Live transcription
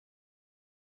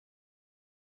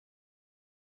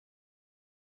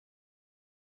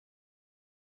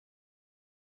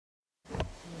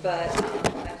But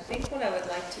I think what I would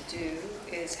like to do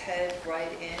is head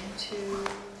right into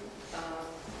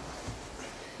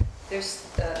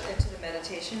into the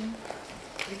meditation,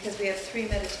 because we have 3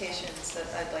 meditations that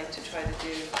I'd like to try to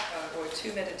do, or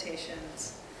 2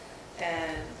 meditations,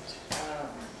 and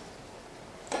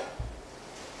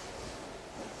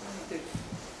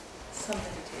some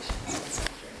meditations and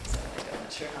some dreams, so I'm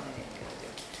not sure how many I'm going to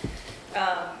do.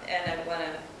 And I want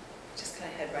to just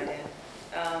kind of head right in.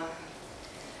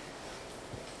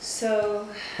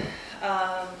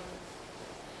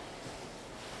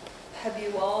 Have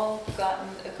you all gotten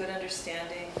a good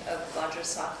understanding of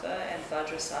Vajrasattva and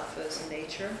Vajrasattva's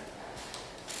nature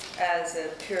as a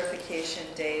purification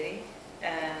deity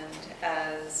and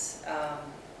as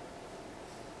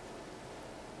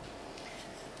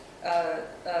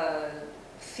a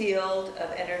field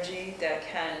of energy that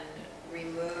can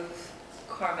remove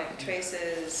karmic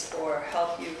traces or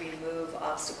help you remove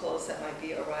obstacles that might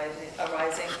be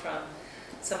arising from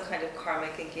some kind of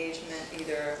karmic engagement,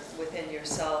 either within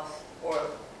yourself or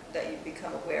that you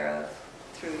become aware of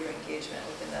through your engagement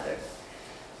with another.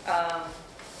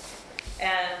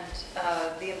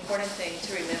 The important thing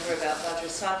to remember about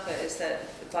Vajrasattva is that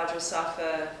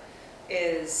Vajrasattva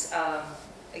is,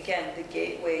 again, the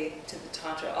gateway to the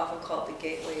Tantra, often called the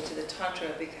gateway to the Tantra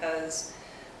because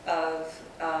of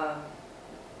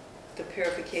the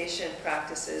purification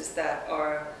practices that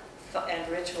are, and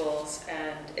rituals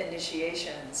and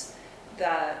initiations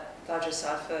that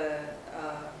Vajrasattva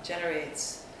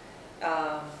generates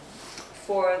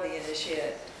for the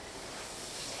initiate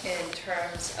in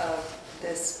terms of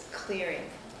this clearing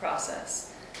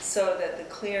process. So that the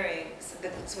clearing,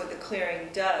 so what the clearing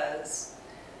does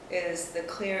is the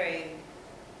clearing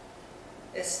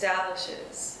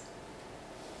establishes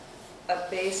a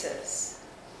basis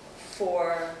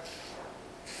for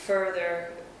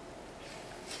further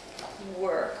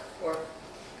work, or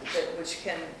which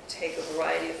can take a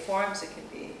variety of forms. It can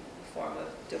be a form of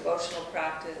devotional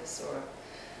practice or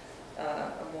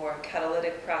a more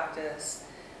catalytic practice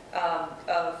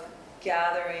of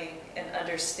gathering and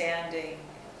understanding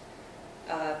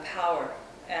power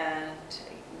and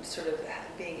sort of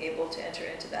being able to enter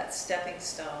into that stepping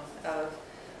stone of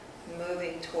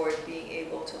moving toward being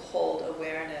able to hold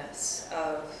awareness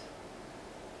of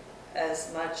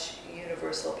as much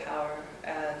universal power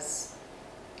as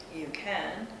you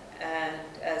can, and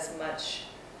as much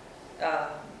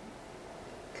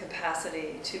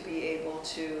capacity to be able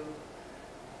to,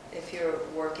 if you're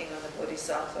working on the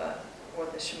bodhisattva or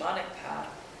the shamanic path,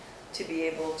 to be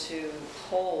able to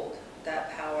hold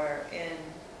that power in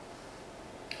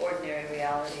ordinary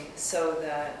reality so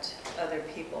that other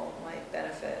people might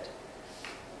benefit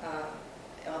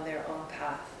on their own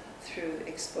path through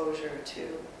exposure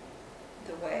to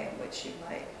the way in which you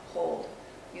might hold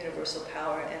universal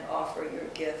power and offer your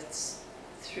gifts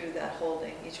through that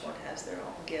holding. Each one has their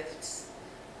own gifts.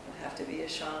 You don't have to be a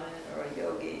shaman or a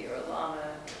yogi or a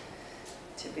lama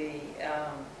to be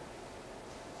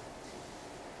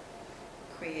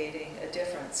creating a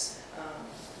difference.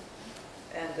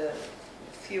 And the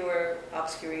fewer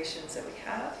obscurations that we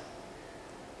have,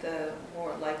 the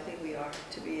more likely we are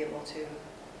to be able to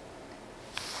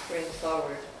bring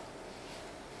forward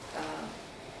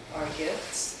our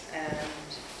gifts and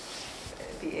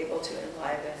be able to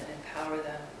enliven and empower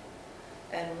them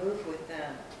and move with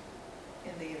them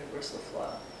in the universal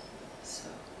flow. So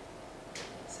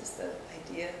this is the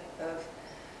idea of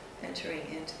entering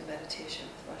into the meditation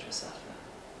with Vajrasattva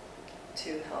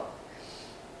to help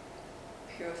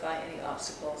purify any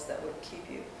obstacles that would keep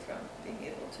you from being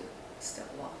able to step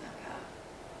along that path.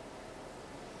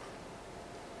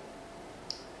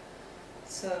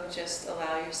 So just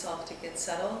allow yourself to get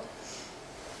settled.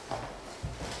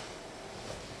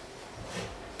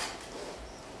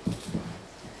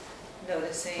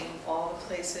 Noticing all the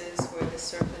places where the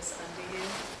surface under you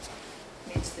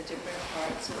meets the different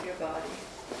parts of your body.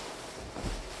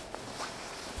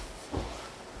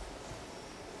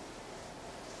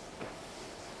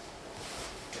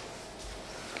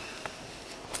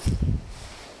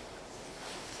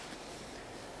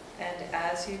 And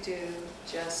as you do,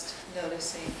 just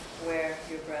noticing where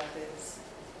your breath is.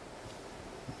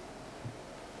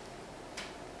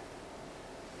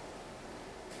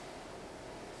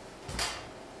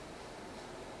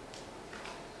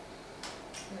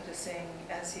 Noticing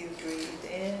as you breathe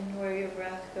in where your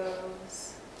breath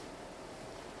goes.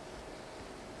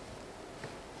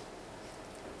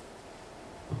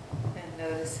 And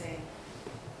noticing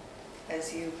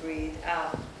as you breathe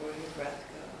out where your breath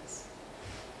goes.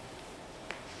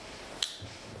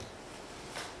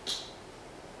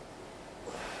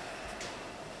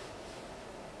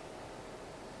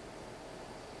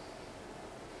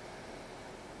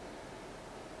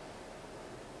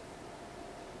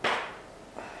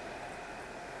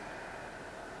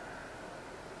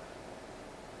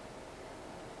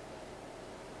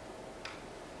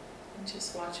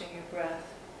 just watching your breath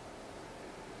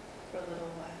for a little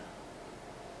while.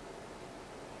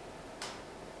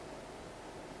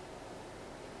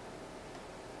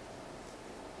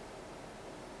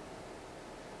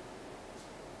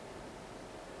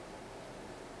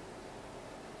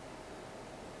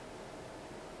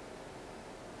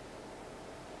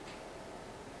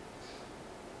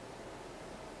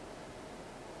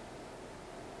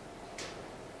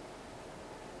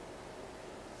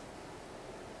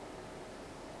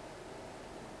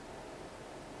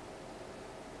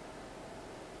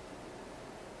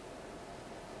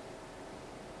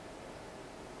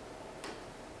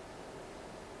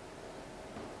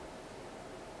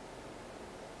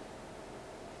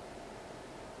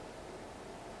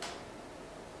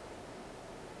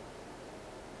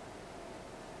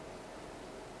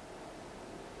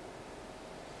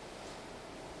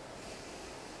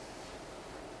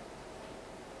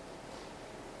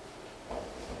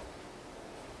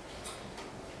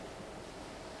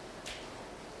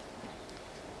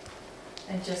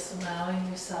 And just allowing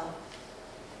yourself,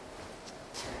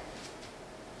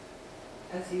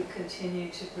 as you continue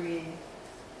to breathe,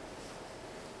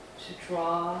 to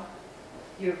draw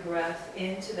your breath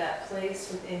into that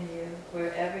place within you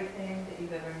where everything that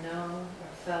you've ever known or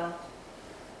felt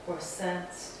or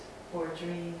sensed or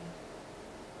dreamed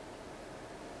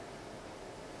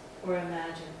or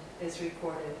imagined is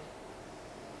recorded.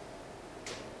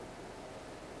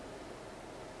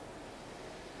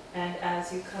 And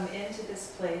as you come into this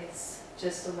place,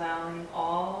 just allowing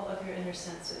all of your inner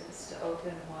senses to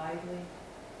open widely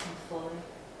and fully.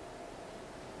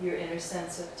 Your inner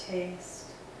sense of taste,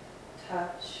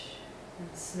 touch, and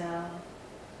smell.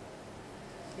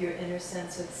 Your inner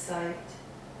sense of sight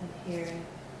and hearing.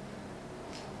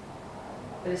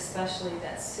 But especially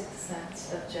that sixth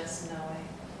sense of just knowing.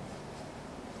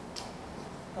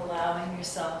 Allowing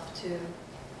yourself to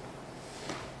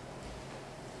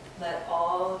let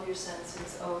all of your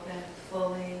senses open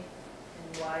fully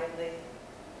and widely.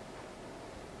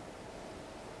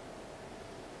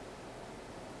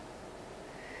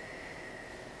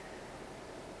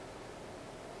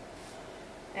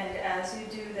 And as you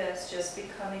do this, just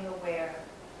becoming aware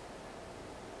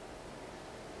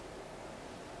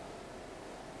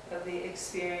of the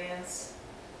experience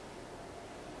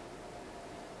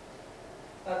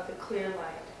of the clear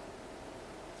light.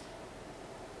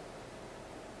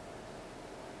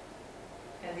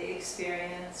 And the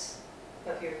experience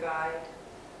of your guide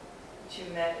that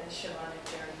you met in the shamanic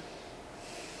journey.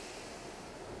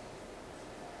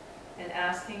 And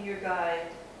asking your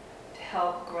guide to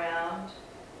help ground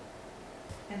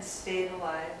and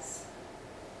stabilize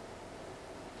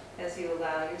as you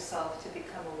allow yourself to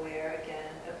become aware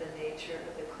again of the nature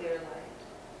of the clear light.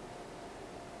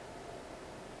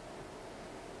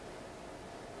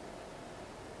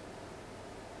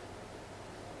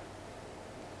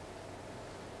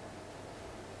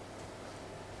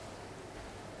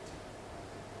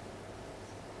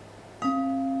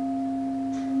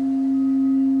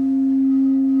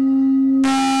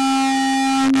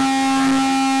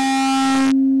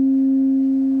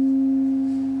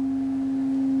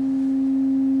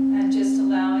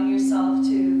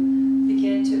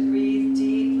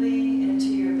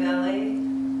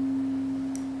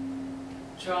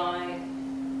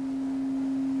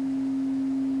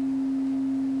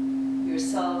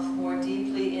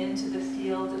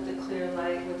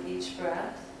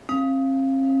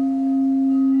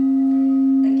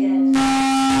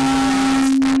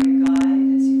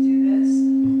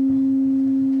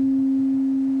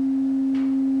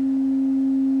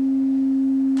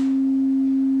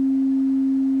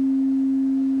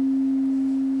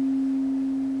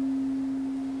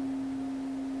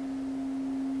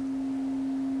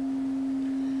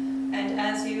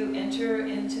 As you enter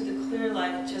into the clear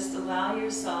light, just allow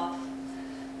yourself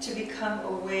to become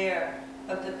aware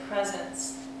of the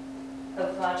presence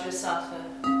of Vajrasattva.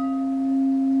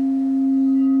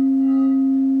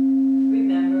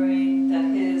 Remembering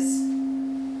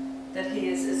that he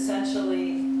is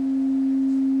essentially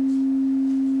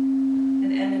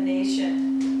an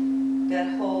emanation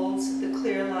that holds the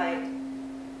clear light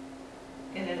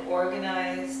in an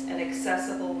organized and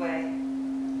accessible way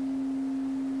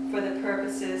for the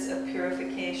purposes of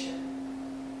purification.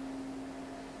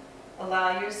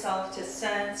 Allow yourself to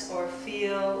sense or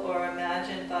feel or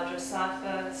imagine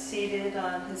Vajrasattva seated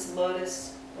on his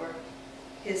lotus or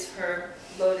her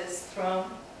lotus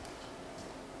throne.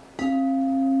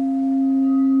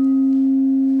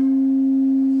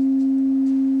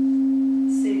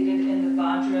 Seated in the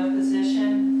Vajra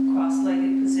position,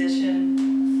 cross-legged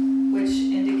position, which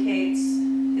indicates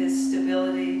his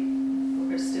stability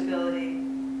or her stability.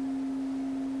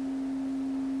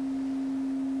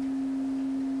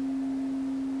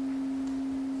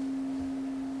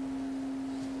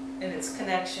 in its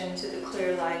connection to the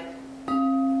clear light. Allow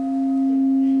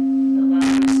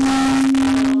yourself to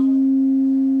feel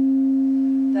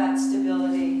that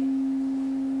stability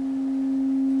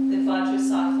that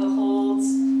Vajrasattva holds,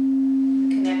 the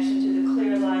connection to the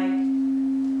clear light.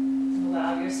 And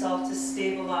allow yourself to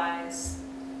stabilize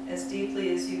as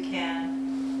deeply as you can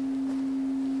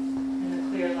in the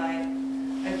clear light.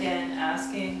 Again,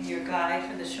 asking your guide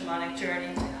for the shamanic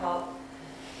journey to help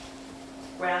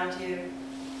ground you.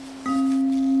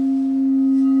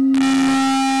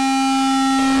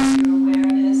 Your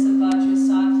awareness of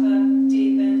Vajrasattva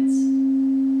deepens.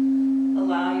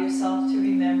 Allow yourself to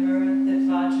remember that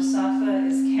Vajrasattva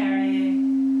is carrying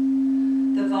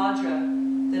the Vajra,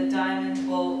 the diamond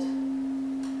bolt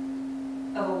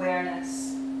of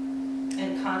awareness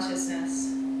and consciousness.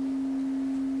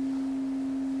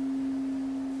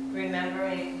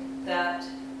 Remembering that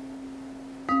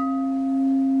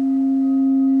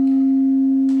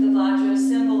the Vajra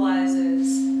symbolizes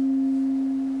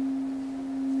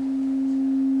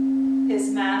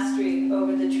his mastery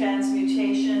over the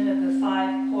transmutation of the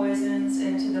 5 poisons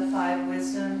into the 5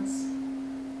 wisdoms,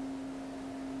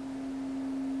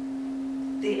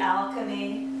 the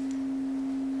alchemy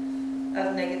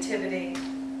of negativity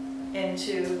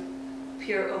into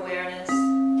pure awareness.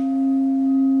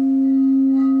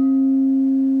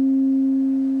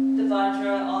 The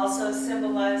Vajra also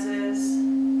symbolizes,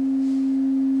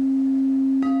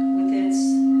 with its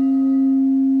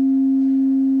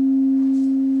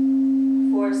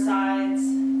 4 sides,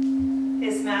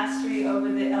 his mastery over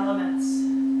the elements,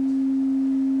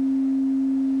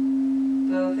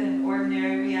 both in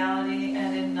ordinary reality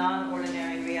and in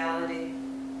non-ordinary reality.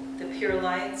 The pure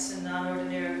lights in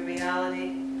non-ordinary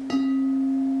reality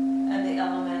and the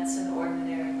elements in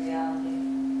ordinary reality.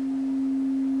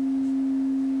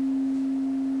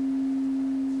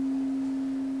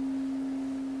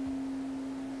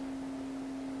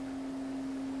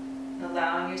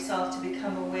 Allowing yourself to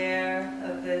become aware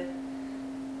of the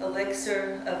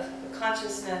elixir of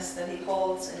consciousness that he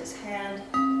holds in his hand.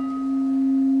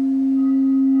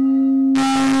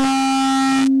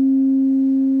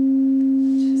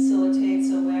 Which facilitates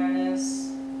awareness,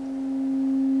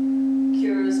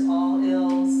 cures all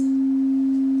ills.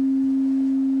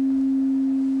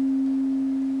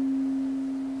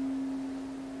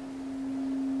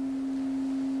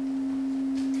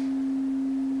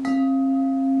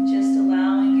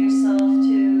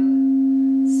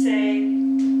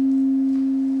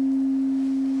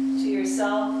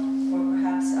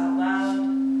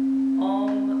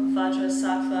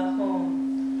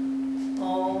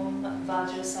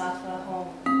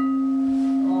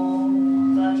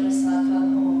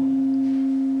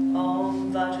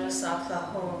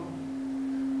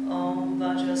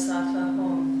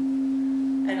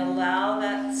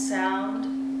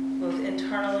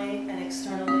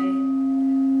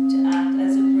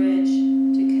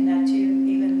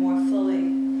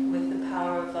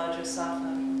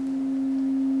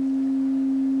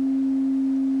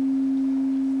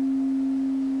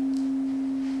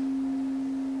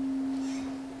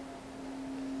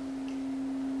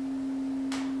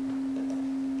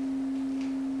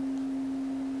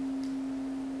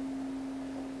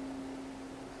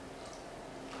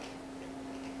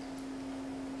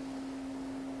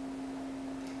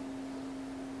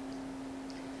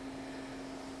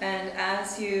 And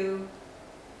as you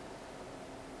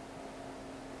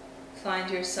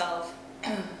find yourself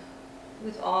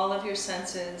with all of your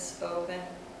senses open,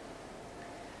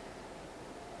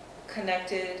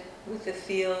 connected with the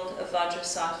field of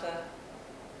Vajrasattva,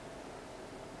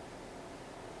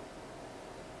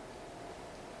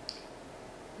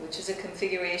 which is a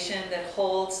configuration that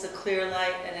holds the clear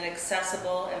light in an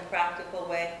accessible and practical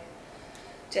way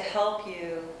to help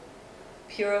you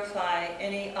purify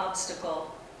any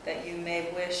obstacle that you may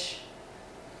wish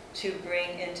to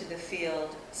bring into the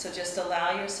field. So just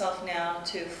allow yourself now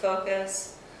to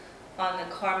focus on the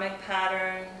karmic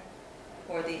pattern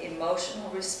or the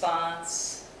emotional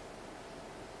response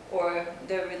or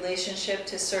the relationship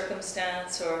to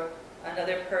circumstance or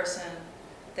another person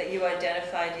that you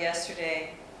identified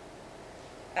yesterday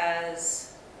as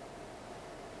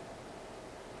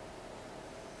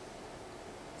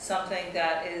something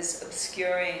that is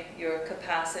obscuring your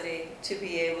capacity to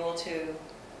be able to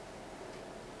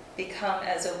become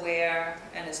as aware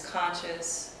and as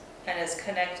conscious and as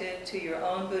connected to your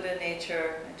own Buddha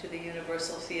nature and to the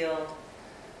universal field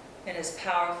in as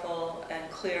powerful and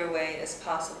clear way as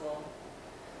possible.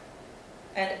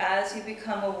 And as you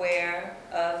become aware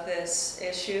of this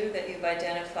issue that you've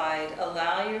identified,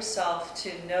 allow yourself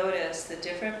to notice the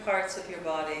different parts of your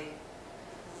body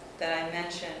that I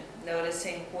mentioned,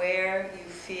 noticing where you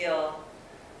feel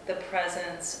the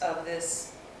presence of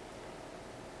this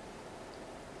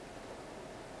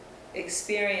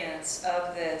experience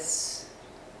of this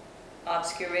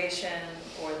obscuration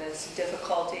or this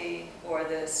difficulty or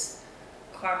this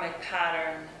karmic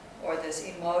pattern or this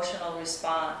emotional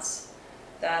response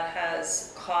that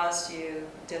has caused you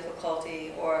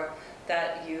difficulty or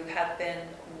that you have been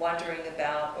wondering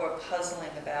about or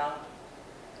puzzling about.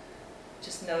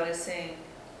 Just noticing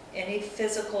any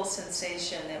physical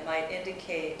sensation that might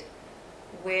indicate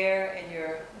where in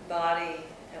your body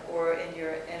or in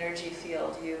your energy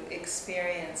field you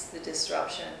experience the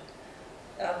disruption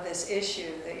of this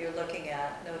issue that you're looking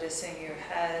at. Noticing your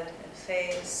head and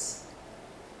face,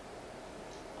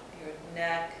 your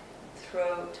neck,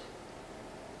 throat.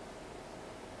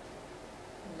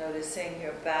 Noticing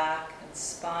your back and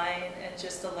spine, and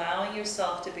just allowing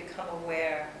yourself to become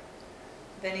aware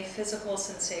of any physical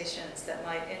sensations that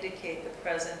might indicate the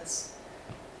presence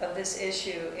of this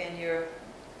issue in your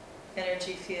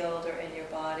energy field or in your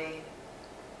body.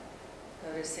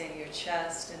 Noticing your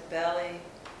chest and belly,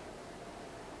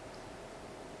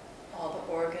 all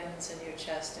the organs in your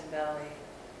chest and belly.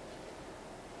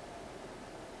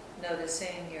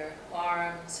 Noticing your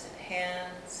arms and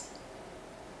hands.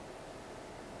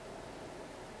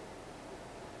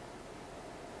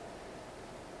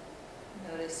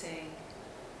 Noticing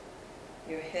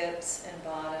your hips and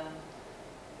bottom,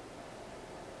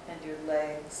 and your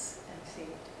legs and feet.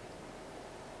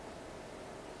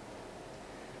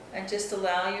 And just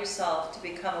allow yourself to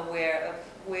become aware of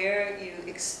where you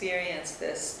experience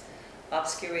this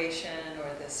obscuration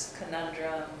or this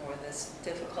conundrum or this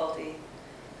difficulty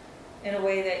in a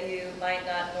way that you might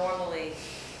not normally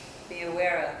be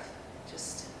aware of.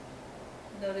 Just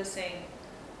noticing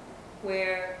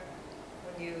where,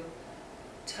 when you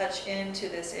touch into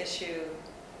this issue,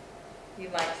 you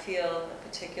might feel a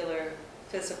particular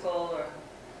physical or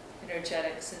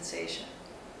energetic sensation.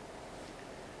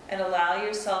 And allow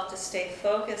yourself to stay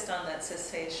focused on that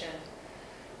sensation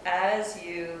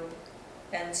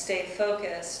and stay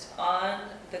focused on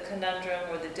the conundrum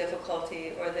or the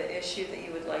difficulty or the issue that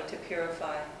you would like to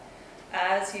purify.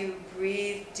 As you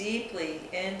breathe deeply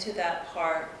into that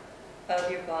part of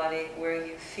your body where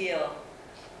you feel,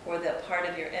 or that part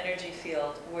of your energy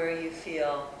field where you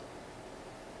feel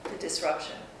the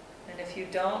disruption. And if you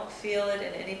don't feel it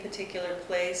in any particular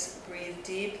place, breathe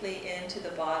deeply into the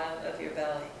bottom of your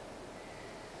belly.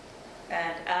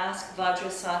 And ask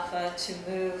Vajrasattva to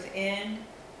move in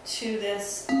to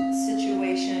this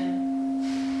situation,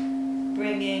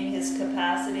 bringing his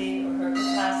capacity or her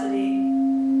capacity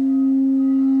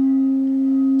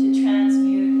to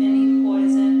transmute any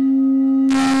poison,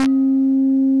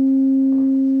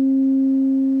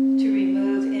 to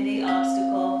remove any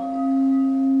obstacle,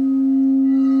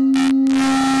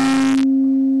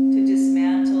 to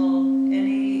dismantle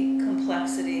any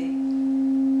complexity.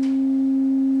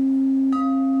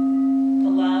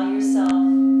 Allow yourself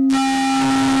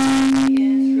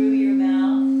in through your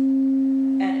mouth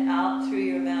and out through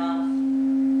your mouth,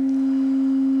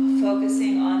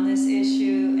 focusing on this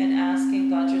issue and asking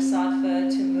Vajrasattva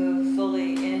to move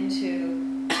fully into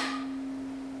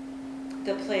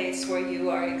the place where you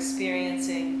are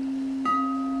experiencing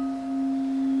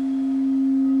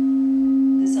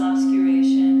this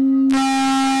obscuration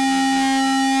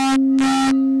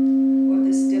or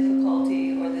this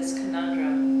difficulty or this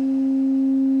conundrum.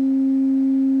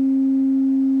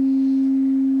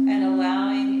 And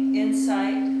allowing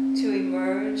insight to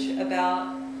emerge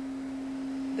about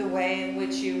the way in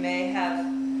which you may have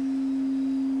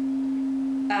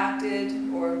acted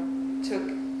or took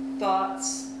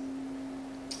thoughts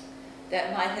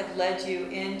that might have led you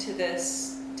into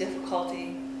this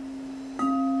difficulty,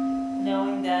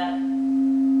 knowing that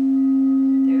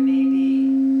there may be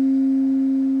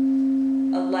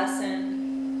a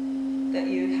lesson that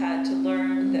you had to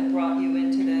learn that brought you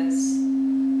into this,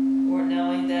 or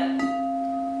knowing that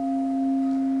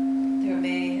there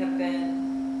may have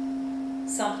been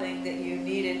something that you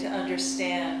needed to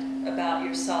understand about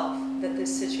yourself that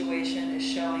this situation is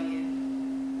showing you.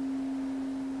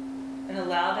 And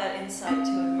allow that insight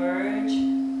to emerge,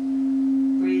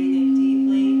 breathing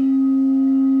deeply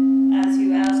as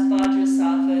you ask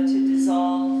Vajrasattva to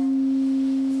dissolve,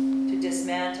 to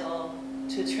dismantle,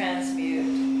 to transmute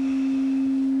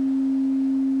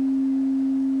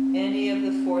any of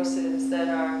the forces that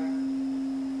are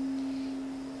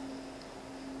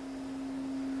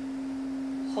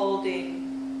holding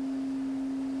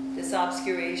this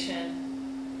obscuration.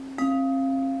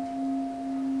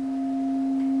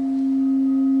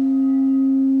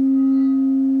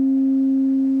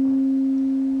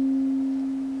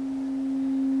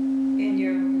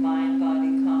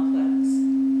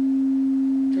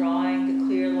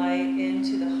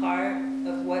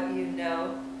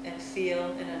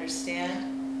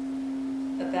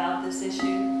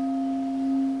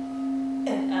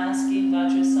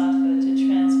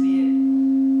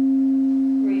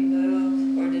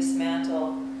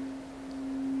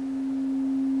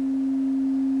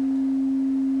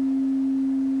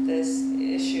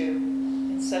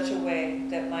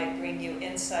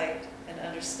 insight and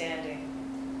understanding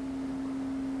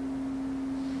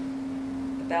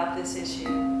about this issue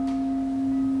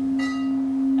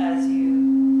as you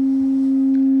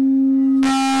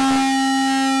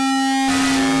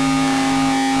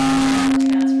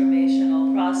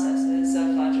transformational processes of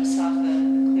Vajrasattva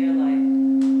and the clear light.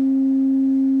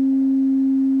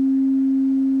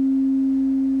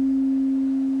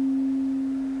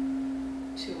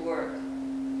 To work.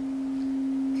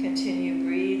 Continue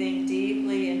breathing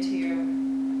deeply into your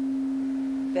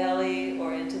belly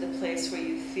or into the place where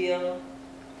you feel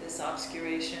this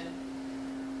obscuration.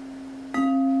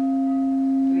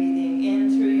 Breathing in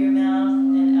through your mouth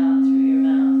and out through your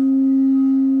mouth.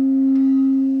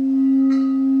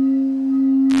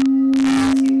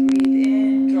 As you breathe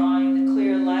in, drawing the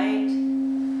clear light,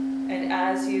 and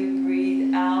as you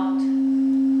breathe out,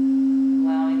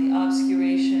 allowing the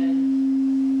obscuration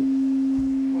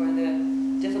or the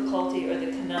difficulty or the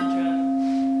conundrum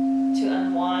to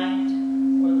unwind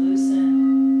or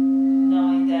loosen,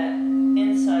 knowing that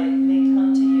insight may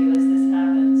come to you as this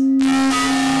happens.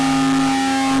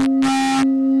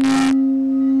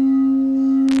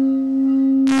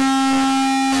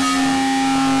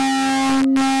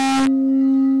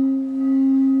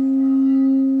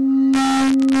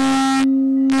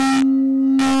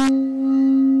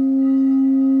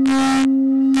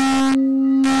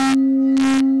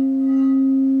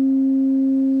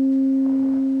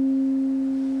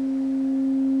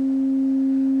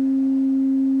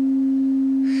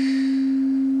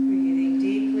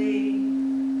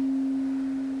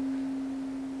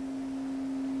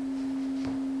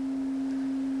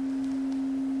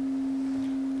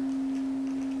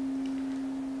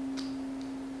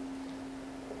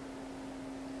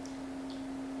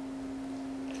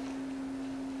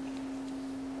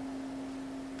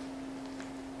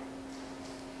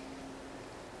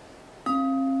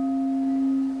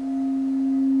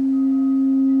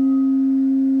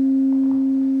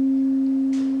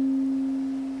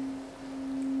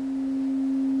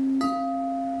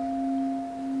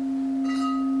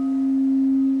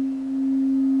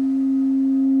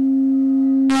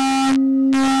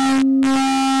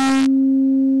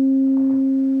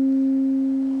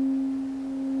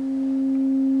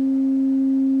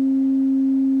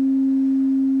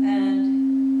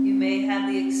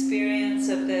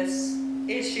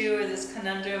 Issue or this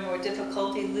conundrum or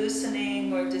difficulty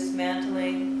loosening or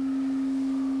dismantling.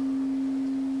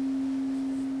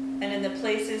 And in the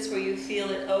places where you feel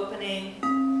it opening,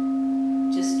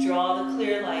 just draw the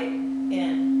clear light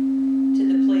in to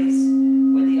the place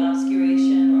where the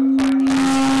obscuration or parting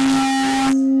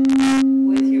is.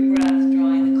 With your breath,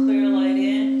 drawing the clear light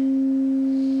in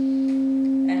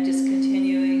and just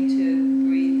continuing to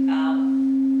breathe out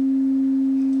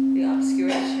the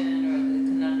obscuration or the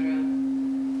conundrum.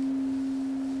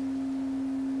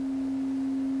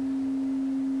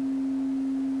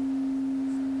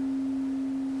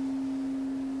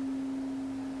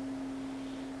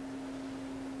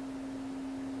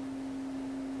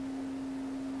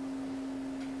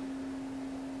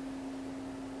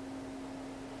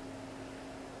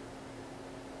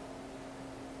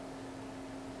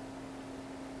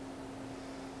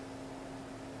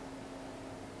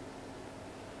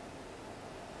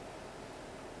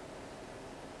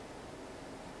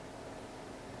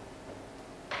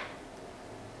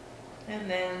 And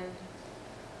then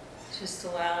just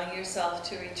allowing yourself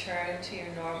to return to your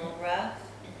normal breath,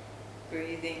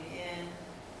 breathing in,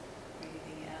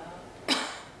 breathing out.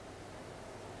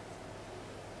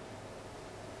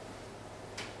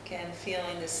 Again,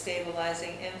 feeling the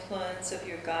stabilizing influence of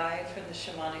your guide from the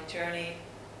shamanic journey.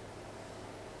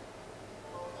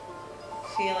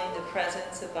 Feeling the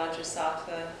presence of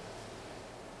Vajrasattva.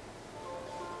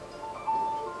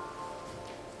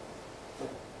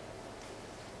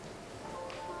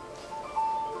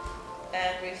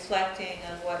 And reflecting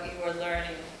on what you are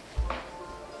learning,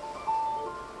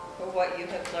 or what you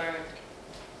have learned,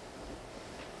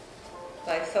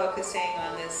 by focusing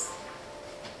on this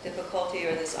difficulty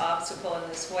or this obstacle in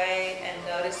this way, and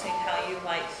noticing how you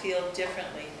might feel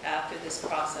differently after this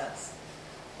process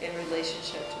in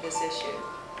relationship to this issue.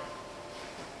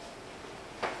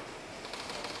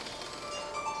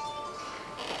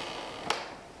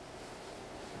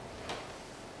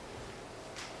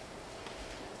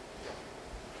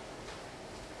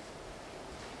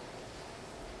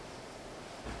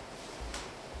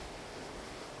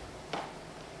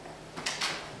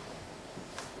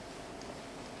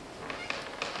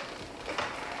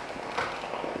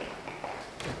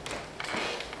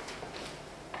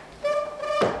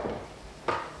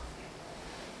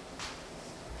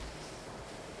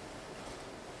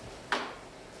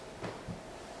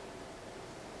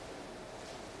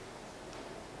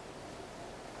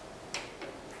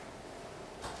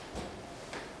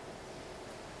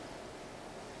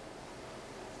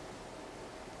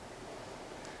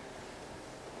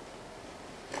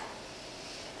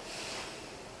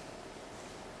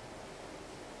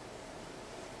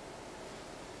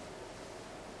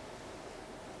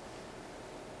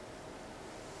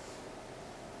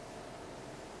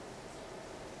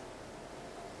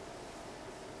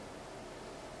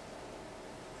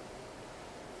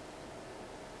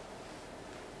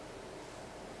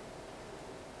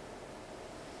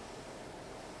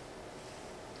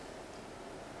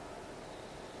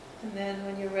 And then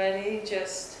when you're ready,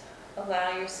 just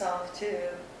allow yourself to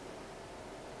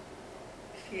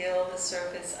feel the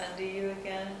surface under you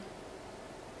again.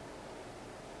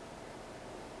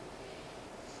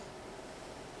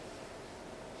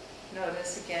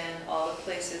 Notice again all the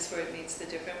places where it meets the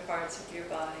different parts of your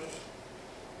body.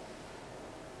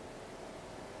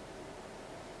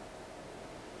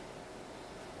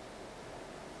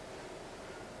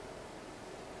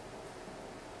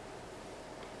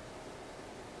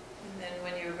 And then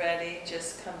when you're ready,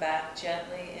 just come back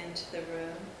gently into the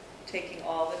room, taking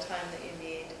all the time that you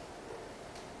need.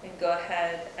 And go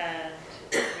ahead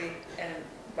and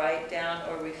write down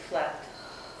or reflect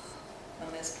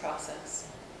on this process.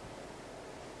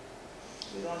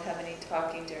 We won't have any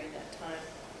talking during that time.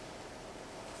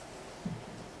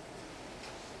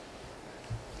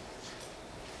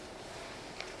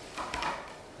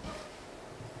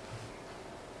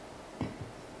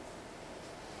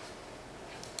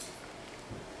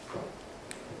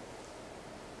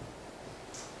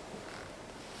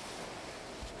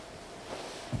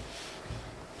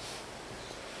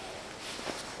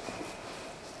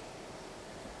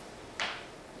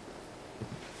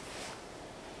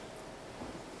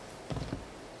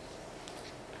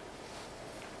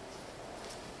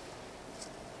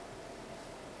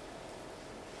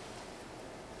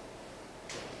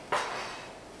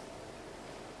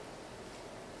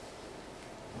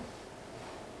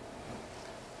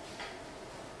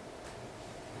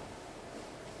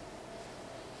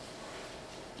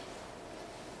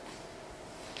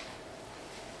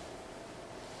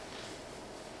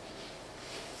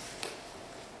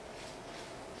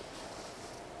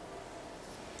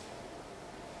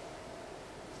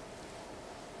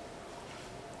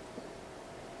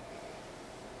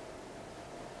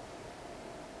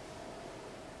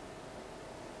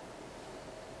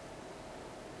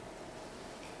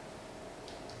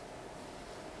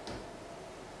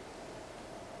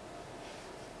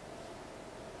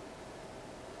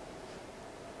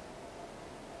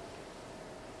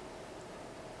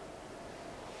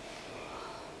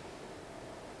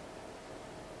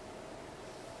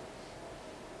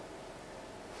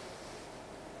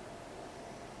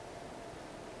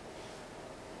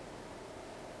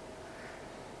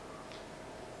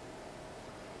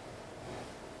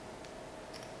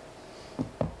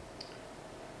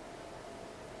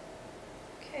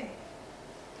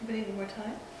 Anybody need more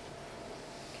time?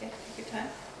 Okay, take your time.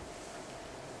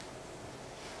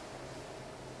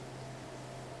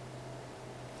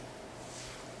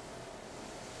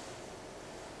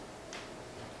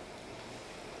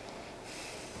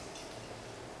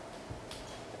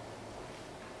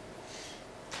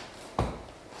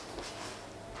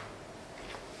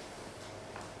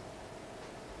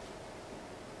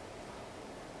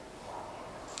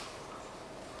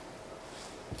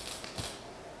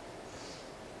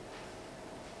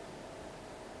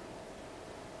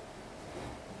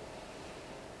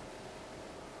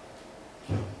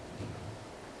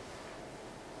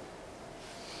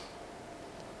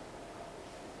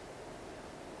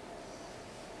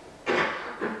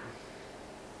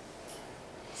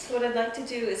 So what I'd like to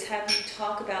do is have you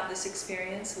talk about this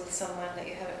experience with someone that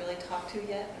you haven't really talked to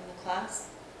yet in the class.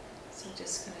 So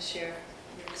just kind of share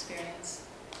your experience.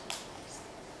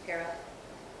 Pair up.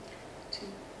 2,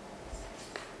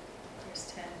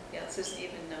 there's 10. Yeah, this is an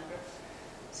even number.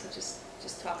 So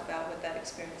just talk about what that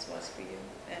experience was for you,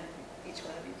 and each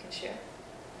one of you can share.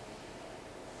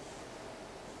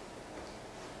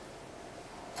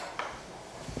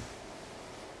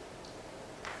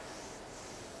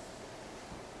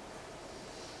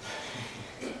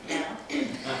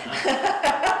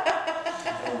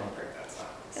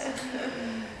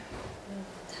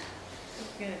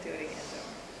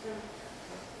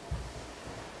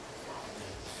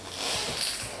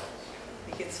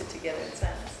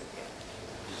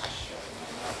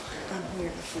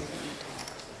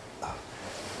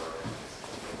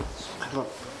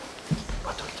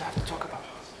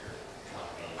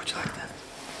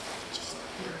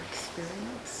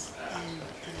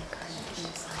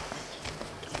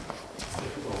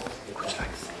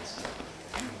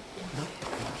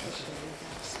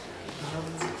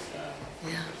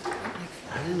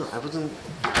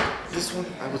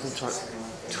 I wasn't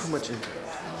too much into it.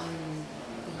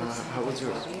 How was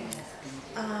yours?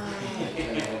 I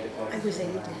was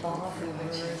able to follow her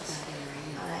words.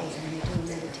 I do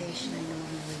meditation and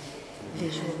normally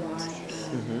visualize.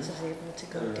 So I was able to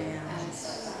go down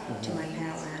to my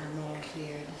power animal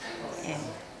and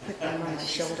put them on my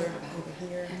shoulder over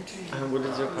here. What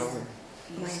is your power?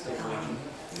 My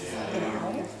an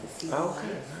owl. Oh,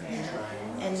 okay.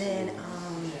 Yeah. And then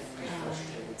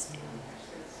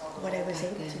what I was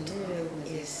able to do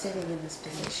is sitting in this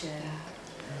position,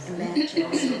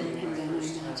 imagine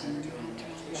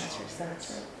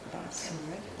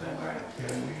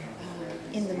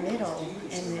in the middle,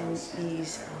 and then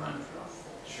these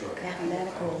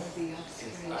mathematical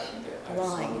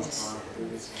lines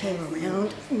came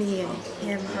around me and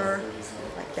him, her,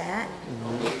 like that.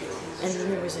 And then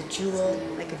there was a jewel,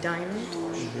 like a diamond,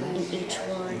 in each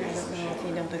one. I don't know if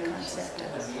you know the concept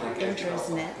of Indra's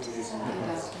net,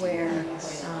 where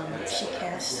she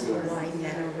casts a wide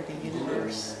net over the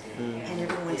universe, and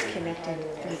everyone's connected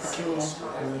through the jewel.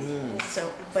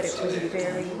 So, but it was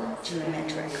very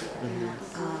geometric.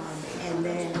 And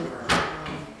then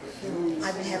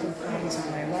I've been having problems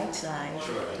on my right side,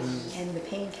 and the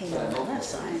pain came on the left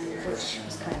side, which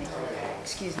was kind of,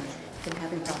 excuse me, been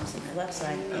having problems on my left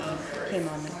side, pain came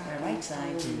on my right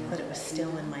side, but it was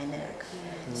still in my neck.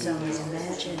 So I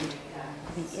imagined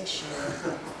the issue,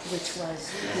 which was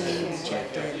being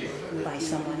rejected by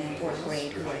someone in 4th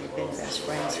grade who I had been best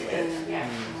friends with,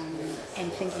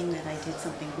 and thinking that I did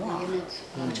something wrong,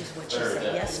 which is what she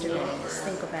said yesterday, is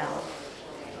think about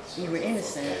you were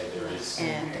innocent,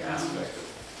 and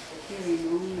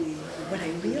what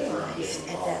I realized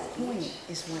at that point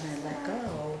is when I let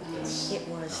go, it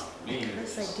was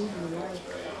because I didn't like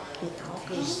the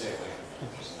talking,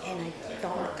 and I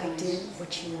thought I did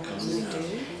what she wanted me to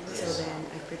do, so then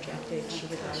I projected she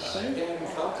would like me.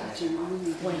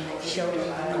 When I showed her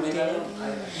what I did,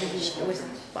 it was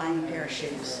buying a pair of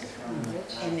shoes,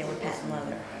 and they were patent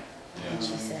leather. And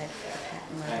she said,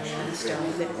 patent leather ones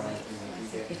don't fit right.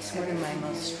 It's one of my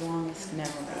most strongest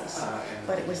memories.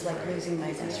 But it was like losing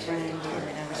my best friend, and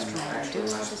then I was trying to do all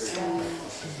this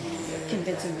stuff,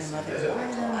 convincing my mother to buy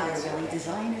them. They were really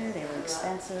designer, they were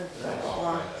expensive, blah, blah,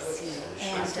 blah.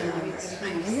 And I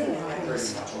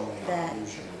realized that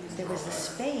there was a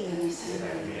space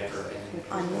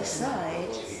on this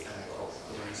side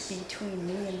between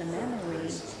me and the memory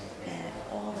that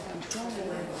all the control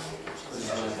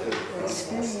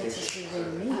experiences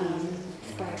within me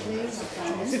everybody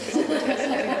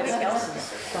else's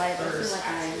by those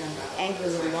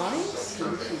angular lines,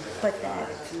 but that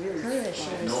her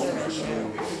issue is her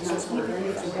issue. So even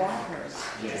if you want her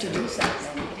to do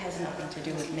something, it has nothing to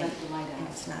do with me, and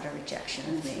it's not a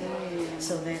rejection of me.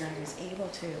 So then I was able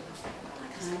to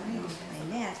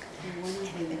my neck, and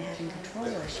I've been having control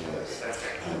issues,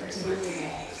 and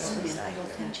suicidal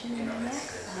tension in the neck,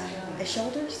 the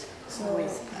shoulders. So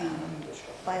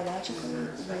biologically,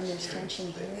 when there's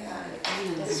tension here,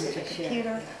 that's with the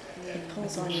computer, it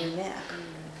pulls on your neck.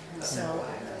 So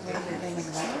I'm having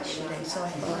anxiety today, so I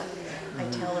thought, I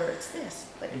tell her it's this,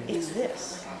 but it's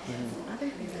this. The other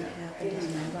thing that happened is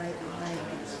my right eye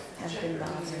has been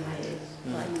bothering me,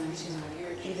 like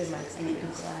either my thinking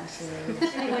glasses, or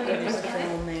there's a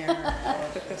film there,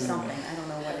 or something, I don't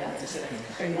know what it is.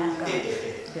 And that got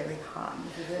very hot.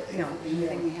 No,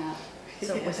 warm.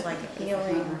 So it was like a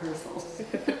feeling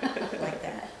like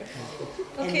that.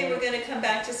 Okay, we're going to come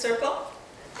back to circle.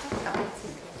 That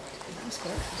was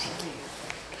good.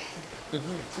 And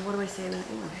what do I say about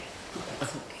you?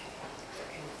 It's okay.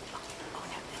 Oh,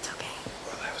 no, it's okay.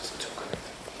 Well, that was too good.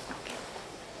 Okay.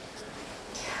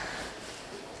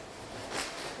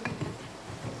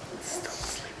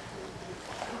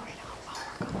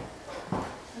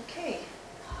 Okay.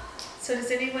 So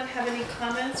does anyone have any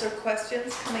comments or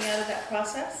questions coming out of that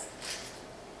process?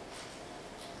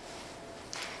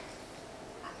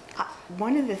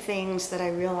 One of the things that I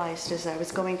realized as I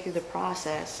was going through the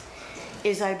process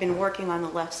is I've been working on the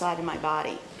left side of my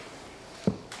body.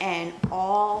 And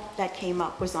all that came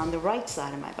up was on the right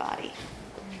side of my body.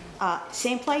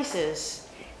 Same places,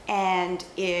 and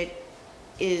it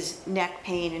is neck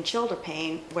pain and shoulder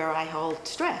pain where I hold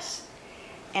stress.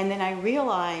 And then I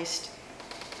realized,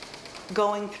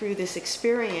 going through this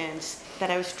experience, that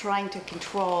I was trying to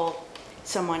control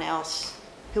someone else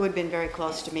who had been very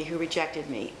close to me, who rejected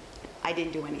me. I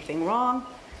didn't do anything wrong.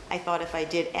 I thought if I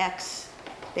did X,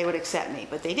 they would accept me,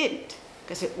 but they didn't,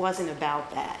 because it wasn't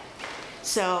about that.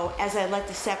 So as I let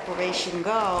the separation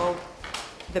go,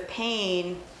 the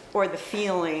pain or the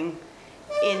feeling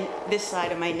in this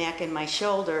side of my neck and my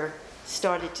shoulder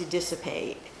started to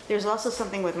dissipate. There's also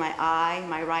something with my eye,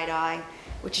 my right eye,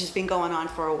 which has been going on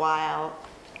for a while,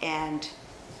 and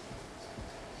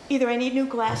either I need new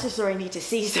glasses or I need to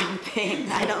see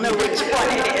something. I don't know which one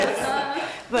it is,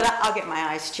 but I'll get my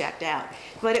eyes checked out.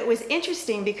 But it was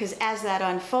interesting because as that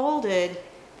unfolded,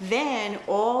 then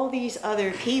all these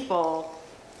other people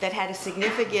that had a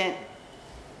significant,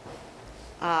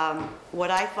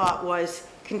 what I thought was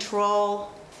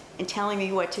control and telling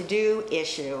me what to do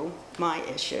issue, my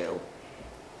issue,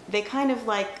 they kind of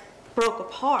like broke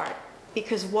apart,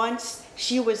 because once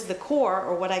she was the core,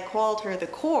 or what I called her the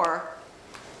core,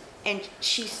 and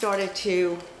she started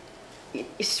to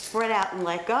spread out and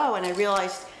let go, and I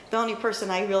realized the only person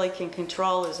I really can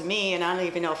control is me, and I don't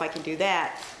even know if I can do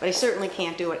that, but I certainly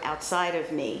can't do it outside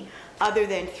of me, other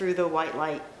than through the white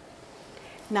light.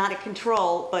 Not a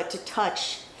control, but to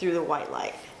touch through the white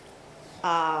light.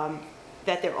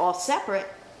 That they're all separate,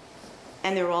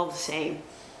 and they're all the same.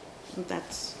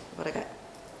 That's what I got.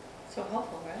 So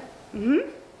helpful, right? Mm-hmm.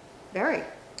 Very.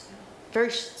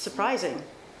 Very surprising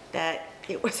that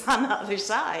it was on the other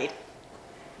side.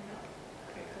 Yeah.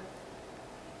 Very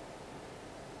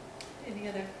good. Any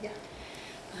other? Yeah.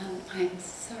 I'm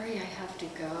sorry I have to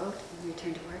go and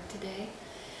return to work today,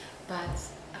 but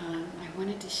I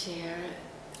wanted to share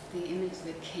the image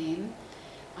that came.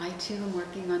 I too am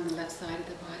working on the left side of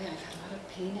the body. I've had a lot of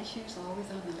pain issues, always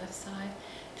on the left side,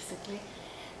 physically,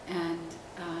 and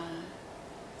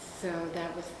so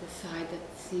that was the side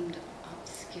that seemed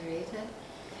obscurated.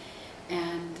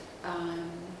 And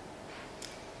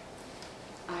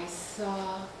I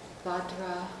saw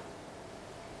Vajra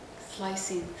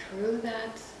slicing through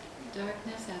that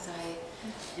darkness as I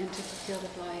entered the field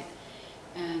of light,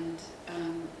 and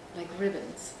like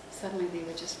ribbons. Suddenly they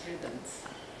were just ribbons.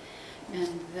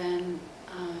 And then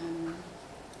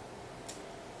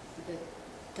the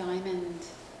diamond,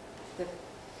 the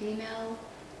female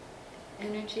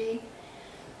energy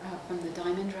from the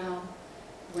diamond realm,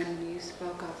 when you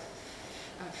spoke of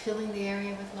filling the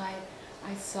area with light,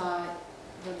 I saw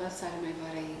the left side of my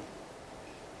body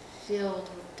filled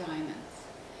with diamonds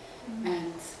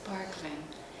and sparkling.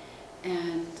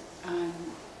 And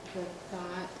the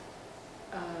thought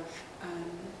of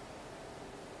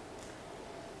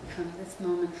from this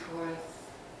moment forth,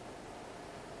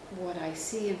 what I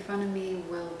see in front of me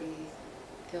will be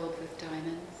filled with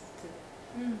diamonds.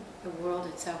 The world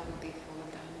itself will be full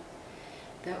of diamonds.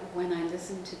 That when I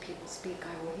listen to people speak,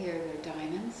 I will hear their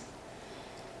diamonds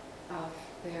of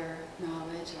their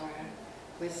knowledge or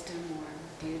wisdom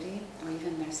or beauty, or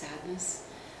even their sadness.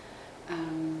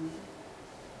 And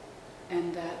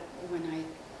that when I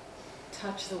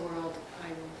touch the world, I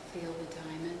will feel the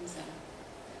diamonds, and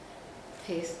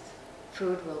taste,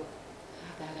 food will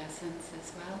have that essence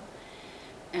as well.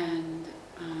 And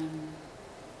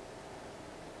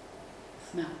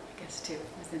smell, I guess, too,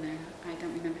 was in there. I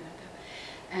don't remember that though.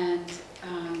 And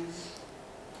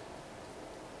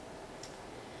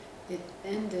it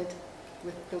ended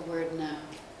with the word now.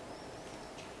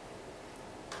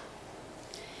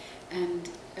 And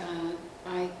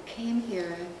I came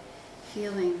here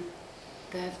feeling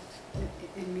that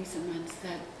in recent months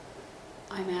that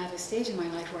I'm at a stage in my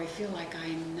life where I feel like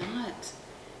I'm not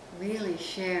really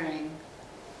sharing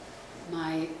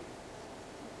my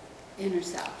inner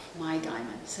self, my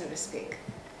diamond, so to speak.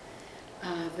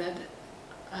 That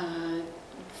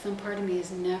some part of me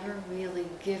is never really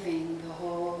giving the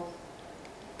whole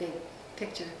big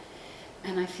picture.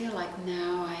 And I feel like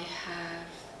now I have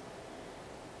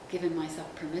given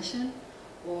myself permission,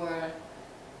 or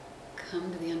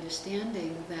come to the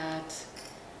understanding that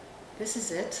this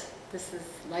is it. This is,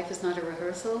 life is not a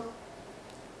rehearsal.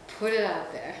 Put it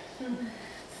out there.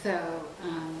 So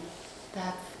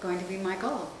that's going to be my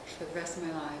goal for the rest of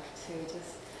my life, to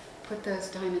just put those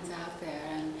diamonds out there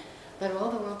and let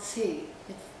all the world see.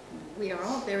 We are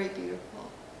all very beautiful,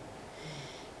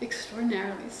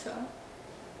 extraordinarily so.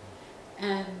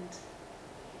 And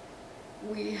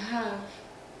we have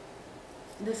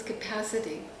this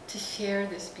capacity to share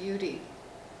this beauty,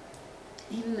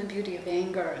 even the beauty of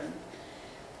anger.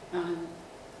 And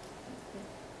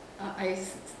I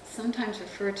sometimes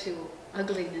refer to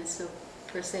ugliness, so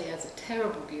per se, as a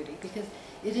terrible beauty, because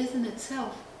it is in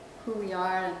itself who we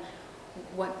are and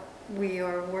what we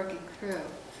are working through.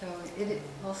 So it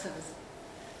also is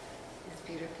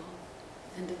beautiful.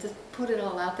 And to just put it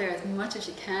all out there as much as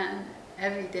you can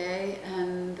every day,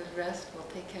 and the rest will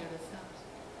take care of itself.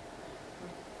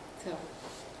 So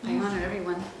I honor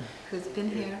everyone who's been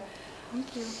here.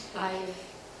 Thank you.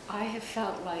 I have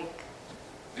felt like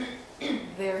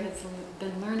there has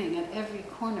been learning at every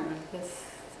corner of this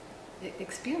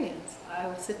experience. I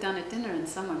would sit down at dinner and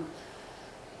someone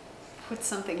put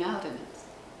something out, and it's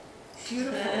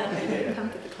beautiful. Come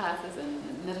to the classes,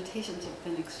 and meditations have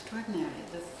been extraordinary.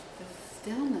 This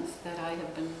stillness that I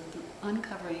have been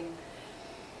uncovering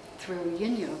through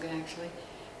yin yoga, actually,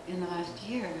 in the last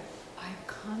year, I've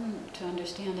come to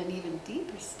understand an even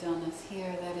deeper stillness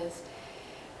here that is,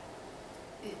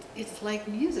 it's like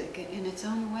music in its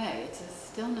own way. It's a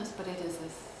stillness, but it is a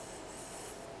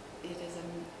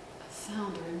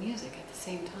sound or a music at the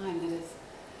same time that is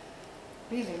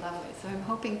really lovely. So I'm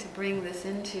hoping to bring this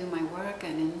into my work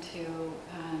and into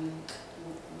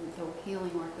the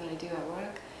healing work that I do at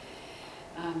work,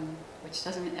 which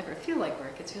doesn't ever feel like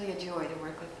work. It's really a joy to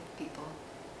work with people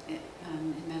in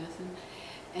medicine,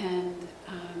 and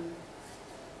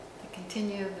to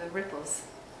continue the ripples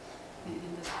in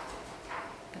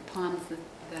the ponds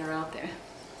that are out there.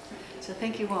 So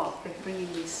thank you all for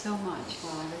bringing me so much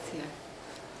while I was here.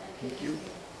 Thank you.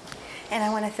 And I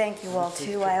want to thank you all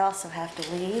too. I also have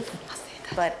to leave,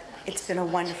 but it's been a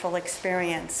wonderful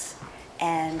experience.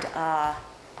 And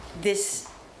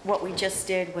what we just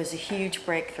did was a huge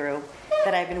breakthrough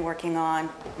that I've been working on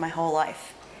my whole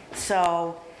life.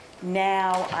 So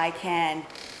now I can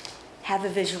have a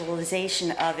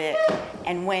visualization of it,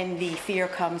 and when the fear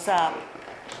comes up,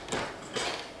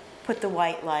 put the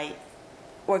white light,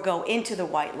 or go into the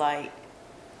white light,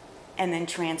 and then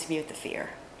transmute the fear.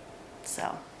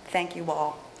 So thank you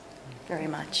all very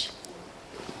much.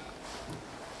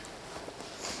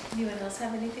 Anyone else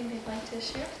have anything they'd like to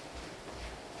share?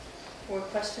 Or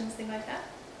questions they might have?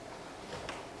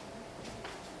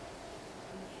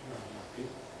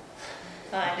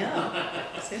 I know.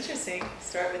 It's interesting.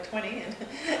 Start with 20 and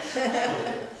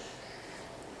It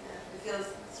feels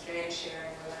strange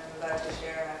sharing what I'm about to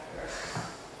share after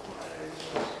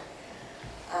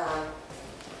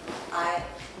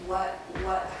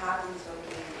what happens when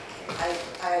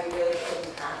I really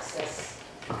couldn't access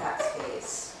that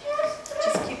space.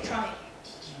 just keep trying.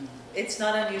 It's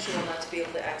not unusual not to be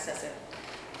able to access it.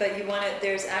 But you want to,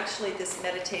 there's actually this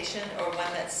meditation, or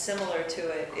one that's similar to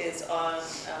it, is on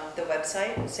the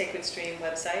website, Sacred Stream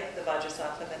website, the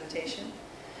Vajrasattva meditation.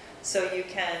 So you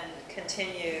can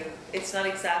continue, it's not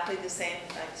exactly the same,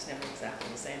 it's never exactly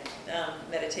the same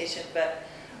meditation, but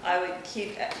I would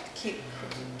keep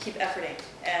efforting.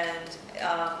 And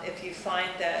if you find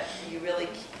that you really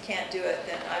can't do it,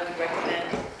 then I would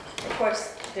recommend, of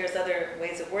course, there's other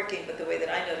ways of working, but the way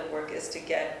that I know to work is to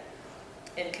get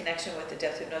in connection with the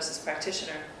death hypnosis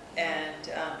practitioner. And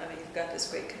I mean, you've got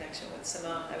this great connection with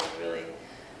Simone. I would really,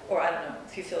 or I don't know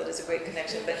if you feel it is a great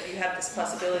connection, but you have this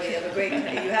possibility of a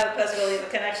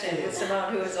connection with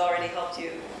Simone, who has already helped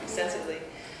you extensively.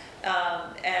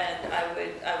 And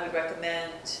I would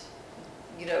recommend,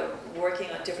 you know, working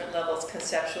on different levels,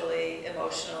 conceptually,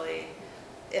 emotionally,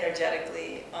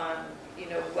 energetically, on, you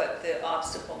know, what the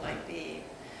obstacle might be.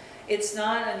 It's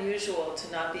not unusual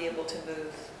to not be able to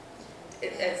move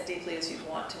as deeply as you'd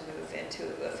want to move into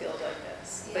a field like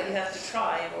this. Yeah. But you have to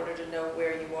try in order to know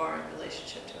where you are in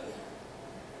relationship to it.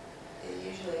 Yeah.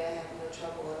 Usually I have no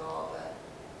trouble at all, but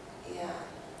yeah.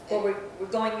 Well, we're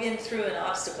going in through an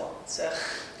obstacle, so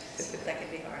that can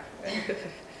be hard. Right?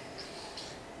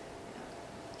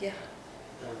 Yeah.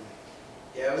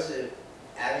 Yeah, I was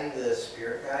adding the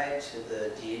spirit guide to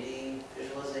the deity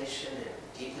visualization. It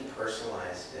deeply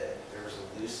personalized it. There was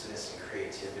a looseness and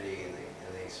creativity in the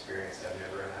experience I've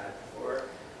never had before.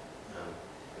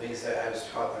 I mean, I was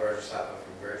taught the Vajrasattva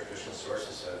from very traditional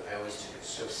sources, so I always took it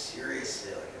so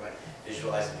seriously. Like, am I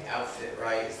visualizing the outfit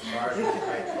right? Is the Vajra in the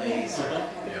right place? Or,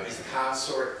 you know, is the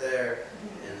consort there?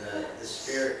 And the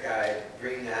spirit guide,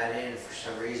 bring that in for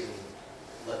some reason,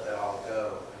 let that all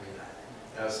go. I mean,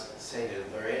 I was saying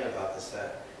to Lorena about this,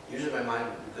 that usually my mind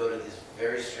would go to these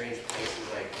very strange places,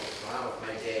 like, what's going on with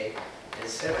my day? And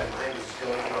instead, my mind was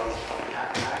going through all these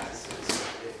practices.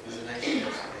 It was a nice thing.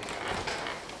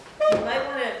 You might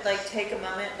want to take a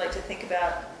moment to think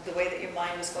about the way that your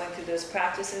mind was going through those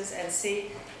practices, and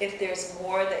see if there's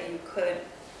more that you could,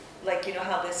 you know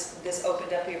how this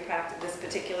opened up your practice, this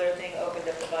particular thing opened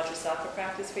up the Vajrasattva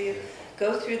practice for you.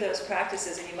 Go through those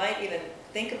practices, and you might even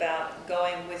think about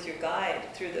going with your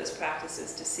guide through those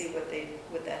practices to see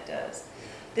what that does.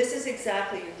 This is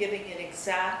exactly, you're giving an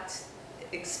exact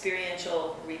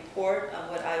experiential report on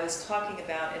what I was talking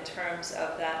about in terms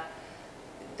of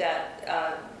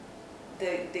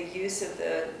the use of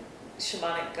the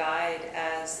shamanic guide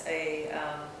as a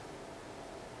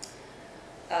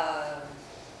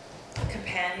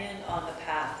companion on the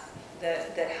path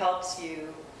that helps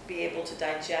you be able to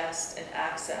digest and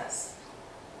access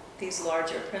these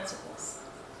larger principles.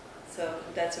 So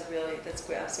that's great.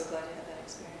 I'm so glad you had that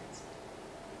experience.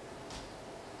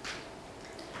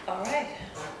 All right.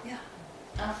 Yeah.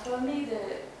 For me,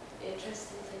 the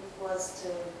interesting thing was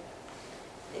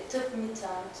it took me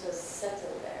time to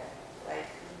settle there. Like,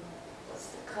 what's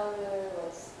the color?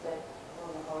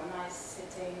 How am I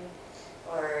sitting?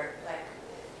 Or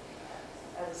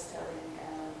I was telling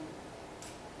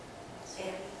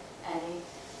Annie,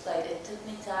 it took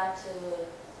me time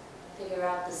to figure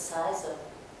out the size of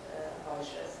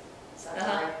Vajras. So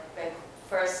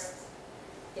first,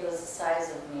 it was the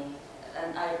size of me.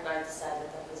 and I decided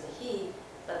that was a he,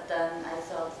 but then I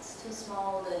felt it's too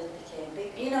small, then it became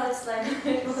big. You know, it's like,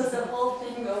 it was a whole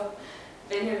thing of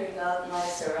figuring out my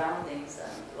surroundings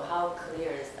and how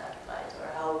clear is that light,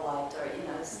 or how white, or, you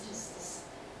know, it's just this,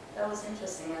 that was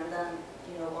interesting. And then,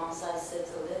 you know, once I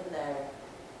settled in there,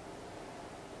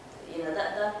 you know,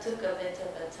 that took a bit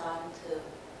of a time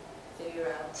to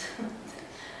figure out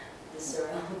the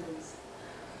surroundings.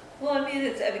 Well, I mean,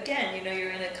 it's, again, you know,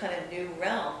 you're in a kind of new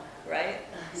realm, right?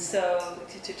 So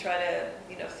to try to,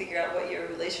 you know, figure out what your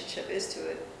relationship is to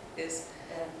it is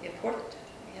important.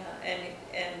 Yeah,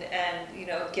 and you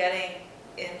know, getting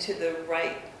into the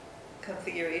right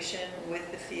configuration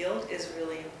with the field is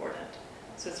really important.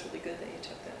 So it's really good that you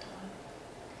took that time.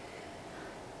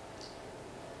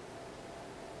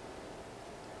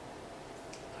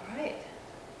 All right.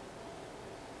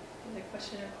 Another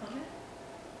question or comment?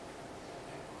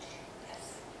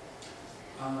 Yes.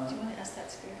 Do you want to ask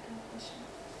that spirit question?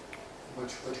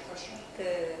 Which question?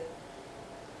 The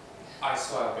I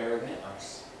saw a bear with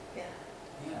antlers. yeah.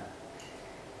 Yeah.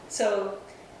 So,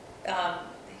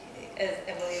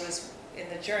 Emily was in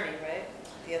the journey, right?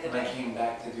 The other When day. I came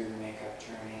back to do the makeup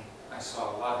journey, I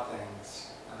saw a lot of things.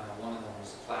 One of them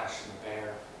was a flash of the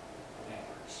bear with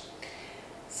antlers.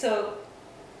 So,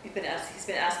 he's been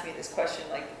asking me this question,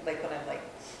 like when I'm like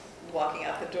walking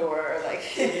out the door, or like,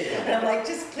 and I'm like,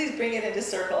 just please bring it into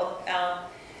circle.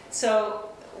 So,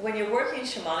 when you're working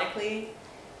shamanically,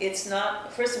 it's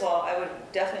not. First of all, I would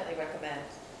definitely recommend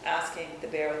asking the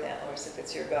bear with antlers if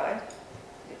it's your guide.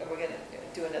 We're going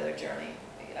to do another journey.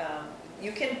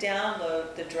 You can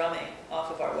download the drumming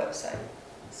off of our website,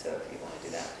 so if you want to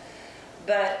do that.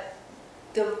 But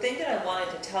the thing that I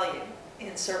wanted to tell you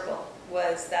in circle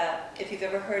was that if you've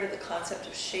ever heard of the concept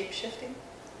of shape-shifting,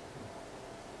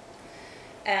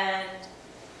 and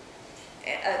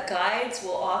guides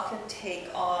will often take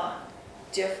on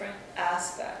different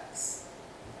aspects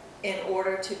in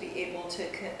order to be able to,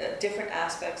 different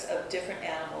aspects of different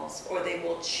animals, or they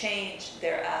will change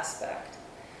their aspect.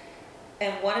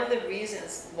 And one of the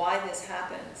reasons why this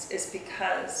happens is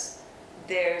because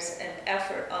there's an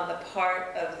effort on the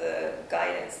part of the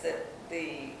guidance that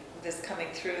this coming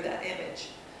through that image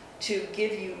to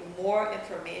give you more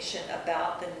information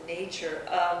about the nature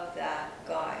of that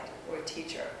guide or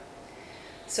teacher.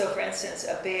 So for instance,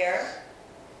 a bear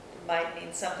might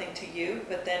mean something to you,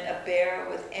 but then a bear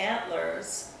with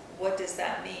antlers, what does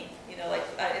that mean? You know, like,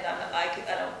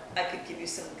 I could give you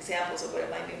some examples of what it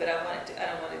might mean, but I don't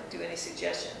want to do any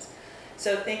suggestions.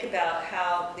 So think about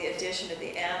how the addition of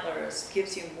the antlers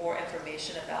gives you more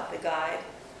information about the guide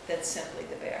than simply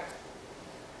the bear.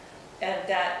 And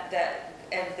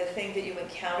and the thing that you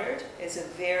encountered is a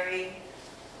very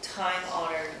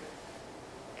time-honored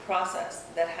process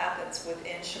that happens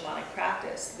within shamanic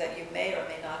practice that you may or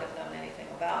may not have known anything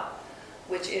about,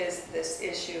 which is this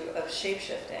issue of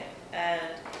shape-shifting. And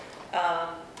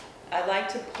I like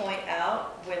to point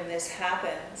out when this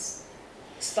happens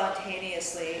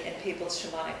spontaneously in people's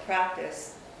shamanic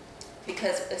practice,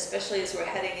 because especially as we're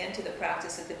heading into the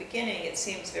practice at the beginning, it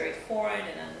seems very foreign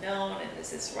and unknown, and is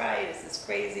this right, is this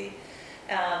crazy?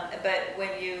 But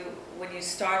when you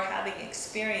start having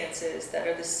experiences that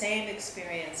are the same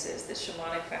experiences that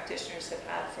shamanic practitioners have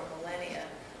had for millennia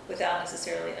without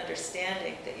necessarily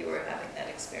understanding that you were having that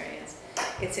experience,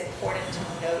 it's important to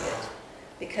note it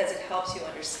because it helps you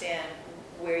understand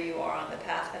where you are on the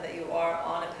path and that you are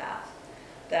on a path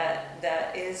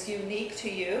that is unique to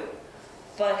you,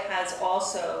 but has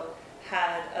also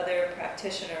had other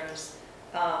practitioners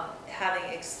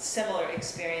having similar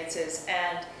experiences.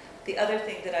 And the other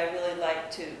thing that I really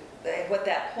like to, what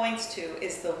that points to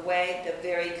is the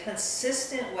very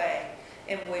consistent way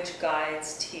in which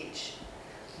guides teach.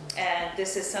 And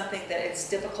this is something that it's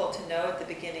difficult to know at the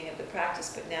beginning of the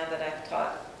practice, but now that I've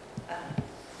taught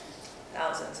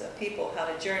thousands of people how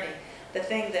to journey, the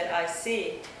thing that I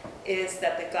see is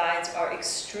that the guides are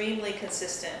extremely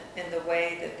consistent in the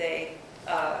way that they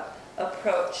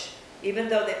approach, even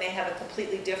though they may have a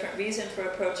completely different reason for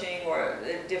approaching or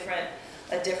a different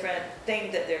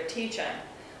thing that they're teaching.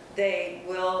 They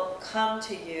will come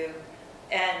to you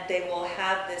and they will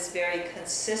have this very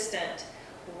consistent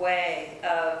way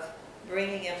of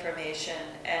bringing information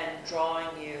and drawing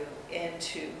you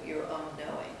into your own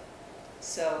knowing.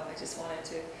 So I just wanted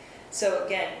to, so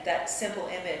again, that simple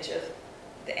image of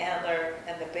the antler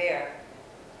and the bear,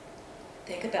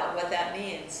 think about what that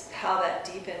means, how that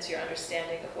deepens your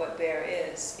understanding of what bear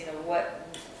is, you know, what...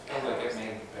 I felt like it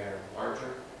made the bear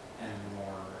larger and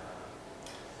more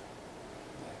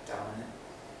like dominant.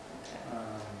 Okay.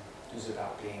 It was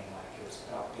about being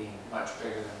much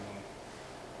bigger than me.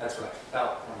 That's what I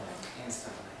felt from it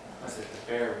instantly. was that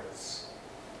the bear was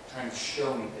trying to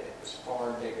show me that it was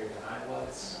far bigger than I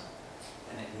was,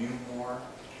 and it knew more.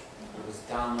 It was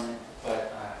dominant,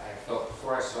 but I felt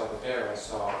before I saw the bear, I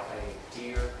saw a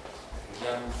deer, a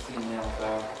young female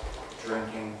dog,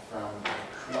 drinking from a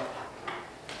creek,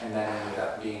 and that ended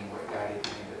up being what guided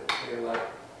me into the clear light,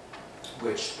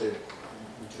 which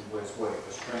was what it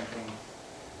was drinking.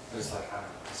 It was like, I don't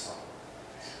know, I saw it.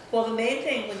 Well, the main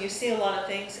thing when you see a lot of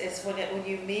things is when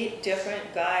you meet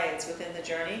different guides within the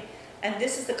journey, and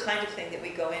this is the kind of thing that we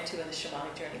go into in the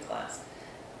shamanic journey class.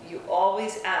 You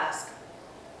always ask,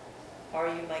 are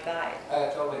you my guide? I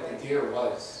felt like the deer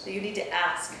was. So you need to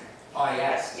ask. Oh, I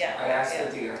asked. Yeah, I asked yeah.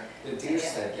 the deer. The deer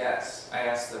said yes. I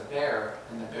asked the bear,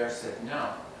 and the bear said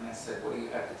no. And I said, what do you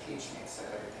have to teach me? It said,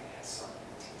 everything has something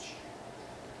to teach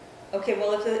you. Okay,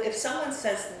 well, if someone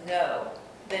says no,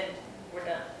 then we're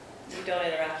done. You don't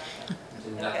interact with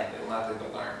them. Nothing to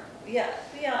learn. Yeah,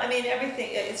 I mean, everything,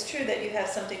 it's true that you have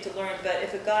something to learn, but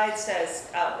if a guide says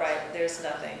outright, there's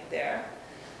nothing there,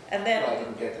 and then... Well, I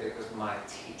didn't get that it was my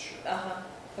teacher.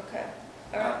 Okay.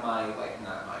 All right.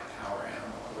 Not my power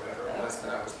animal or whatever it was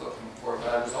that I was looking for, but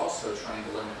I was also trying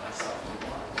to limit myself in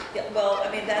one. Yeah, well,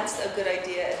 I mean, that's a good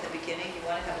idea at the beginning. You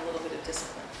want to have a little bit of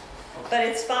discipline. Okay. But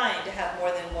it's fine to have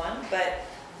more than one, but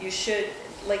you should,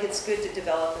 it's good to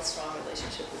develop a strong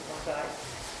relationship with one guide.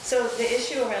 So the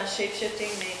issue around shape-shifting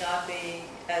may not be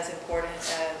as important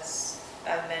as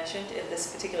I mentioned in this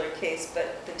particular case,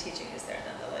 but the teaching is there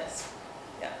nonetheless.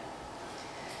 Yeah.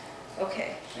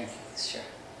 Okay. Thank you. Sure.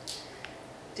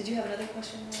 Did you have another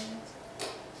question, Ryan?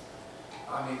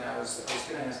 I mean, I was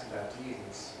going to ask about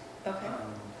deities. Okay.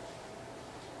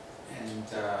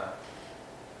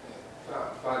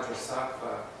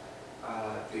 Vajrasattva,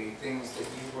 the things that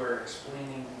you were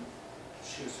explaining,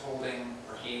 she was holding,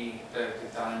 or he, the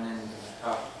diamond and the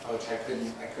cup, which I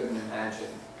couldn't imagine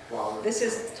while we're... This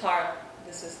is Tara.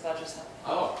 This is Vajrasattva.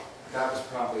 Oh, it's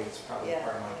probably Yeah.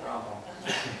 part of my problem.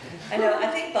 I know. I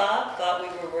think Bob thought we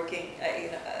were working.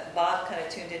 Bob kind of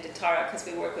tuned into Tara because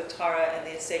we work with Tara and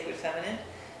the sacred feminine.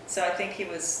 So I think he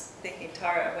was thinking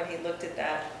Tara when he looked at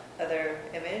that other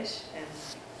image, and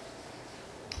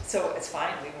so it's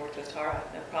fine. We worked with Tara,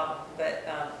 no problem. But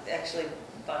actually,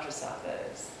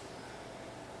 Vajrasattva is.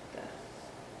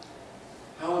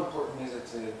 How important is it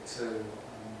to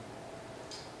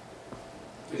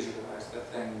visualize the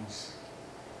things?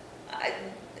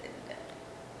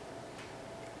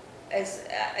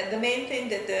 The main thing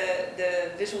that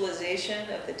the visualization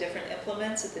of the different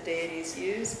implements that the deities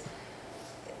use,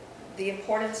 the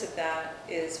importance of that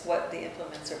is what the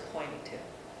implements are pointing to,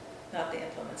 not the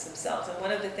implements themselves. And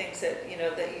one of the things that,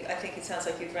 I think it sounds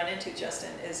like you've run into,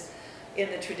 Justin, is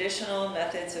in the traditional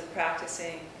methods of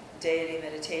practicing deity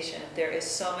meditation, there is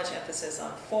so much emphasis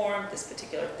on form, this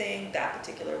particular thing, that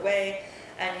particular way,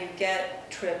 and you get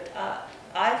tripped up.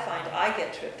 I find I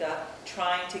get tripped up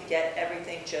trying to get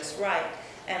everything just right,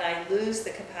 and I lose the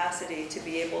capacity to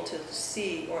be able to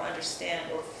see or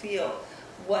understand or feel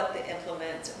what the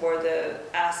implement or the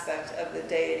aspect of the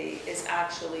deity is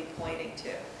actually pointing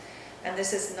to. And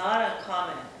this is not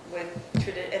uncommon with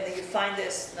and you find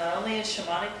this not only in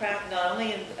shamanic practice, not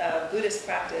only in Buddhist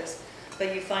practice,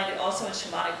 but you find it also in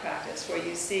shamanic practice, where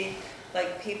you see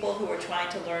people who are trying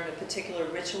to learn a particular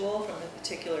ritual from a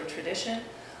particular tradition.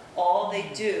 All they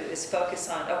do is focus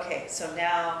on, okay, so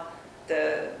now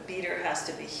the beater has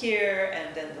to be here,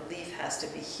 and then the leaf has to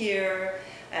be here,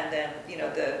 and then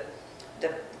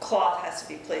the cloth has to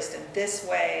be placed in this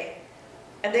way,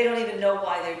 and they don't even know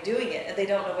why they're doing it, and they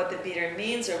don't know what the beater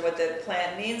means, or what the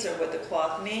plant means, or what the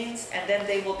cloth means, and then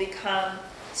they will become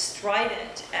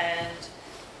strident and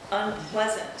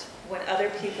unpleasant when other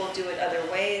people do it other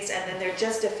ways, and then they're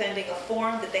just defending a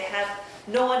form that they have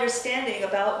no understanding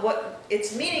about what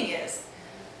its meaning is.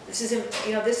 This is,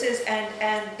 and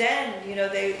then,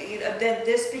 then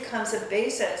this becomes a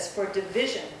basis for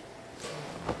division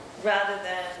rather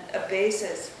than a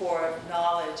basis for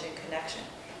knowledge and connection.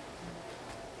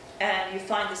 And you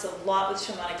find this a lot with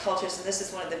shamanic cultures, and this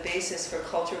is one of the bases for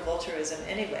culture vulturism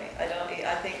anyway.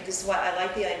 I think this is why I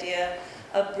like the idea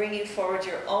of bringing forward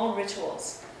your own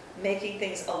rituals, making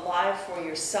things alive for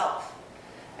yourself,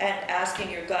 and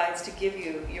asking your guides to give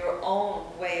you your own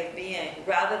way of being,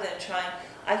 rather than trying.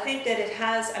 I think that it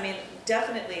has,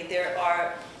 definitely there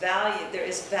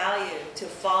is value to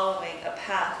following a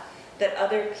path that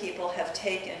other people have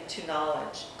taken to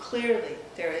knowledge. Clearly,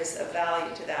 there is a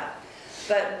value to that.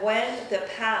 But when the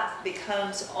path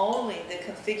becomes only the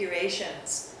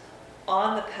configurations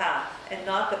on the path and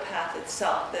not the path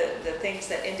itself, the things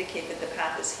that indicate that the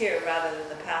path is here rather than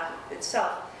the path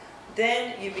itself,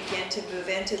 then you begin to move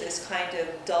into this kind of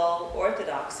dull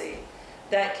orthodoxy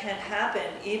that can happen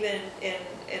even in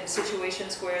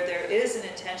situations where there is an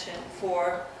intention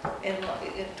for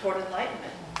toward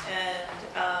enlightenment.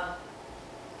 And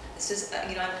this is,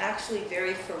 I'm actually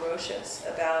very ferocious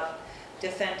about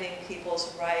defending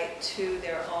people's right to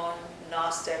their own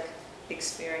Gnostic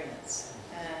experience.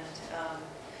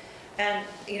 And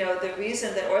the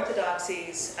reason that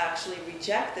orthodoxies actually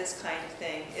reject this kind of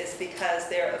thing is because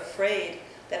they're afraid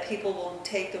that people will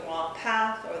take the wrong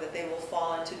path or that they will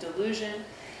fall into delusion.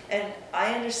 And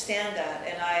I understand that,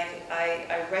 and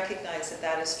I recognize that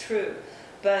that is true.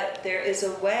 But there is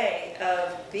a way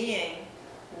of being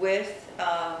with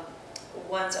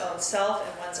one's own self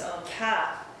and one's own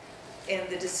path in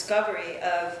the discovery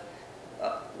of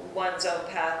one's own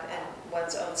path and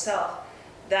one's own self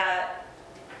that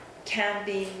can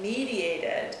be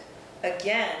mediated,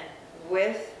 again,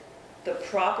 with the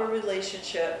proper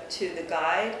relationship to the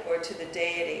guide or to the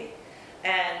deity.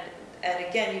 And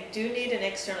again, you do need an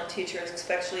external teacher,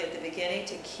 especially at the beginning,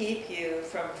 to keep you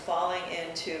from falling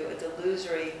into a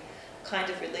delusory kind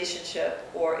of relationship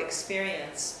or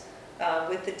experience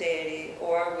with the deity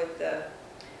or with the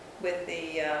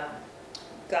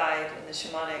guide in the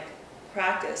shamanic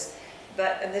practice.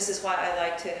 And this is why I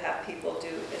like to have people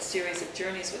do a series of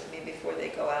journeys with me before they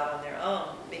go out on their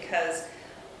own, because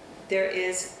there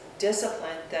is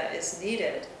discipline that is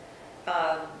needed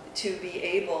to be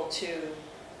able to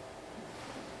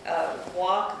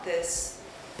walk this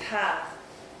path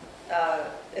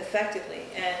effectively.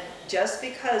 And just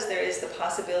because there is the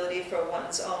possibility for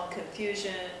one's own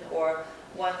confusion or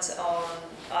one's own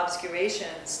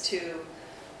obscurations to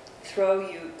throw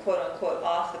you, quote unquote,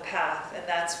 off the path, and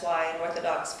that's why an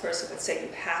Orthodox person would say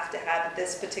you have to have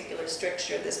this particular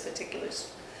stricture, this particular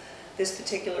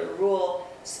rule,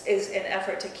 is an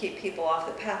effort to keep people off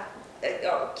the path,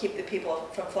 or keep the people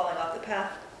from falling off the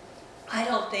path. I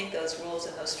don't think those rules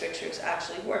and those strictures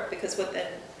actually work, because what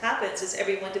then happens is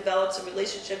everyone develops a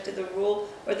relationship to the rule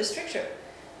or the stricture,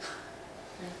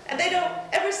 and they don't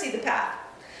ever see the path.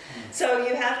 So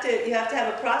you have to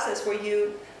have a process where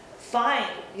you find,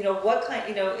 what kind,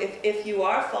 if you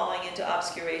are falling into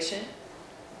obscuration,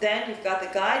 then you've got the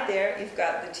guide there, you've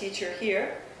got the teacher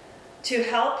here to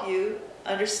help you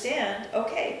understand,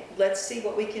 okay, let's see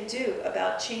what we can do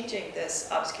about changing this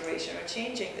obscuration or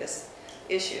changing this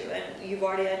issue. And you've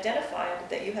already identified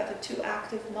that you have a too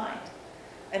active mind.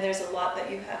 And there's a lot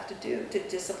that you have to do to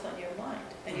discipline your mind.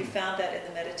 And you found that in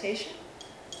the meditation.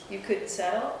 You couldn't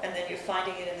settle, and then you're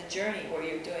finding it in the journey where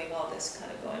you're doing all this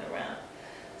kind of going around.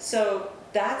 So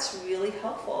that's really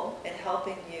helpful in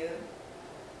helping you.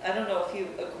 I don't know if you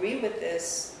agree with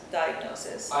this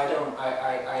diagnosis. I don't.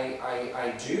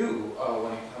 I do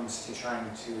when it comes to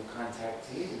trying to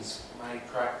contact deities. My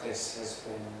practice has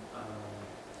been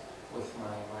with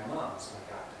my mom's, my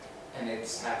God, and it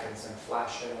happens in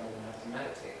flash. I don't even have to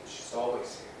meditate. She's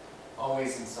always here,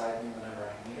 always inside me whenever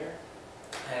I meet her.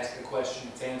 I ask a question,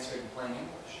 it's answered in plain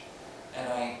English, and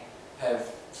I have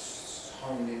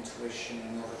honed intuition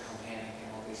and overcome panic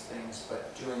and all these things.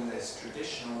 But doing this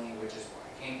traditionally, which is why I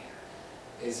came here,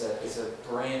 is a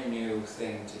brand new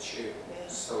thing to chew. Yeah.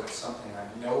 So it's something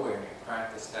I've nowhere near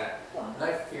practiced at. Well, and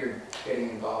I feared getting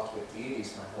involved with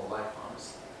deities my whole life,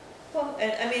 honestly. Well,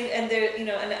 and I mean, and there,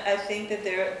 and I think that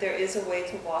there is a way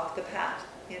to walk the path,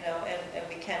 and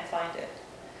we can find it.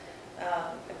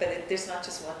 But there's not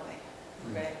just one way,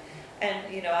 right?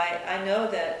 And I know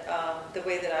that the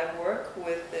way that I work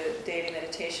with the deity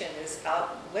meditation is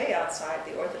way outside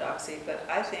the orthodoxy, but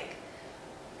I think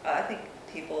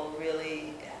people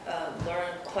really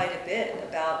learn quite a bit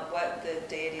about what the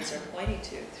deities are pointing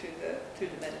to through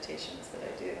the meditations that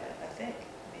I do. I think. I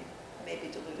mean, I may be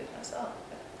deluded myself.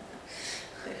 But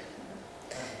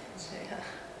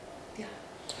yeah.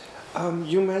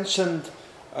 You mentioned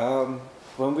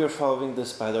when we are following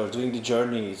this path or doing the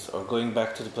journeys or going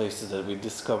back to the places that we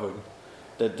discovered,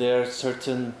 that there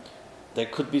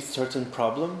could be certain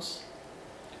problems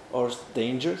or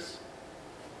dangers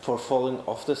for falling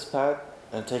off this path,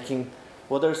 and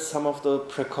what are some of the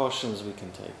precautions we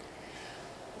can take?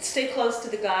 Stay close to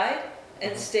the guide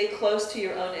and stay close to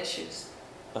your own issues.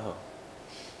 Oh,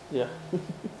 yeah.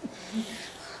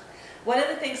 One of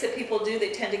the things that people do,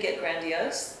 they tend to get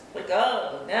grandiose. Like,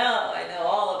 oh, now I know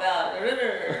all about it,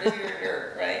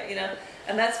 right?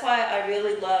 And that's why I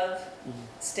really love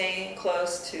staying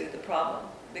close to the problem,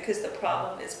 because the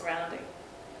problem is grounding,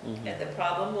 and the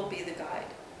problem will be the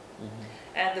guide.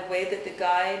 And the way that the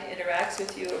guide interacts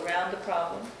with you around the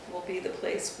problem will be the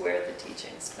place where the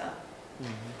teachings come,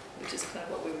 which is kind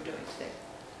of what we were doing today.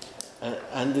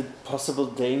 And the possible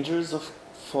dangers of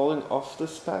falling off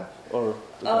this path or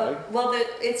the guide? Well,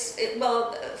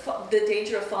 the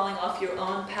danger of falling off your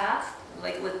own path,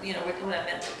 like when I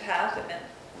meant the path, I meant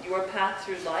your path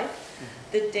through life.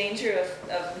 The danger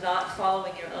of not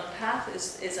following your own path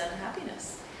is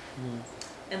unhappiness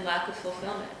and lack of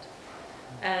fulfillment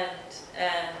and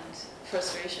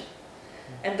frustration,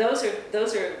 and those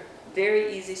are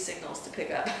very easy signals to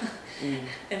pick up,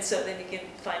 and so then you can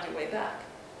find your way back.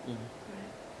 Right.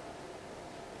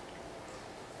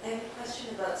 I have a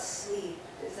question about sleep.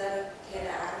 Is that okay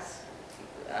to ask?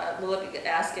 We'll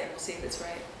ask it. We'll see if it's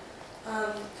right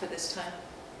for this time.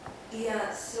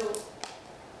 Yeah. So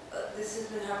this has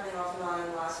been happening off and on,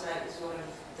 and last night was one of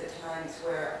the times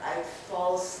where I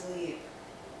fall asleep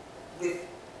with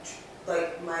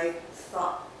like my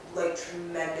thought, like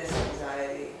tremendous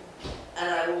anxiety, and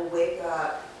I will wake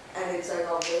up, and it's like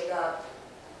I'll wake up,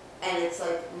 and it's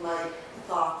like my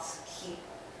thoughts keep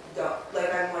going.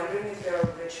 Like I'm wondering if there are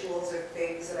rituals or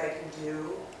things that I can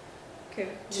do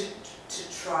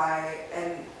to try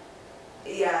and.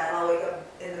 Yeah, and I'll wake up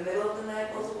in the middle of the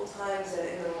night multiple times, and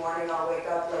in the morning I'll wake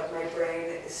up like my brain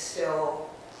is still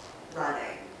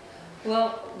running.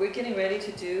 Well, we're getting ready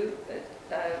to do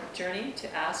a journey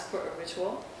to ask for a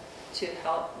ritual to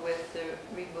help with the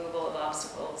removal of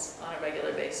obstacles on a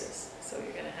regular basis. So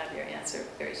you're going to have your answer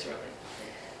very shortly.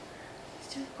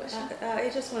 Did you have a question?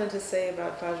 I just wanted to say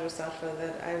about Vajrasattva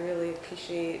that I really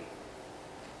appreciate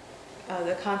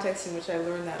the context in which I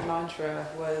learned that mantra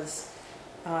was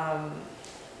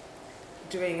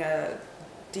doing a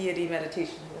deity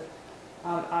meditation with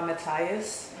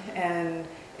Amitayus, and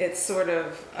it's sort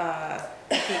of at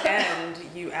the end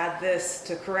you add this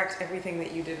to correct everything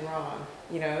that you did wrong,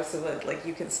 so that like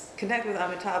you can connect with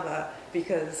Amitabha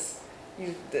because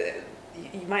you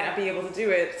might not be able to do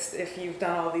it if you've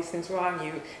done all these things wrong.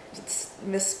 You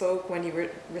misspoke when you were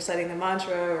reciting the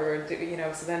mantra, or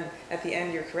so then at the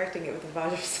end you're correcting it with the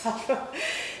Vajrasattva.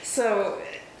 So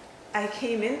I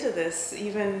came into this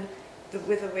even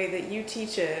with the way that you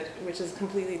teach it, which is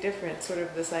completely different, sort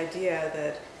of this idea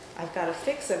that I've got to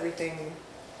fix everything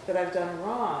that I've done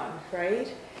wrong, right?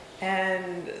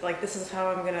 And like this is how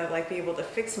I'm gonna like be able to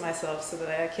fix myself so that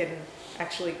I can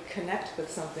actually connect with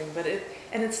something. But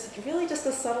it's really just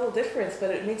a subtle difference,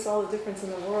 but it makes all the difference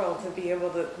in the world to be able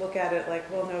to look at it like,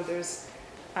 well, no,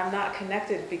 I'm not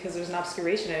connected because there's an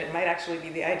obscuration, and it might actually be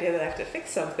the idea that I have to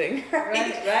fix something,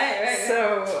 right? Right.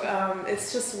 So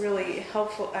it's just really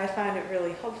helpful. I find it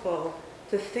really helpful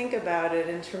to think about it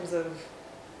in terms of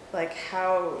like,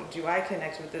 how do I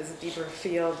connect with this deeper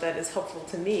field that is helpful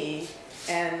to me,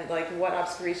 and like what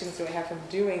obscurations do I have from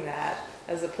doing that,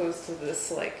 as opposed to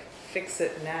this like fix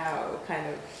it now kind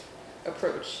of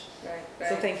approach. Right.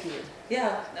 So thank you.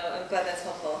 Yeah, no, I'm glad that's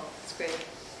helpful. It's great.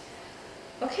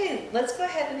 Okay, let's go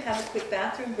ahead and have a quick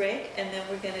bathroom break, and then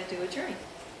we're going to do a journey.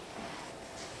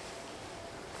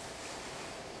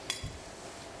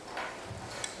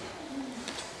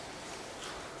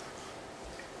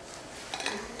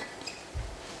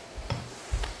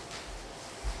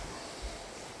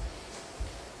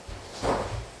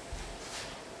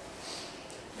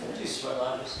 Do you sweat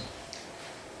lodges?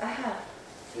 I have.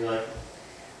 You like them?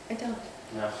 I don't.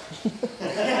 No.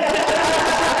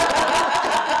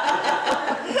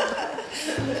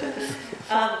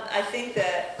 I think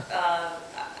that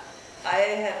I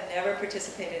have never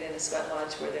participated in a sweat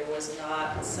lodge where there was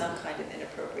not some kind of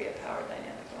inappropriate power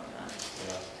dynamic going on.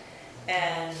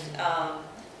 Yeah.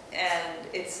 And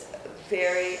it's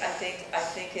very, I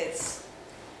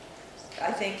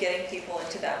think getting people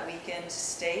into that weakened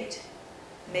state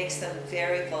makes them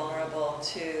very vulnerable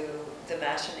to the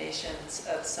machinations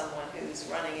of someone who's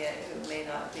running it, who may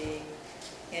not be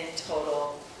in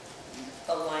total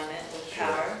alignment with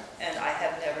power. And I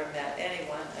have never met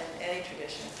anyone in any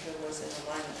tradition who was in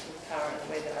alignment with power in the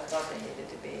way that I thought they needed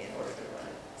to be in order to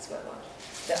run a sweat lodge.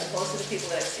 Most of the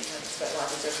people that I've seen running sweat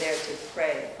lodges are there to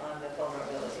prey on the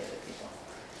vulnerability of the people.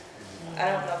 I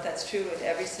don't know if that's true in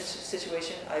every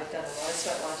situation. I've done a lot of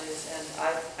sweat lodges, and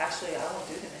I won't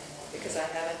do them anymore because I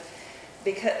haven't.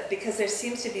 Because there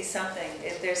seems to be something.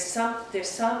 There's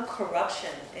some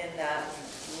corruption in that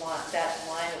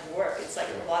line of work. It's like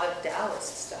a lot of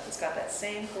Taoist stuff. It's got that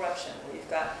same corruption where you've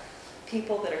got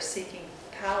people that are seeking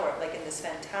power, like in this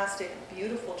fantastic,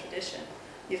 beautiful tradition.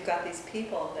 You've got these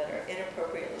people that are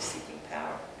inappropriately seeking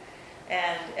power,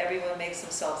 and everyone makes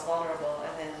themselves vulnerable,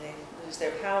 and then they lose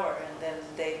their power, and then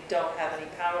they don't have any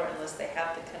power unless they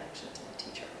have the connection to the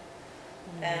teacher.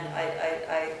 And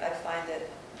I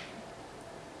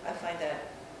find that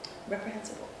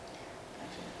reprehensible.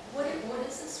 What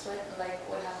is the sweat like?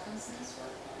 What happens in the sweat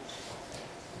lodge?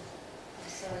 I'm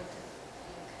sorry to.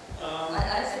 I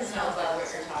don't know about what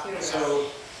you're So-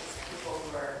 It's people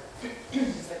who are,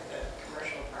 it's like the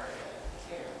commercial part of it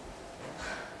too.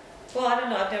 Well, I don't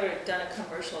know, I've never done a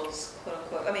commercials, quote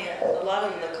unquote. I mean, a lot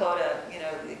of Lakota, you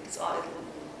know, it's all, it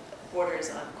borders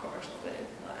on commercial, but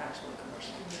it's not actually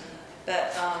commercial.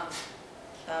 But,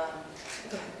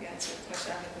 go ahead, you answer the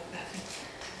question.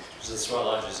 So the sweat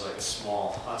lodge is like a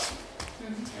small hut, you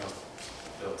know,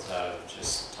 built out of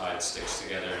just tied sticks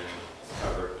together and you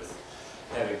cover it with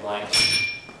heavy blankets.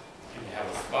 And you have a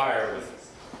fire with,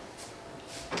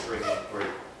 where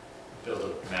you build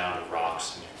a mound of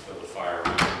rocks and you build a fire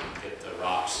around it and get the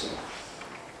rocks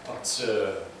up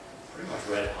to pretty much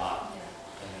red hot.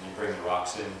 And then you bring the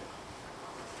rocks in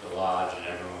to the lodge and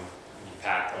everyone, and you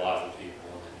pack the lodge with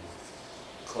people and then you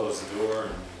close the door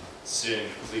and sit in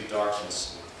complete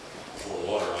darkness and pour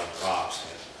water on the rocks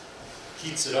and it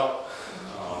heats it up.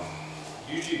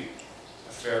 Usually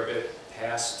a fair bit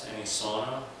past any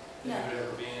sauna that you would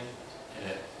ever be in. And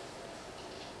it,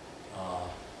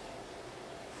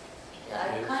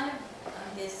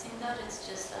 I'm guessing that it's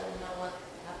just, I don't know what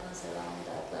happens around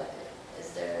that, like, is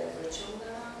there a ritual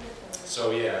around it? Or?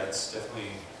 so yeah, it's definitely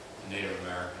a Native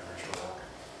American ritual.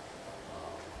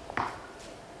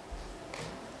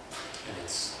 And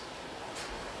it's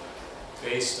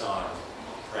based on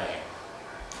praying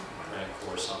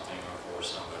for something or for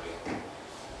somebody.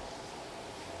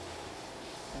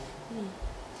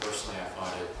 Personally, I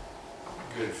find it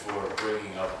good for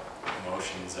bringing up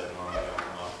emotions that normally don't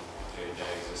come up in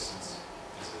day-to-day existence,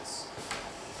 because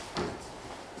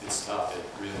it's tough. It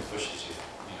really pushes you.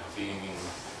 You know, being in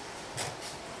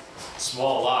a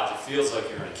small lodge, it feels like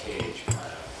you're in a cage, kind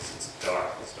of, because it's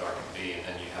dark. It's dark and be, and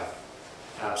then you have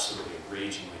absolutely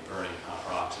ragingly burning hot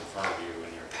rocks in front of you,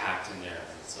 and you're packed in there.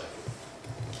 And it's like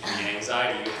the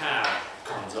anxiety you have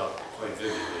comes up quite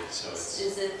vividly. So it's.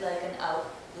 Is it like an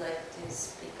like to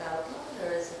speak out loud,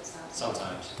 or is it something?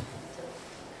 Sometimes.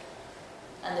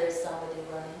 And there's somebody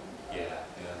running? Yeah,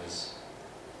 there's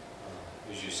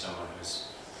usually someone who's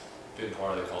been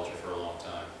part of the culture for a long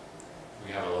time.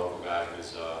 We have a local guy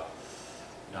who's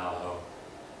Navajo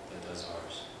that does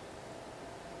ours.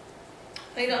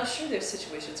 I mean, I'm sure there's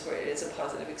situations where it is a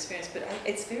positive experience, but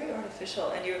it's very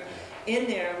artificial, and you're in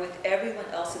there with everyone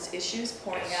else's issues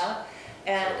pouring out,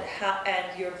 and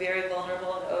and you're very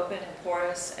vulnerable and open and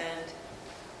porous, and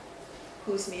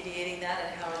who's mediating that,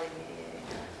 and how are they mediating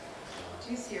that?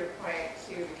 Do you see your point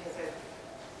too? Because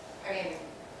I mean,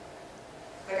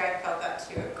 like I felt that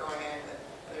too of going in with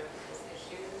other people's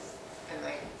issues and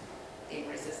like being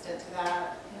resistant to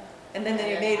that. Yeah. And then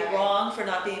you're made wrong for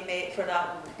not being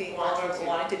vulnerable,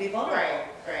 wanting to be vulnerable. Right,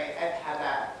 right. I've had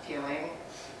that feeling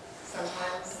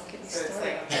sometimes. Don't get me So it's started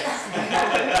like, on this.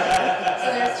 so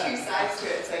there's two sides to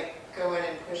it. It's like go in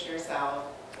and push yourself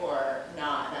or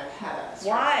not. And I've had that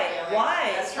strong feeling.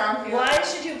 Why? That strong feeling. Why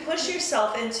should you push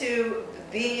yourself into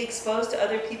being exposed to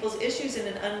other people's issues in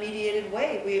an unmediated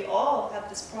way? We all have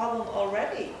this problem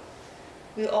already.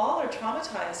 We all are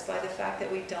traumatized by the fact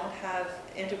that we don't have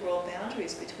integral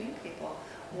boundaries between people.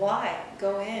 Why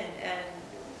go in and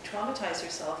traumatize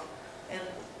yourself and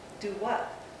do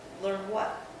what? Learn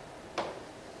what? Right?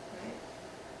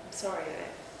 I'm sorry.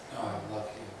 Oh, I love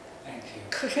you. Thank you.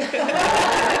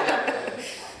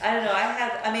 I don't know.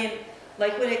 I mean,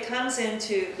 like when it comes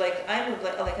into I'm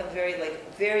very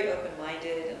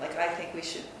open-minded, and like I think we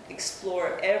should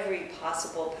explore every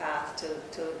possible path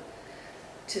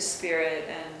to spirit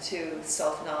and to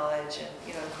self-knowledge, and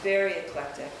very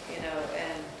eclectic,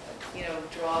 and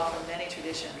draw from many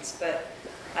traditions. But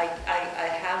I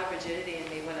have a rigidity in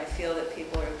me when I feel that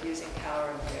people are abusing power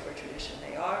in whatever tradition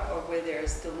they are, or where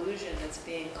there's delusion that's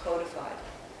being codified,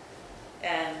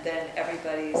 and then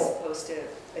everybody's supposed to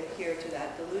adhere to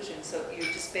that delusion. So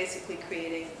you're just basically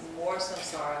creating more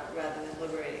samsara rather than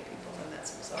liberating people from that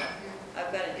samsara.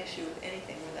 I've got an issue with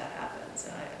anything when that happens,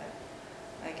 and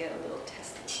I get a little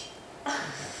testy.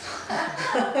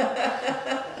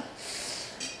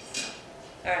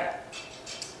 All right,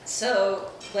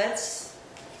 so let's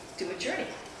do a journey.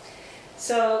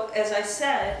 So as I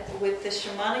said, with the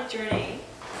shamanic journey,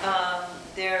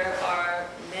 there are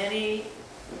many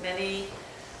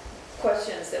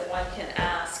questions that one can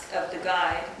ask of the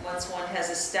guide once one has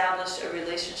established a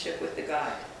relationship with the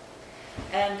guide.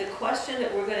 And the question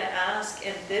that we're going to ask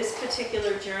in this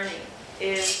particular journey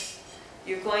is,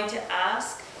 you're going to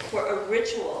ask for a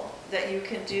ritual that you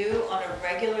can do on a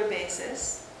regular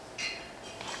basis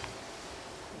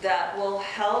that will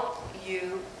help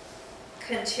you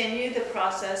continue the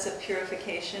process of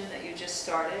purification that you just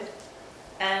started,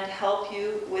 and help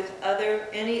you with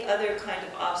any other kind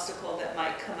of obstacle that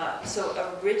might come up. So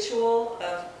a ritual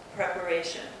of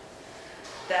preparation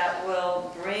that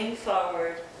will bring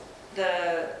forward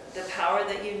the power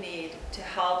that you need to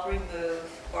help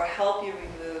remove or help you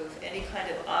remove any kind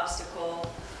of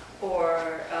obstacle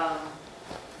or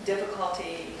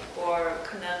difficulty or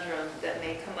conundrum that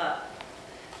may come up.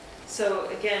 So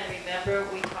again, remember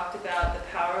we talked about the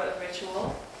power of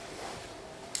ritual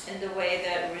and the way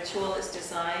that ritual is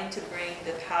designed to bring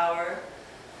the power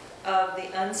of the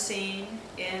unseen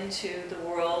into the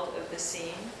world of the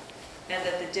seen, and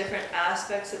that the different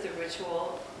aspects of the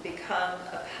ritual become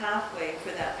a pathway for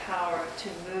that power to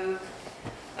move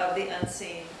of the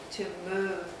unseen, to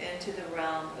move into the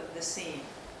realm of the seen.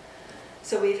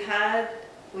 So we've had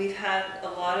a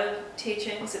lot of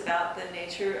teachings about the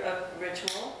nature of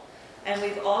ritual, and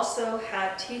we've also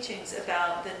had teachings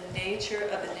about the nature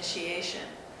of initiation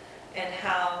and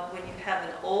how when you have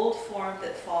an old form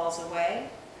that falls away,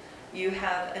 you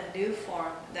have a new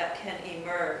form that can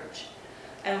emerge.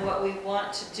 And what we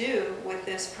want to do with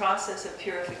this process of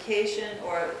purification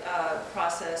or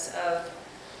process of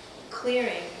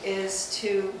clearing is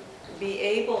to be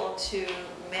able to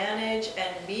manage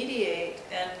and mediate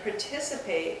and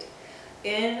participate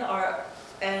in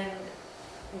and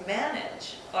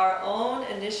manage our own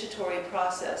initiatory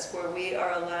process, where we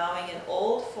are allowing an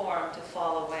old form to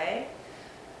fall away,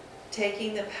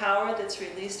 taking the power that's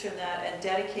released from that and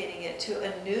dedicating it to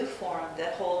a new form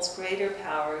that holds greater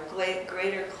power,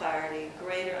 greater clarity,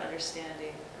 greater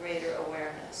understanding, greater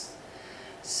awareness.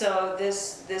 So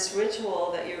this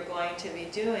ritual that you're going to be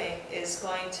doing is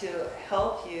going to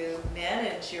help you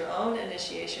manage your own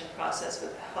initiation process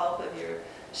with the help of your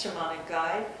shamanic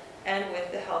guide and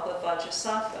with the help of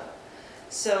Vajrasattva.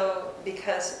 So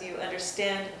because you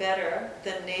understand better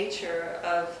the nature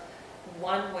of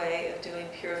one way of doing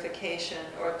purification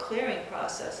or clearing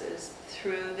processes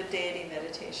through the deity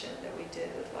meditation that we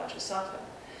did with Vajrasattva.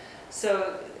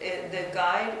 So the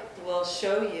guide will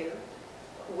show you,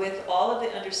 with all of the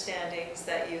understandings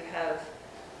that you have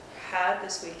had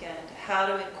this weekend, how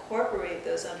to incorporate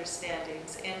those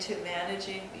understandings into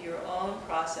managing your own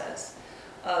process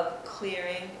of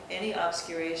clearing any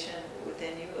obscuration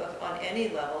within you on any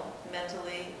level,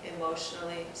 mentally,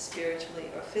 emotionally, spiritually,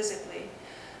 or physically,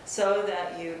 so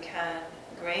that you can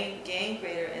gain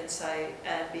greater insight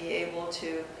and be able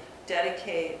to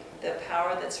dedicate the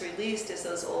power that's released as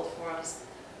those old forms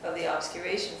of the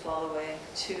obscuration fall away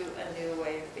to a new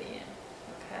way of being.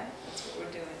 Okay? That's what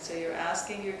we're doing. So you're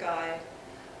asking your guide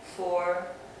for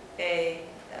a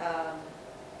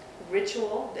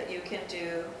ritual that you can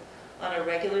do on a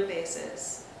regular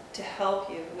basis to help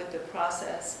you with the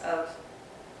process of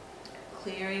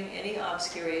clearing any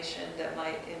obscuration that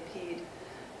might impede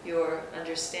your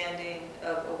understanding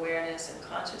of awareness and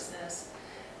consciousness,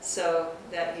 so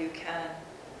that you can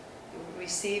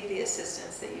receive the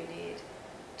assistance that you need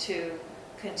to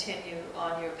continue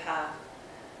on your path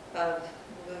of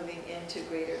moving into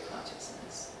greater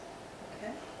consciousness.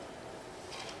 Okay?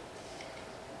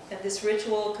 And this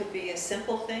ritual could be a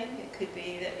simple thing. It could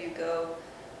be that you go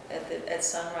at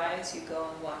sunrise, you go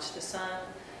and watch the sun.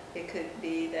 It could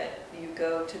be that you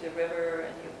go to the river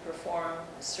and you perform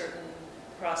certain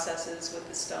processes with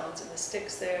the stones and the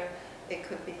sticks there. It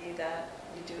could be that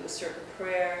you do a certain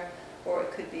prayer, or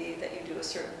it could be that you do a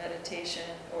certain meditation,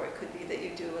 or it could be that you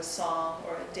do a song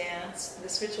or a dance.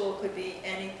 This ritual could be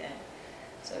anything.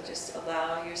 So just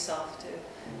allow yourself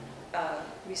to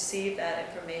receive that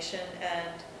information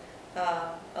and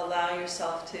allow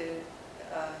yourself to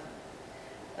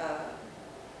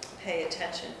pay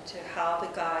attention to how the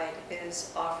guide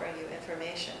is offering you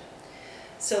information.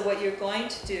 So what you're going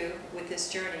to do with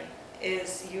this journey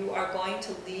is you are going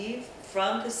to leave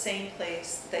from the same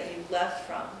place that you left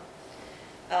from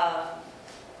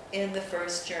in the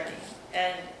first journey.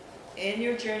 And in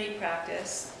your journey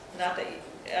practice,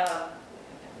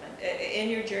 in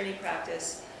your journey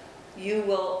practice, you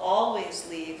will always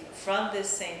leave from this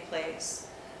same place.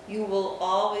 You will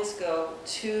always go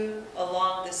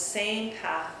along the same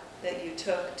path that you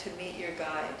took to meet your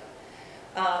guide.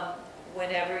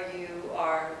 Whenever you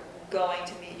are going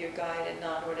to meet your guide in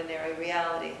non-ordinary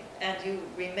reality. And you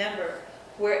remember,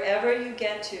 wherever you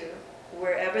get to,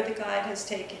 wherever the guide has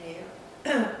taken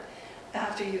you,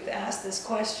 after you've asked this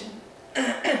question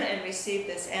and received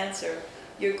this answer,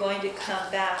 you're going to come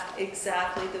back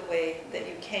exactly the way that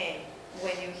you came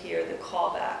when you hear the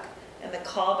callback. And the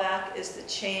callback is the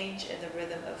change in the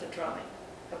rhythm of the drumming.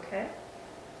 Okay?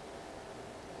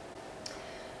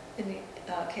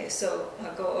 Okay, so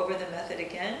I'll go over the method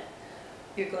again.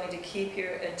 You're going to keep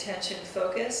your attention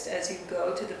focused as you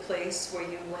go to the place where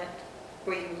you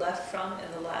left from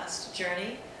in the last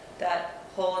journey, that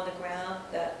hole in the ground,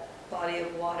 that body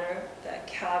of water, that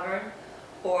cavern,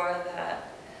 or that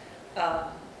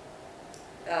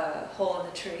hole in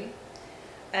the tree,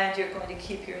 and you're going to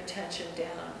keep your intention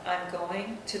down. I'm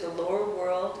going to the lower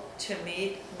world to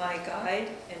meet my guide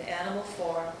in animal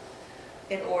form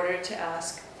in order to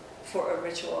ask for a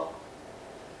ritual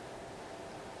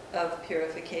of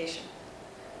purification.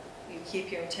 You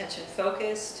keep your intention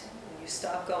focused, you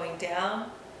stop going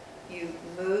down, you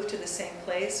move to the same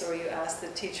place, or you ask the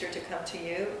teacher to come to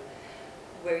you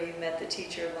where you met the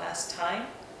teacher last time.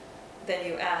 Then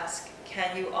you ask,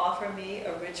 can you offer me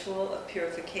a ritual of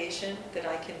purification that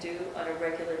I can do on a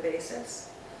regular basis?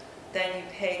 Then you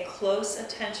pay close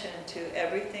attention to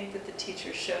everything that the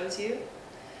teacher shows you,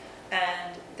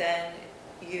 and then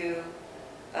you,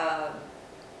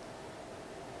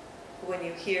 when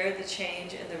you hear the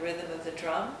change in the rhythm of the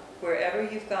drum, wherever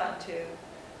you've gotten to,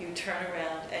 you turn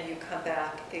around and you come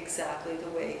back exactly the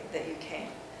way that you came.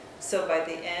 So by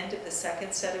the end of the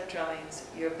second set of drummings,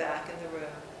 you're back in the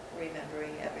room,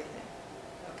 remembering everything.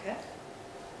 Okay?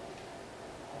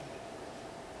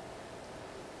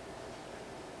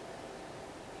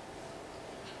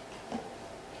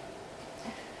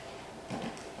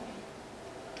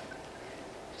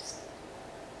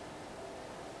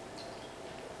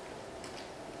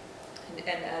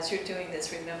 And as you're doing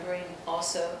this, remembering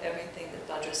also everything that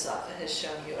Vajrasattva has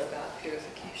shown you about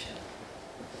purification.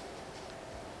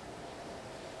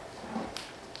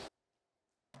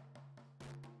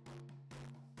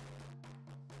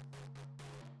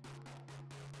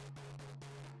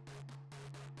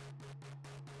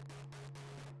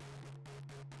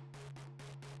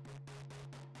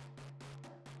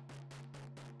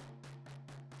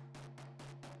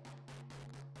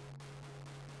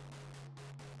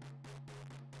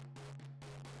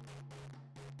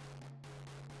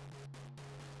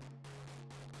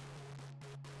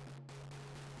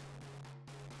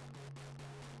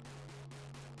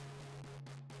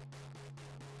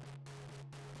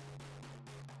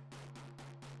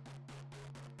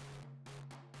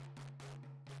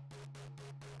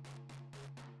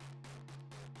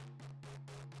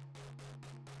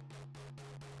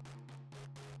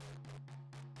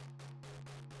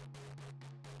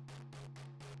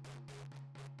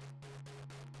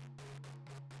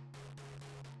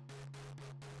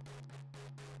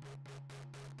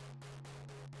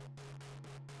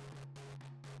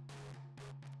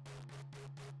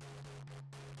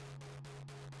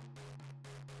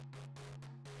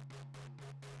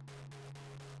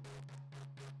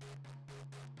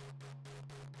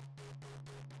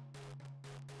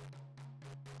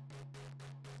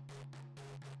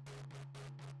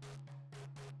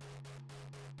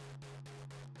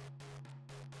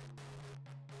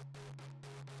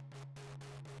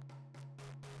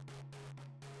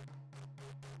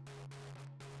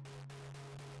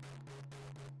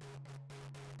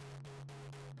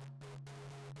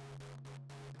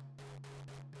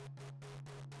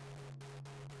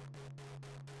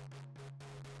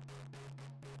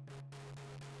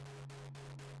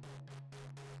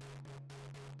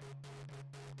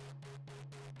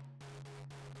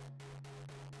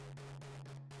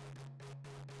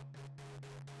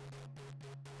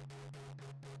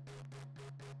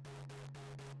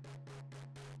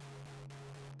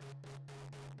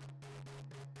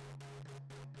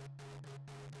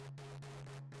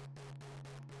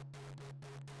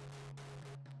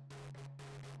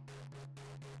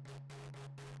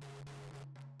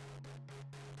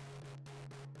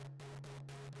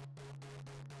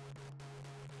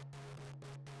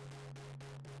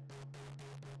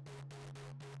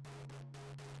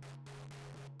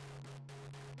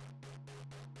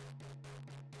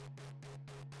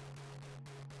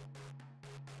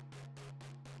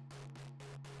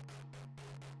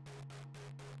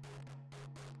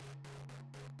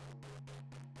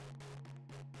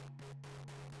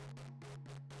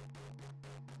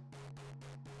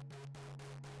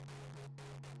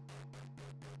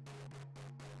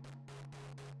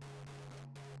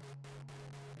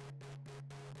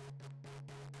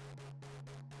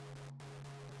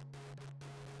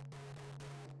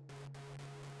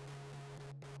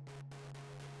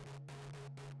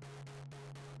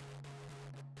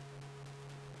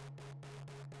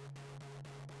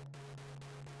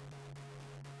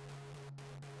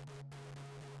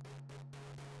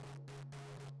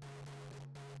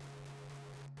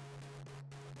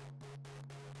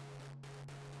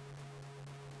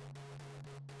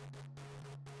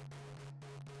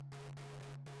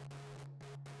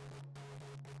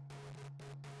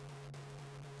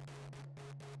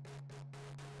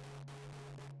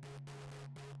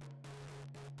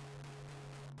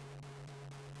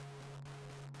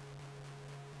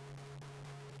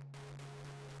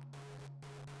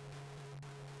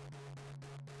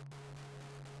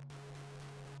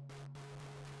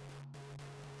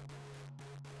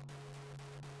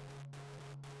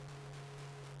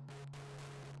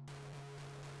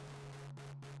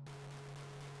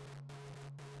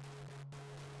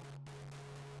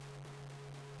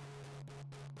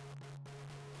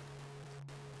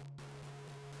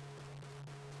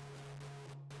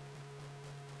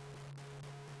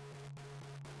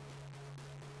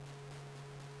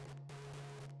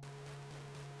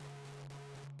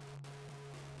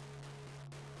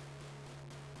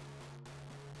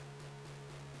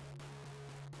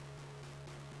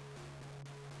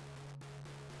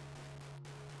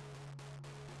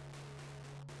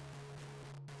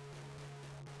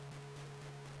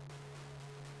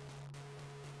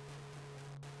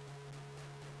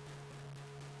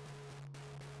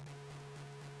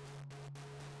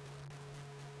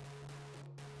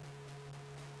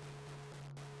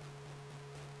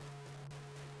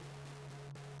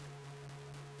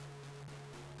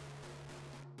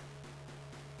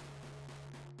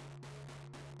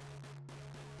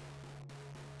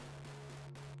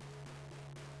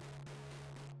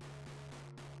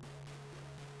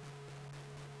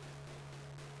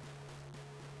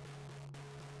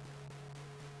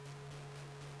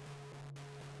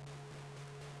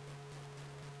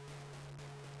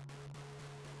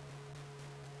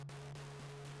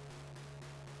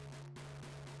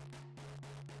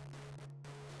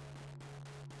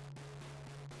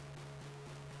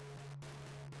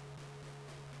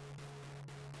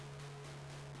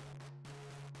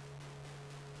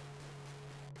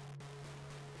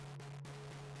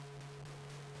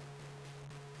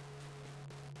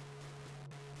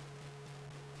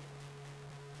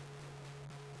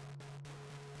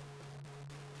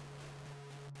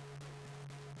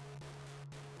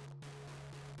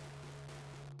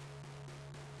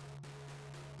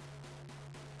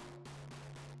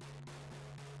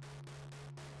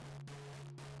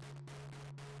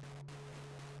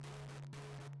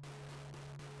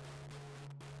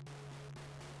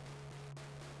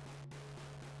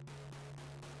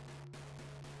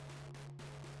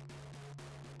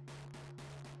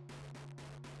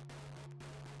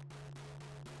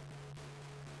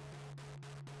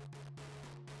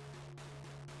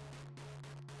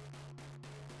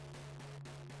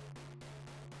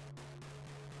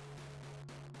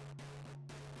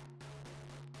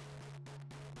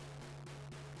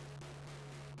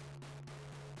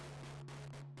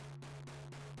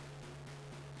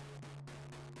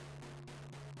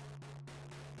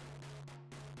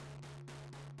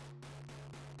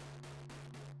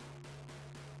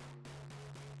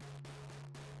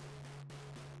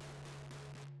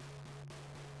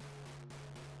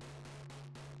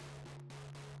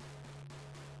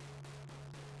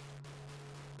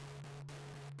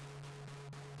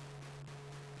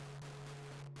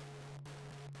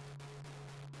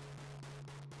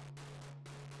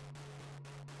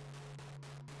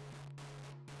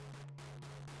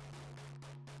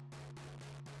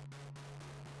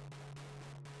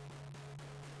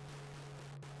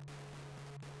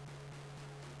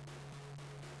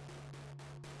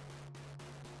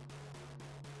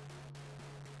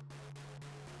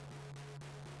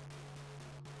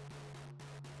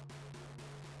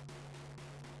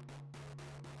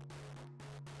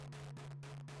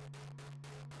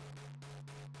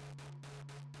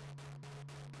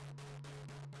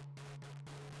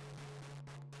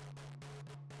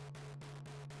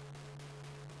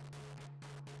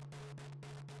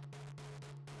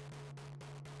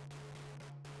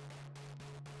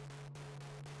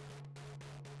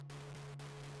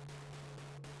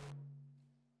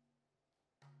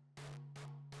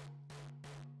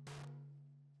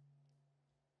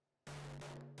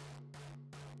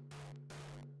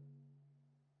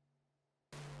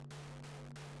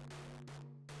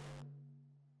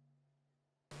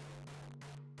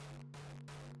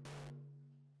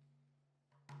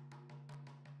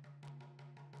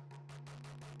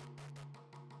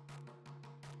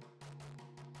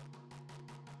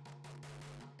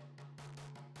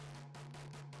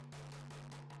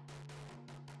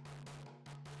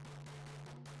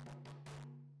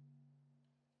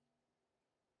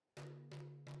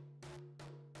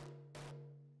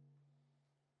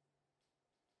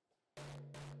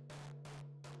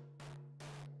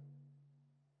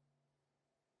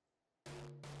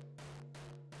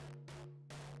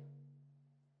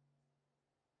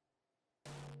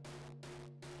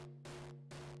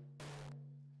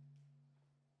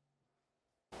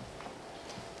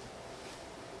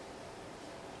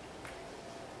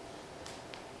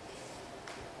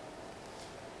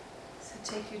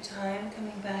 Take your time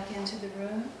coming back into the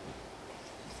room.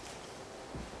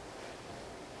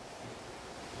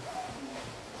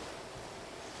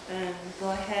 And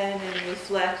go ahead and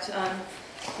reflect on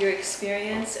your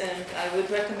experience, and I would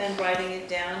recommend writing it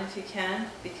down if you can,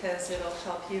 because it'll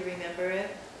help you remember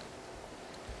it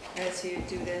as you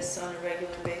do this on a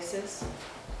regular basis.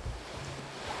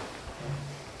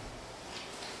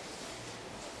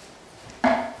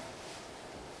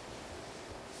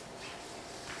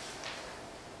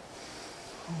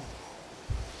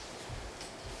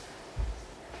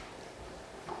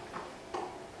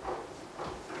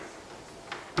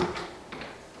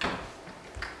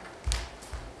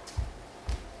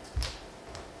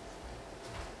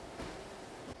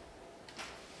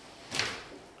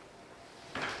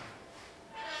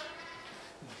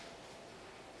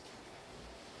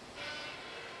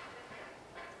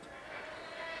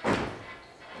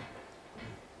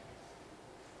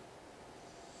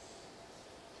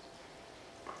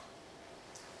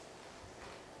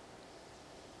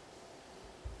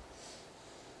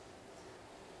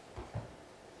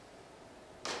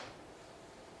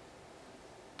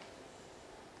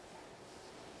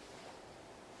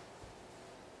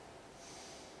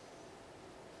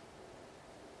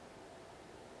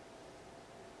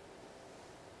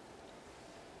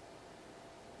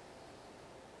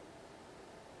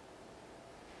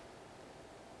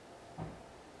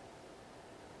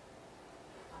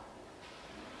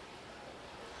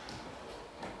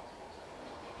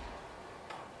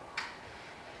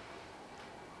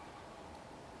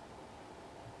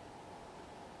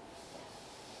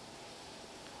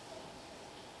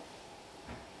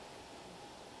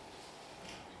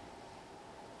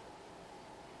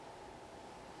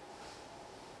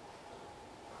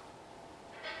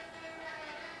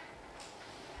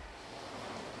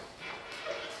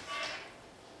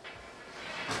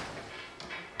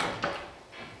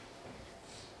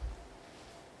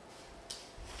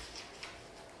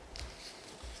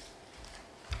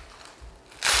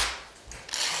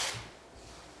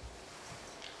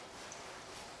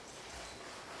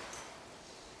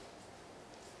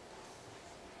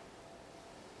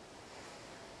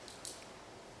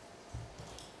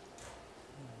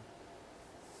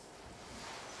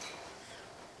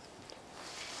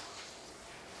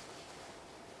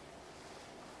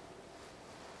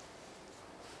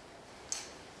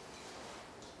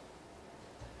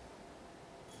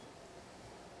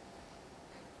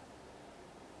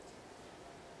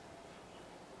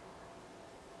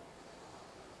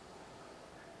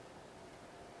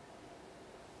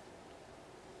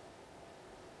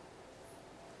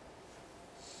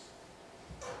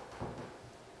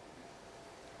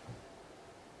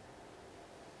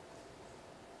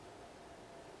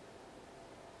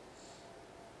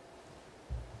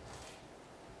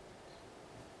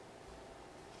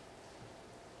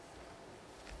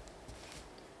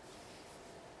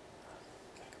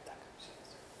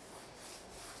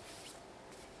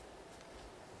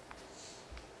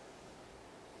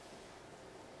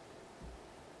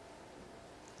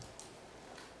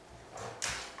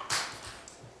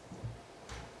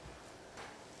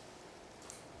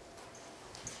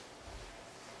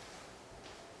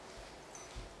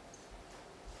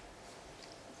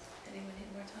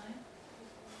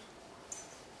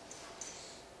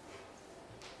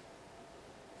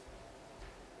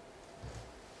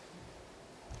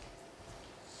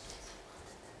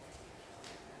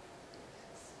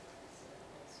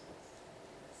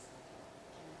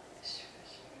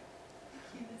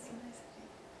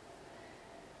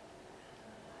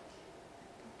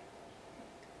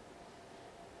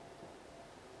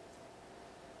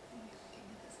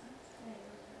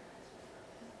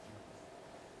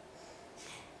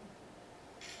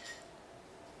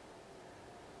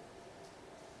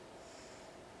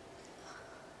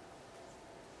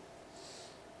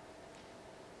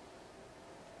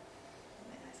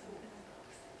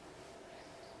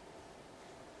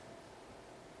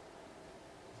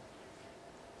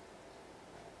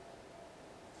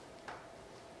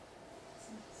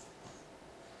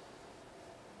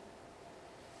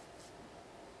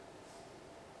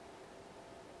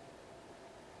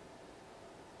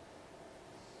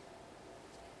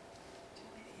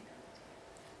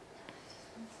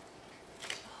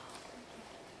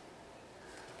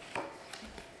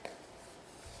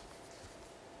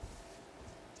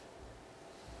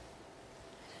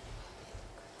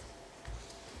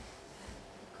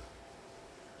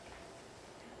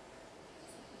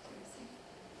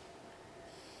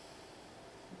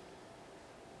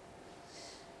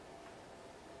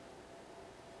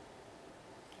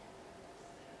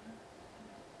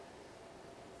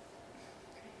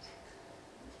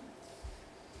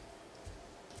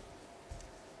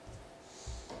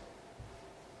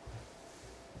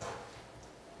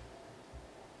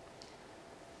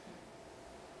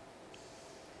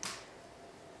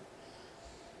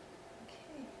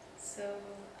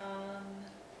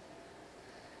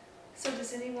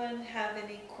 does anyone have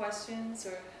any questions?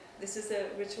 Or this is a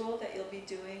ritual that you'll be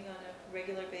doing on a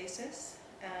regular basis.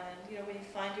 And when you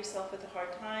find yourself with a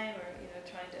hard time or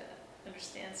trying to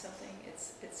understand something,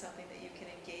 it's something that you can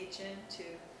engage in to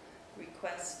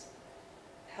request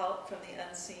help from the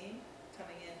unseen,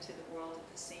 coming into the world of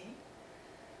the seen.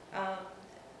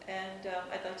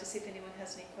 I'd like to see if anyone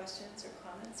has any questions or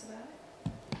comments about it.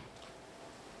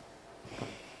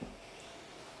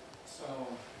 So,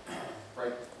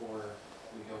 right before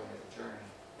we go into the journey,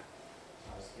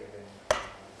 I was given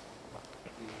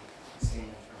the same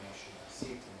information I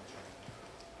received in the journey.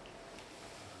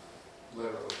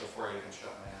 Literally, before I even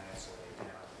shut my eyes or lay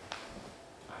down,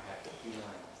 I had the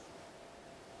feeling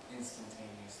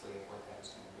instantaneously of what that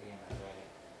was going to be, and I read it.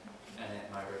 And then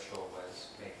my ritual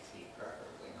was make tea,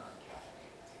 preferably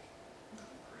non-caffeinated tea,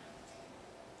 non-green tea.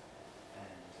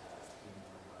 And even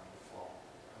when I'm full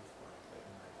of work, but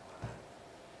not a lot.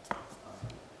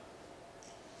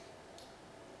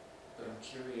 But I'm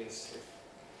curious if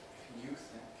you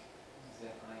think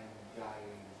that I'm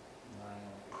guiding my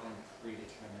own, if I'm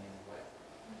predetermining what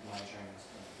my journey is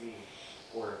going to be,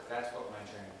 or if that's what my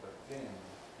journey would have been,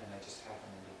 and I just happen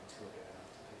to be intuitive enough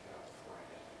to pick it up before I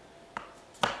did.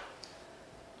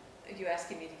 Are you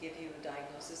asking me to give you a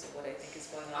diagnosis of what I think is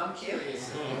going on? I'm curious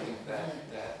if you think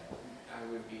that I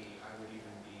would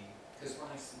even be, because when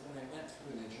I went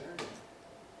through the journey,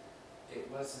 it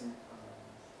wasn't,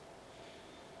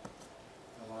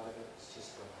 a lot of it was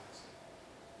just relaxing.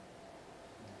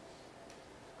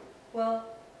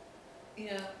 Well,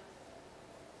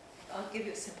 I'll give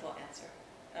you a simple answer.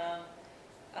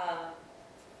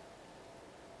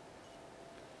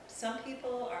 Some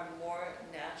people are more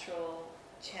natural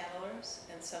channelers,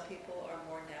 and some people are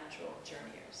more natural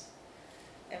journeyers.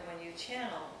 And when you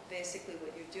channel, basically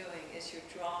what you're doing is you're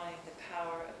drawing the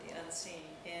power of the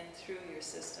unseen in through your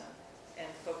system and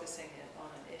focusing it on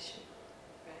an issue,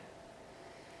 right?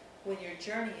 When you're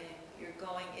journeying, you're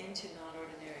going into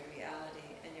non-ordinary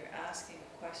reality and you're asking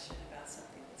a question about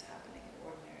something that's happening in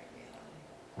ordinary reality,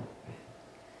 right?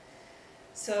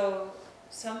 So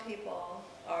some people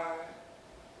are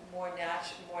more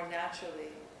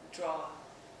naturally draw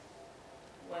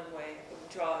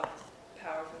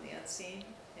power from the unseen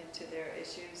into their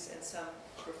issues, and some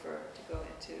prefer to go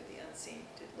into the unseen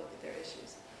to look at their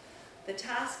issues. The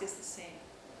task is the same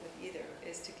with either,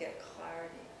 is to get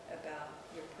clarity about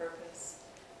your purpose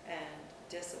and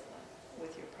discipline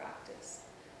with your practice,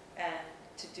 and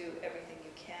to do everything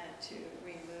you can to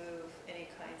remove any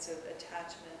kinds of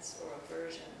attachments or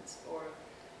aversions or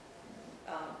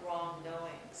wrong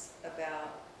knowings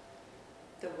about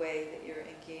the way that you're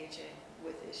engaging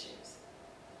with issues.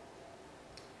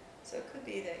 So it could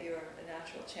be that you're a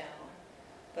natural channeler,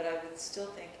 but I would still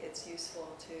think it's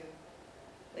useful to,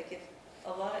 like if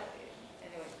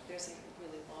anyway, there's a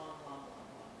really long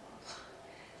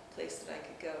place that I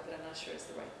could go, but I'm not sure it's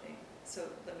the right thing. So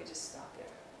let me just stop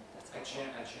there. That's I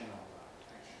channel a lot,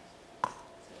 actually.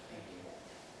 So maybe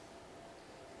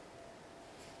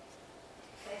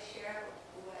Can I share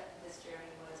what this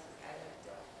journey was? Because I don't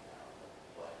know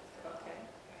what it's about. Okay.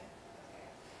 Okay.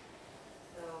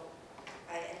 So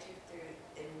I entered through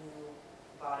a new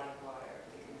body of water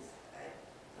because I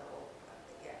felt,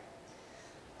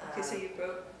 Okay, so you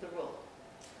broke the rule.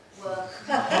 Well,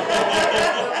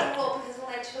 because when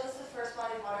I chose the first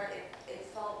body of water, it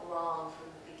felt wrong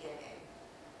from the beginning.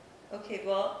 Okay,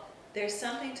 well, there's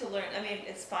something to learn. I mean,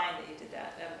 it's fine that you did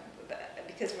that,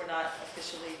 because we're not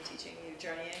officially teaching you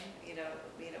journeying,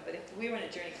 but if we were in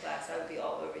a journey class, I would be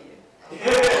all over you.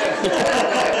 Okay,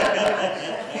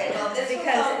 well, this one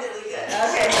felt really good.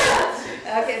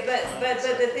 Okay, but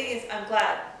the thing is, I'm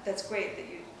glad, that's great that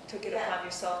you took it upon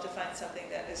yourself to find something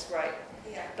that is right.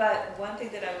 Yeah. But one thing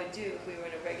that I would do if we were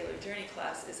in a regular journey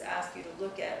class is ask you to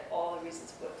look at all the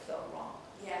reasons what felt wrong.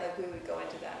 Yeah. Like we would go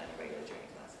into that in a regular journey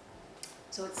class.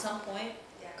 So at some point,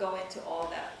 Yeah. go into all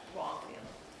that wrong feeling.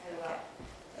 I will.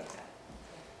 Okay.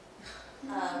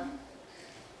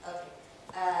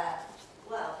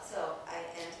 Well, so I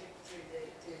entered through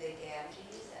the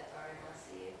Ganges at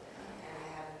Varanasi, and I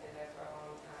haven't been there for a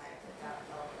long time, but that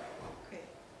felt right. Great.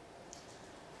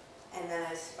 And then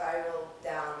I spiraled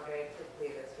down very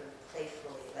quickly, but sort of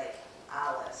playfully, like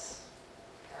Alice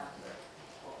down the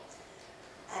hole.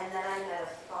 And then I met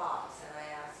a fox, and I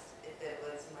asked if it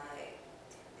was my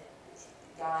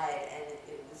guide, and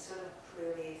it was sort of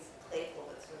pretty playful,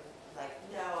 but sort of like,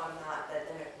 no, I'm not. But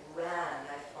then it ran,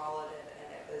 and I followed it, and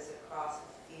it was across a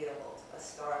field, a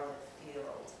starlit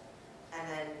field, and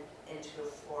then into a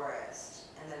forest.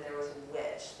 And then there was a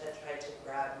witch that tried to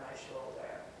grab my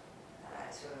shoulder, and I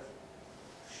sort of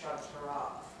shrugged her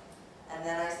off. And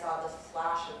then I saw the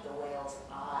flash of the whale's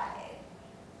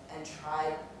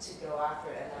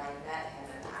and I met him,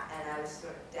 and I was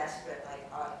sort of desperate, like,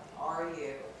 are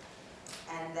you?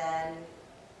 And then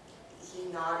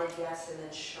he nodded yes and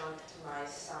then shrunk to my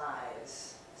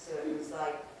size. So it was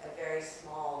like a very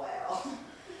small whale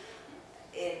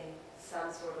in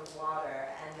some sort of water.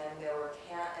 And then there were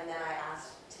and then I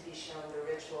asked to be shown the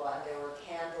ritual, and there were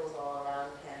candles all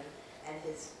around him, and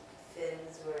his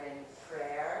fins were in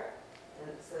prayer.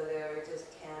 And so there were just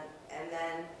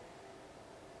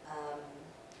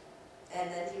and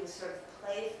then he was sort of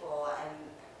playful,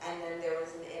 and then there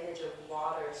was an image of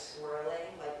water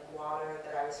swirling, like water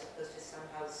that I was supposed to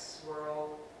somehow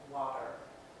swirl water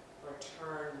or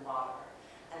turn water.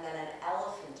 And then an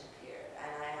elephant appeared,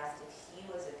 and I asked if he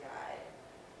was a guide.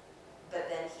 But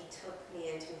then he took me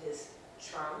into his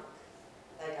trunk,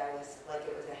 like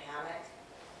it was a hammock,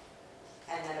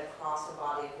 and then across a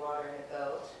body of water in a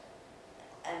boat.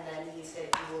 And then he said,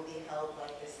 you will be held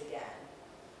like this again.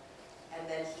 And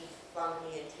then he flung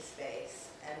me into space,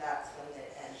 and that's when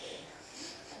it ended.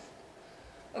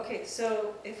 Okay,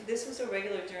 so if this was a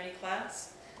regular journey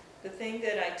class, the thing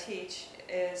that I teach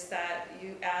is that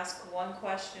you ask one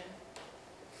question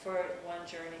for one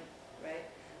journey, right?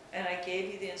 And I gave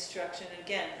you the instruction.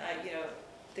 Again,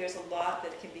 there's a lot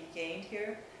that can be gained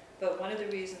here, but one of the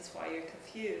reasons why you're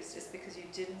confused is because you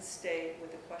didn't stay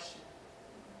with the question.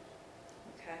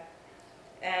 Okay,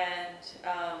 and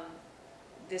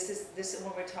this is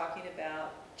when we're talking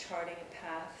about charting a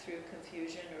path through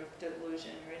confusion or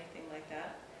delusion or anything like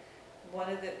that.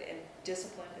 And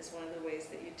discipline is one of the ways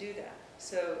that you do that.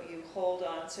 So you hold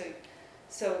on.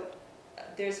 So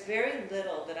there's very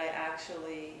little that I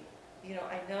actually,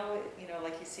 I know,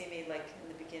 like you see me like in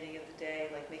the beginning of the day,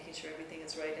 like making sure everything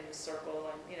is right in the circle,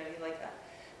 and you like that.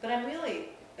 But I'm really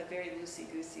a very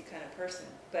loosey-goosey kind of person.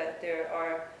 But there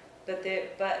are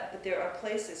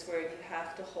places where you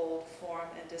have to hold form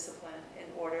and discipline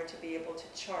in order to be able to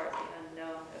chart the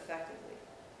unknown effectively,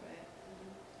 right?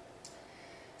 Mm-hmm.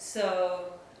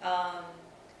 So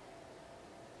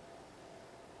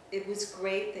it was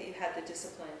great that you had the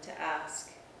discipline to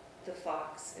ask the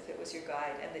fox if it was your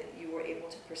guide, and that you were able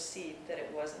to perceive that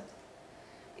it wasn't.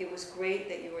 It was great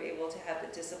that you were able to have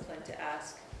the discipline to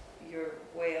ask your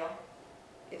whale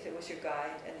if it was your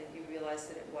guide, and that you realized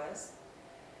that it was.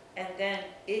 And then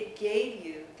it gave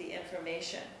you the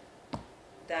information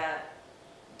that,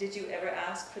 did you ever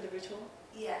ask for the ritual?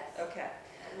 Yes. Okay.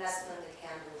 And that's when the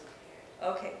candles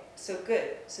appeared. Okay, so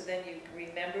good. So then you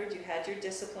remembered, you had your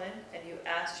discipline, and you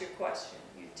asked your question.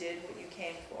 You did what you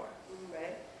came for,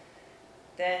 right?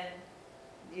 Then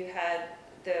you had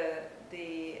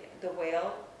the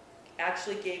whale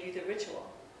actually gave you the ritual.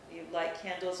 You light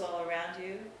candles all around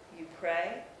you, you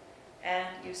pray, and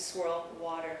you swirl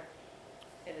water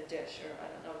in a dish, or I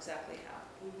don't know exactly how.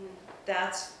 Mm-hmm.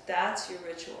 That's your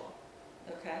ritual,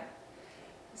 okay?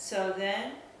 So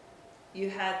then you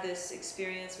had this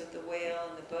experience with the whale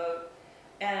and the boat,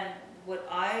 and what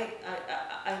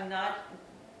I'm not,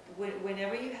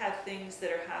 whenever you have things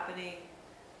that are happening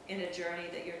in a journey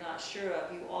that you're not sure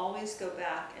of, you always go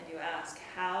back and you ask,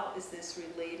 how is this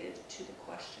related to the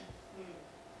question? Mm.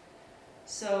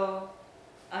 So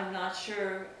I'm not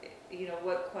sure,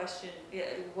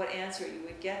 what answer you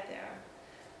would get there.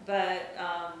 But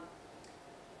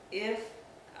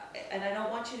and I don't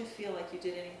want you to feel like you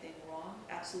did anything wrong,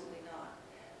 absolutely not.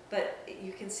 But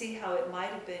you can see how it might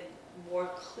have been more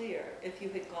clear if you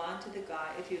had gone to the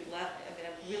guide, if you'd left. I mean,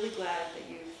 I'm really glad that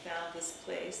you found this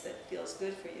place that feels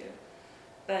good for you.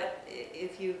 But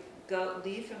if you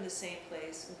leave from the same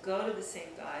place, go to the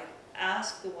same guide,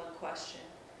 ask the one question,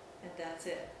 and that's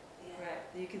it. Yeah. Right?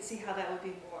 You can see how that would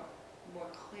be more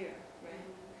clear, right?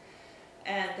 Mm-hmm.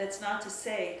 And that's not to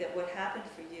say that what happened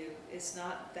for you is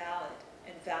not valid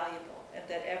and valuable, and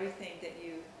that everything that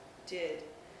you did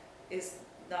is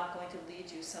not going to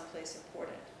lead you someplace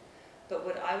important. But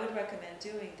what I would recommend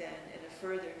doing then in a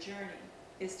further journey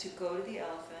is to go to the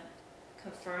elephant,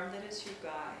 confirm that it's your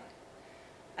guide,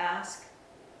 ask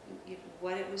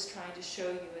what it was trying to show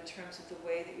you in terms of the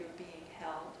way that you're being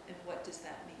held, and what does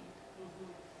that mean.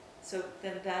 Mm-hmm. So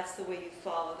then that's the way you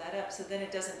follow that up. So then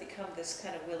it doesn't become this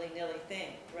kind of willy-nilly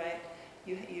thing, right?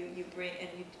 You bring, and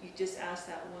you just ask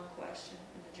that one question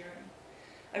in the journey.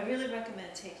 I really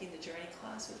recommend taking the journey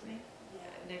class with me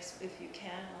next, if you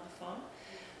can, on the phone,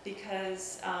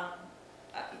 because I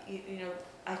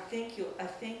think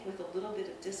with a little bit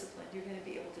of discipline, you're going to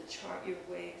be able to chart your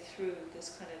way through this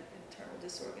kind of internal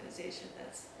disorganization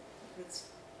that's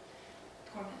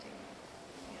tormenting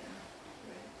you,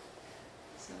 right?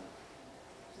 So,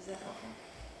 is that helpful?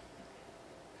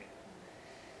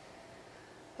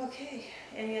 Okay,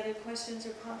 any other questions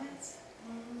or comments?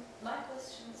 My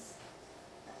questions,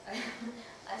 I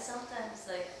I sometimes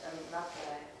like, I mean, not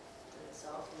that I do it so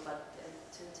often, but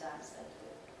 2 times I've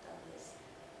done this.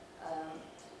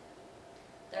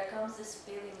 There comes this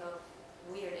feeling of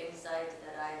weird anxiety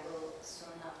that I will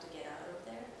soon have to get out of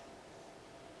there.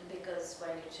 Because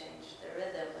when you change the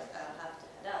rhythm, like I'll have to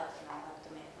head out and I'll have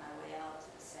to make my way out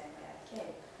the same way I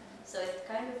came. So it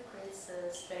kind of creates a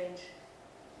strange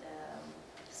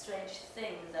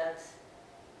thing that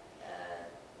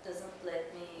doesn't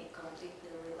let me completely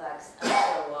relax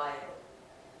after a while.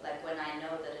 Like when I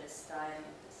know that it's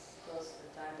close to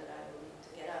the time that I will need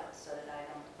to get out, so that I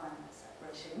don't find myself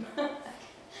rushing back.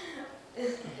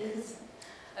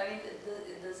 I mean,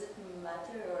 does it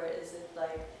matter, or is it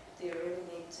like, do you really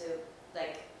need to,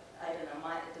 like, I don't know,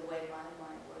 the way my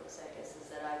mind works, I guess, is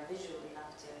that I visually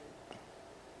have to,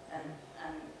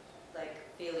 and like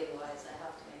feeling-wise, I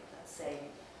have to make that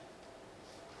same,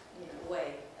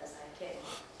 way as I came.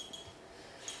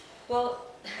 Well,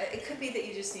 it could be that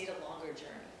you just need a longer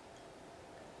journey.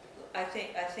 I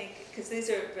think, because these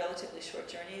are relatively short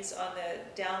journeys. On the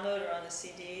download or on the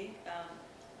CD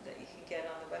that you can get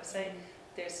on the website,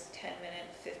 there's 10-minute,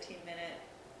 15-minute,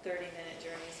 30-minute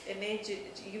journeys.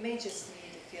 You may just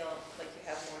need to feel like you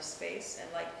have more space,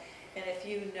 and if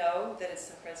you know that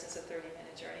it's, for instance, a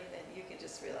 30-minute journey, then you can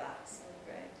just relax,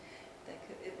 right?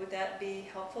 Would that be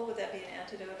helpful? Would that be an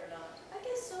antidote or not? I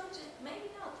guess so. Maybe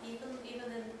not. Even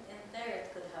in there,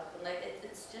 it could happen. Like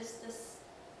it's just this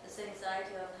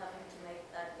anxiety of having to make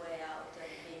that way out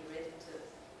and being ready to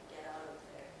get out of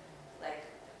there. Like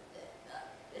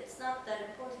it's not that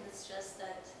important. It's just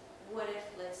that what if,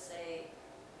 let's say,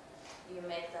 you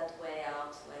make that way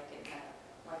out like in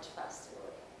a much faster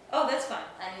way. Oh, that's fine.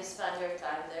 And you spend your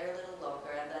time there a little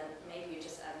longer, and then maybe you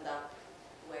just end up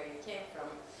where you came from,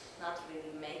 not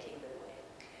really making the way.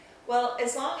 Well,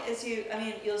 as long as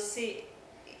you'll see,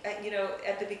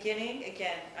 at the beginning,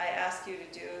 again, I ask you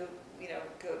to do,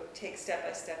 go take step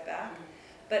by step back.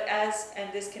 But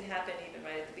and this can happen even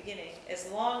right at the beginning, as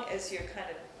long as you're kind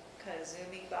of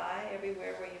zooming by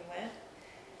everywhere where you went,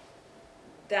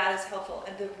 that is helpful.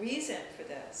 And the reason for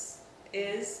this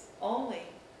is only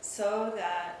so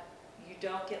that you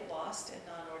don't get lost in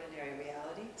non-ordinary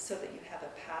reality, so that you have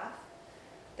a path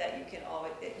that you can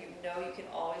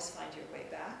always find your way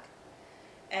back,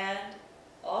 and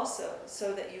also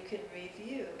so that you can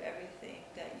review everything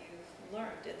that you've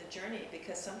learned in the journey,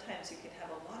 because sometimes you can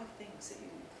have a lot of things that you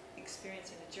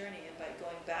experience in a journey, and by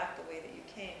going back the way that you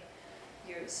came,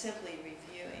 you're simply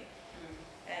reviewing.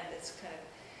 And it's kind of,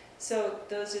 so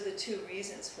those are the 2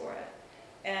 reasons for it.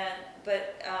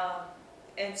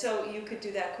 And so you could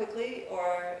do that quickly,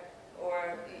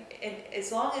 and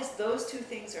as long as those 2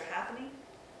 things are happening,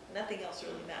 nothing else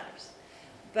really matters.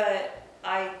 But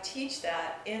I teach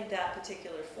that in that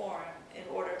particular form in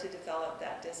order to develop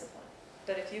that discipline.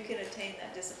 But if you can attain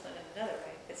that discipline in another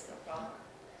way, it's no problem.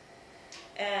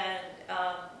 And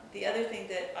the other thing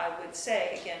that I would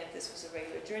say, again, if this was a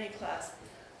regular journey class,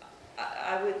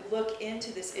 I would look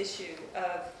into this issue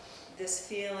of this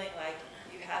feeling like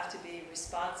you have to be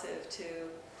responsive to,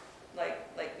 like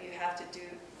you have to do,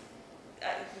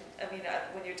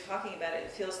 when you're talking about it,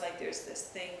 it feels like there's this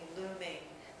thing looming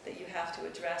that you have to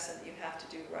address and that you have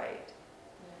to do right.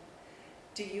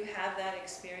 Do you have that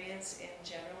experience in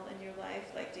general in your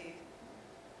life? Like, do you?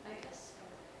 I guess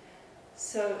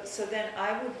so. So then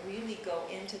I would really go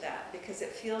into that, because it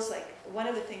feels like one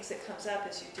of the things that comes up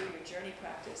as you do your journey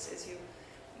practice is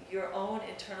your own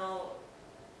internal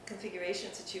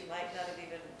configurations that you might not have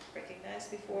even recognized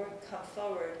before come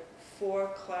forward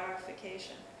for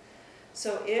clarification.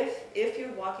 So if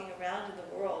you're walking around in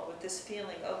the world with this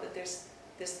feeling, that there's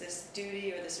this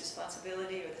duty or this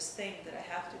responsibility or this thing that I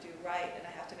have to do right, and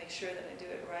I have to make sure that I do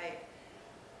it right,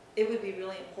 it would be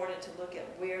really important to look at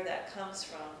where that comes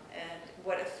from and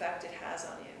what effect it has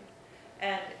on you.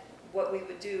 And what we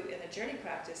would do in the journey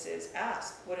practice is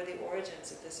ask, what are the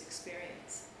origins of this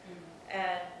experience?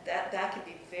 And that can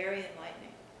be very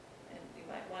enlightening, and you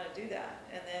might want to do that.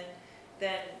 And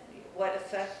then what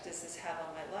effect does this have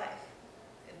on my life?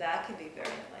 And that can be very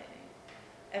enlightening.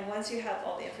 And once you have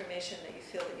all the information that you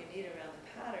feel that you need around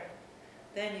the pattern,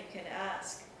 then you can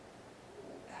ask,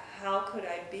 how could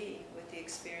I be with the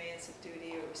experience of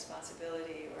duty or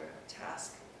responsibility or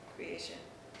task creation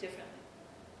differently?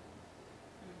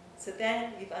 So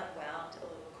then you've unwound a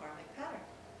little karmic pattern.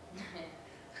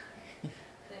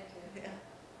 Thank you. Yeah.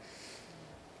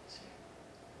 Sure.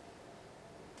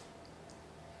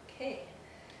 Okay.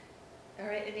 All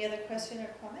right, any other question or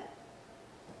comment?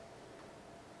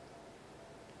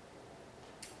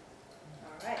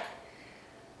 All right.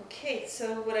 Okay,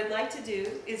 so what I'd like to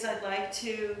do is I'd like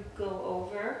to go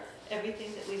over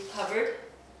everything that we've covered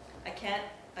I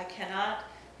cannot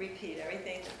repeat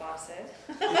everything that Bob said.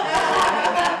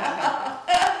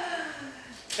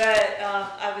 But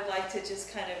I would like to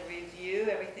just kind of review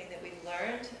everything that we've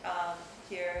learned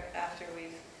here after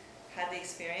we've had the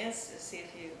experience, to see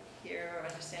if you hear or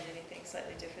understand anything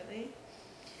slightly differently.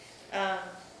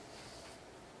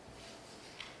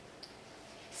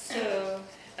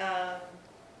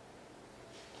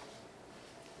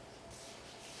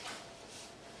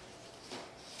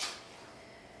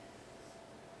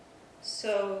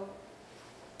 So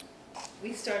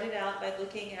we started out by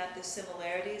looking at the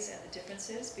similarities and the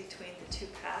differences between the two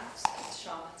paths, the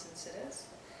Shamans and Siddhas.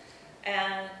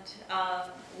 And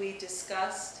we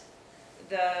discussed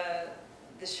the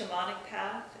shamanic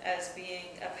path as being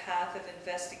a path of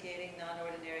investigating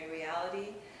non-ordinary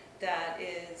reality that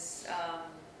is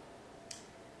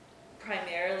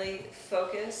primarily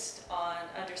focused on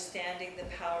understanding the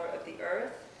power of the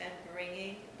earth and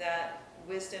bringing that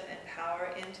wisdom and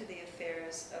power into the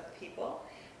affairs of people.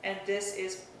 And this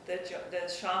is the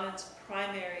shaman's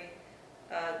primary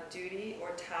duty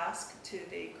or task to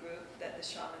the group that the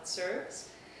shaman serves.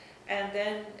 And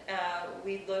then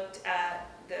we looked at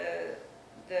the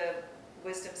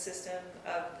wisdom system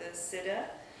of the Siddha,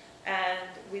 and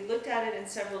we looked at it in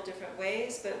several different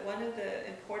ways, but one of the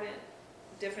important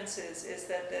differences is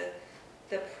that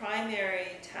the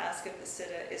primary task of the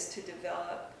Siddha is to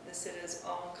develop the Siddha's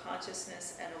own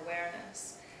consciousness and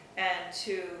awareness, and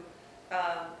to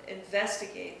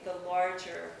investigate the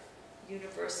larger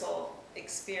universal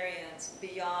experience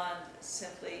beyond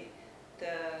simply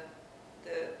the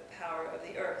power of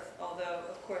the earth, although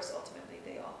of course ultimately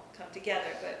they all come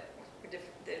together, but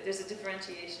there's a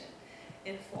differentiation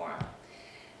in form.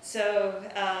 So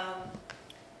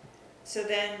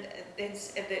then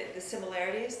the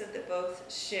similarities that they both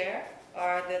share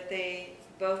are that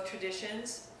both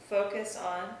traditions focus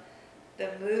on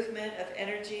the movement of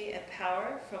energy and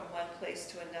power from one place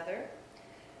to another.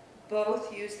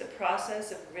 Both use the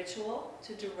process of ritual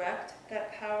to direct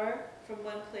that power from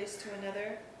one place to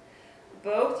another.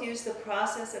 Both use the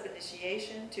process of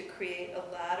initiation to create a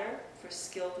ladder for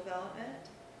skill development.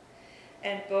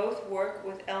 And both work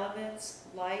with elements,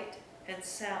 light and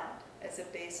sound as a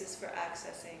basis for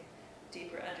accessing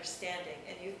deeper understanding.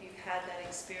 And you've had that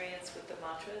experience with the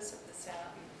mantras of the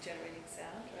sound, generating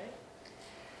sound, right?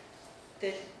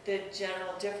 The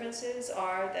general differences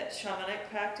are that shamanic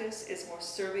practice is more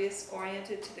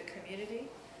service-oriented to the community.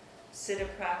 Siddha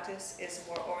practice is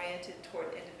more oriented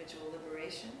toward individual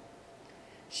liberation.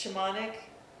 Shamanic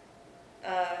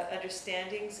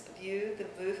understandings view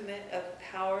the movement of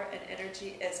power and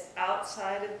energy as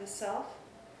outside of the self.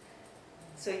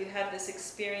 So you have this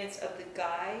experience of the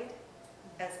guide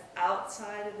as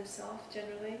outside of the self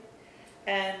generally.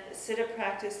 And Siddha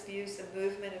practice views the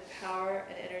movement of power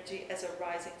and energy as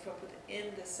arising from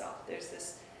within the self. There's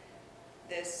this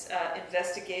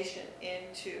investigation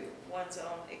into one's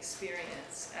own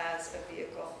experience as a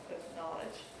vehicle of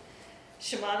knowledge.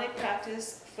 Shamanic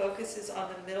practice focuses on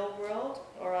the middle world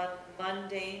or on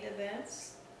mundane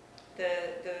events,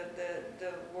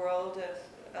 the world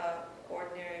of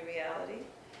ordinary reality.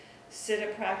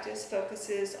 Siddha practice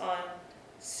focuses on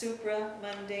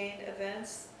supra-mundane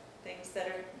events, things that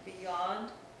are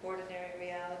beyond ordinary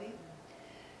reality.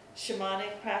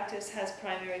 Shamanic practice has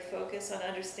primary focus on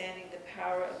understanding the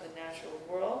power of the natural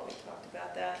world. We talked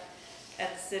about that. And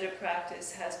Siddha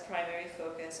practice has primary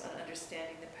focus on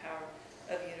understanding the power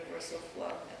of universal flow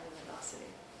and luminosity.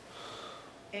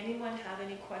 Anyone have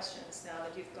any questions now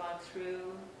that you've gone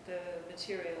through the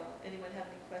material? Anyone have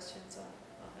any questions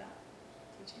on that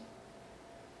teaching?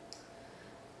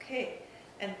 Okay,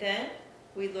 and then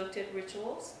we looked at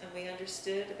rituals, and we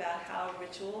understood about how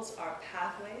rituals are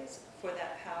pathways for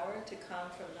that power to come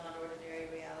from non-ordinary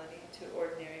reality to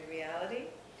ordinary reality.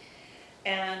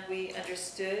 And we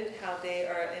understood how they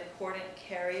are important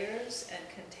carriers and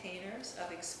containers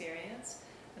of experience,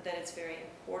 and that it's very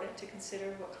important to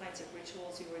consider what kinds of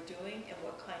rituals you are doing and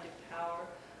what kind of power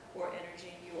or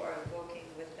energy you are evoking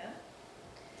with them.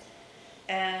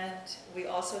 And we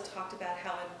also talked about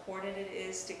how important it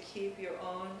is to keep your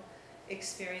own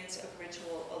experience of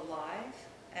ritual alive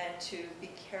and to be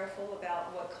careful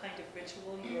about what kind of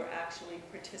ritual you are actually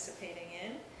participating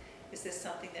in. Is this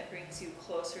something that brings you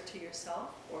closer to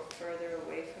yourself or further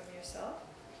away from yourself?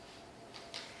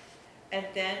 And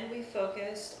then we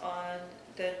focused on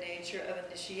the nature of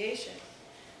initiation.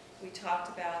 We talked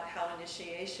about how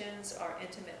initiations are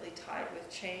intimately tied with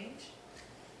change,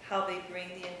 how they bring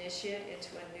the initiate into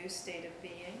a new state of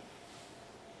being.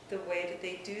 The way that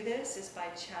they do this is by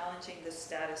challenging the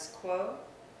status quo,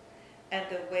 and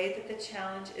the way that the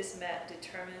challenge is met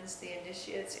determines the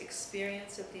initiate's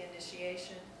experience of the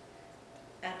initiation,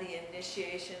 and the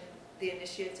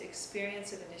initiate's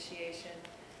experience of initiation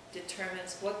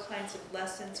determines what kinds of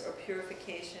lessons or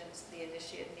purifications the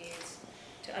initiate needs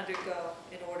to undergo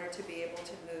in order to be able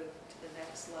to move to the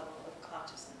next level of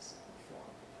consciousness or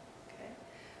form. Okay?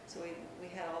 So we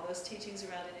had all those teachings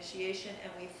around initiation,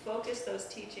 and we focused those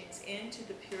teachings into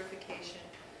the purification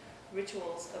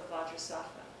rituals of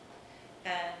Vajrasattva.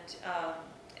 And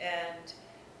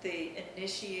the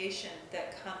initiation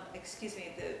that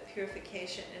the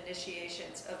purification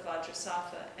initiations of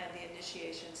Vajrasattva and the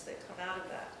initiations that come out of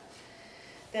that.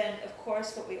 Then, of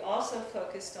course, what we also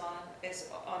focused on is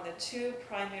on the two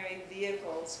primary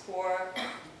vehicles for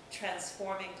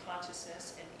transforming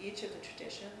consciousness in each of the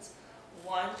traditions.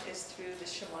 One is through the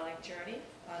shamanic journey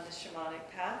on the shamanic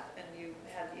path, and you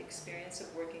had the experience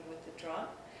of working with the drum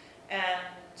and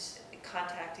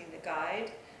contacting the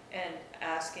guide and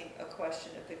asking a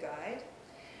question of the guide.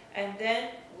 And then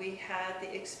we had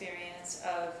the experience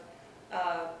of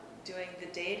doing the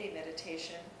deity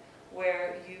meditation,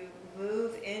 where you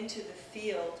move into the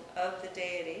field of the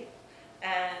deity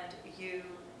and you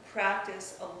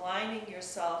practice aligning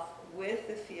yourself with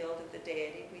the field of the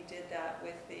deity. We did that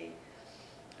with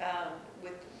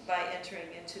by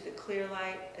entering into the clear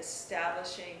light,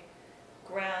 establishing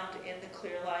ground in the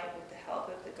clear light with the help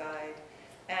of the guide,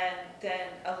 and then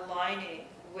aligning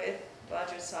with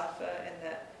Vajrasattva in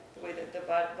the way that the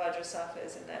Vajrasattva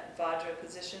is in that Vajra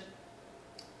position,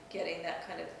 getting that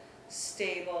kind of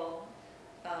stable,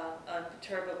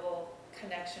 unperturbable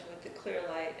connection with the clear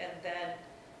light, and then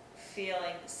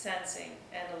feeling, sensing,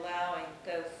 and allowing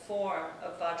the form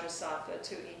of Vajrasattva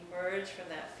to emerge from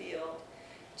that field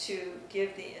to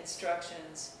give the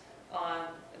instructions on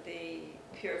the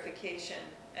purification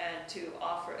and to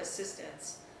offer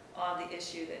assistance on the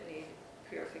issue that need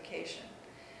purification.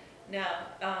 Now,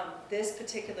 this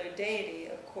particular deity,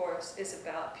 of course, is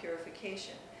about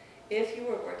purification. If you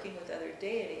were working with other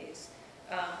deities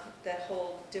that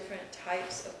hold different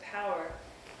types of power,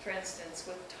 for instance,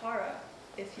 with Tara,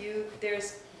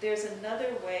 there's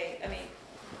another way. I mean,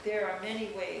 there are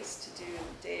many ways to do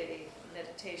deity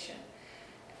meditation,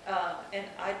 and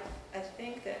I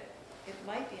think that it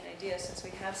might be an idea, since we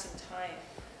have some time,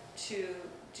 to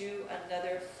do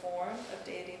another form of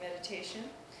deity meditation.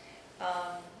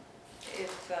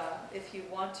 If you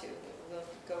want to, we'll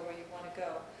go where you want to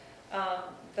go.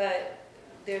 But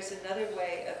there's another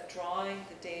way of drawing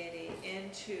the deity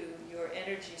into your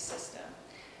energy system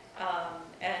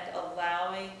and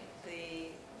allowing the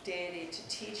deity to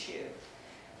teach you.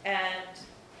 And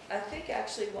I think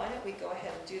actually, why don't we go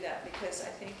ahead and do that? Because I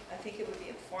think it would be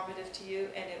informative to you,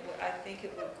 and I think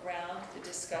it would ground the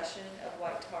discussion of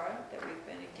White Tara that we've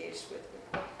been engaged with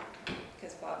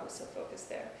because Bob was so focused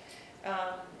there.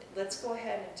 Let's go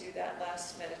ahead and do that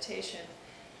last meditation.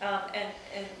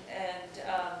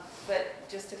 But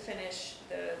just to finish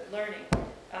the learning,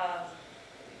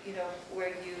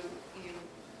 where you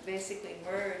basically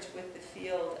merge with the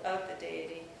field of the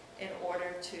deity in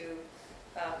order to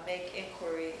make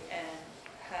inquiry and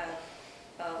have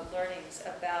learnings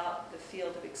about the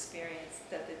field of experience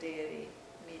that the deity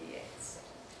mediates,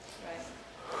 right?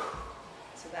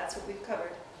 So that's what we've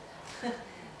covered.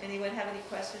 Anyone have any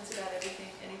questions about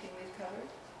anything we've covered?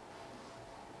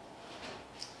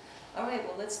 All right,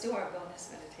 well, let's do our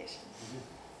bonus meditation.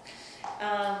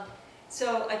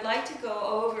 So I'd like to go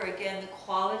over again the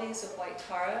qualities of White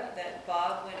Tara that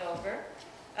Bob went over.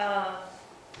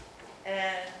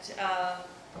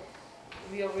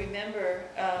 We'll remember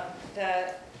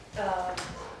that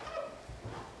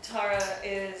Tara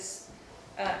is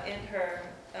in her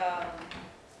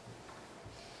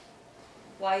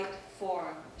white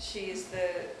form. She is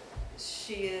the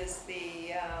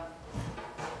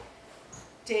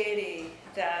deity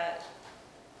that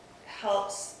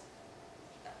helps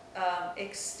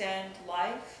extend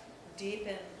life,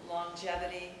 deepen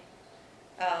longevity.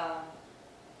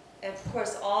 And of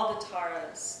course, all the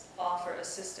Taras offer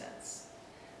assistance,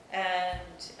 and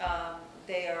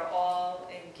they are all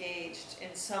engaged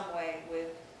in some way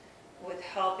with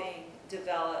helping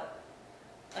develop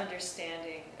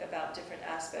understanding about different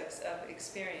aspects of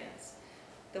experience.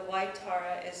 The White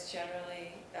Tara is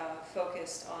generally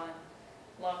focused on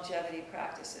longevity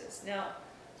practices. Now,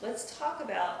 let's talk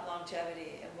about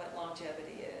longevity and what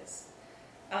longevity is.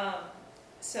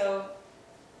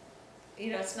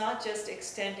 It's not just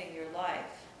extending your life.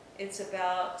 It's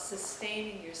about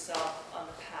sustaining yourself on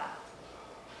the path.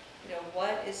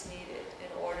 What is needed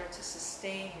in order to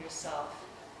sustain yourself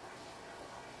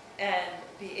and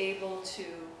be able to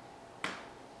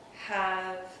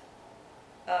have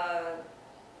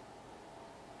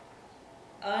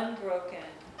unbroken,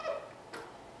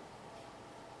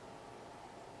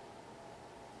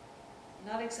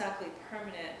 not exactly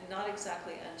permanent, not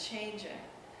exactly unchanging,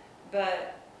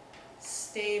 but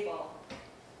stable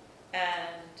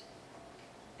and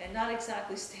not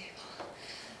exactly stable,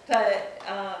 but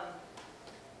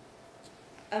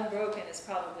unbroken is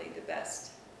probably the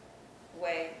best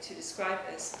way to describe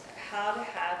this. How to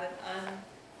have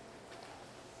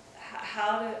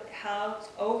how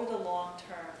over the long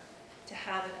term to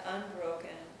have an unbroken,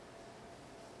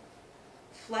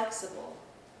 flexible,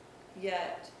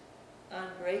 yet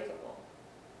unbreakable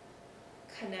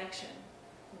connection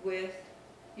with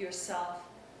yourself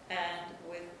and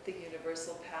with the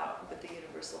universal power, with the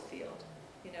universal field.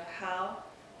 You know,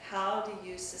 how do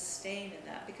you sustain in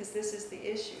that? Because this is the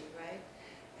issue, right?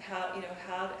 How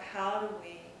do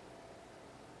we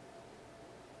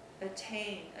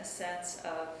attain a sense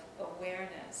of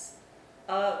awareness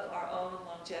of our own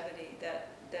longevity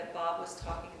that Bob was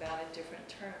talking about in different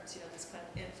terms, you know, this kind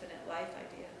of infinite life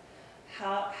idea.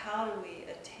 How do we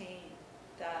attain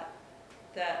that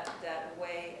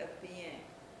way of being,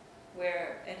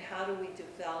 where, and how do we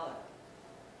develop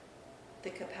the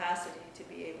capacity to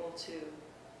be able to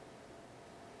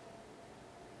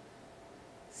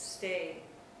stay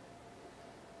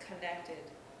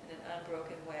connected in an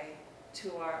unbroken way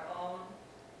to our own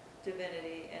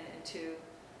divinity and into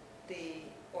the,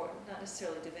 or not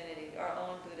necessarily divinity, our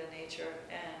own Buddha nature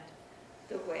and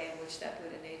the way in which that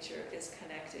Buddha nature is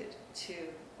connected to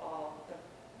all of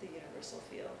the universal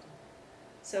field.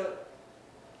 So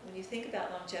when you think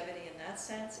about longevity in that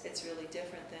sense, it's really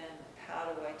different than how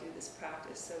do I do this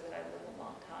practice so that I live a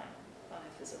long time on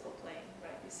a physical plane,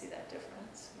 right? You see that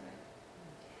difference, right?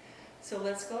 So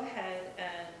let's go ahead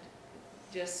and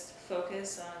just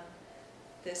focus on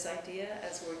this idea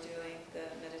as we're doing the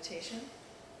meditation.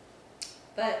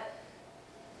 But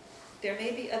there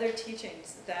may be other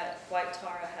teachings that White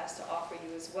Tara has to offer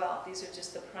you as well. These are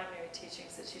just the primary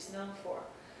teachings that she's known for.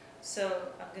 So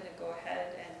I'm going to go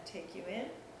ahead and take you in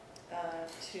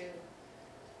to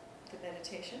the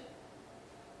meditation.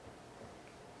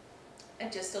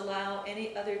 And just allow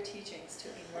any other teachings to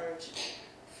emerge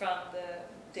from the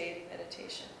deity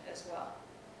meditation as well.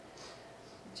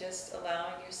 Just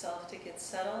allowing yourself to get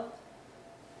settled.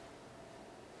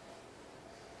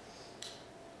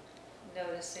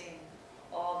 Noticing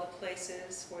all the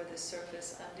places where the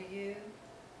surface under you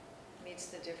meets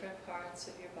the different parts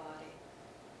of your body.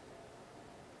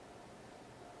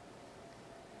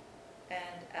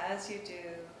 And as you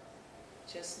do,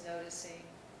 just noticing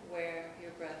where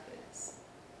your breath is.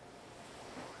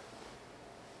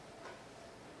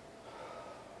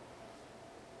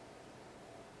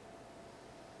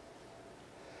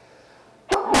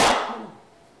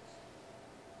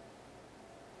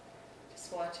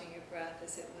 Just watching your breath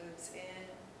as it moves in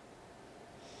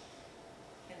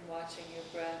and watching your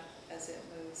breath as it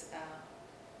moves out.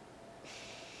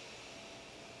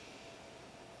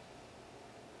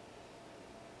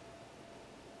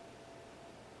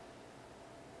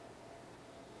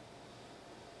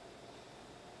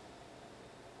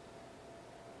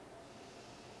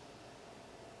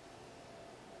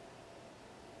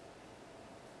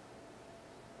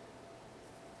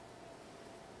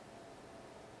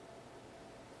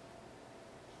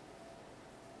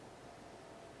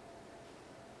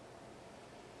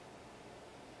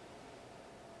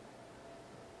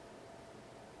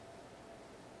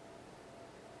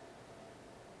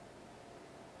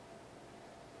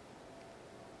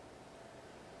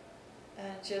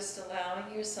 And just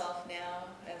allowing yourself now,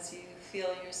 as you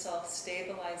feel yourself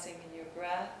stabilizing in your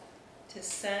breath, to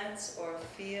sense or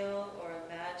feel or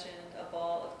imagine a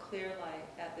ball of clear light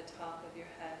at the top of your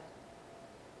head.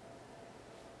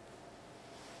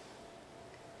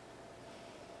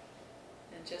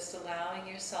 And just allowing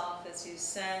yourself, as you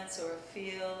sense or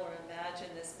feel or imagine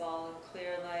this ball of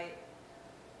clear light,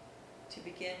 to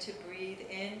begin to breathe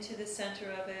into the center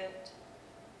of it.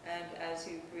 And as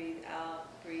you breathe out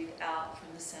from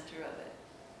the center of it.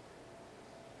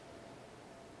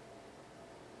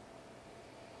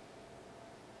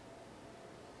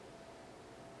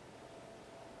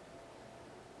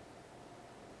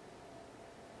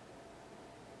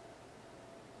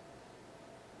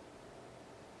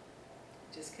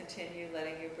 Just continue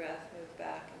letting your breath move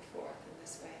back and forth in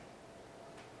this way.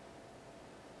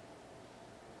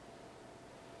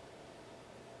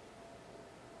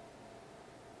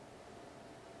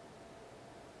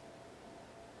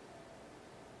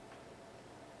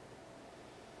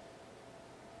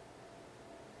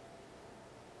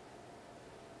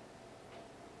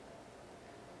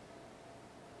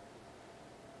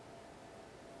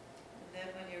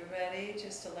 ready,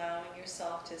 just allowing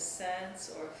yourself to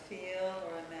sense or feel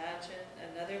or imagine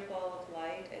another ball of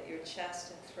light at your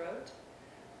chest and throat,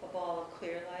 a ball of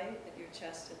clear light at your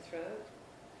chest and throat.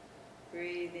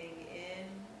 Breathing in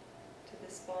to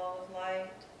this ball of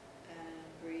light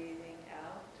and breathing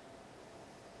out.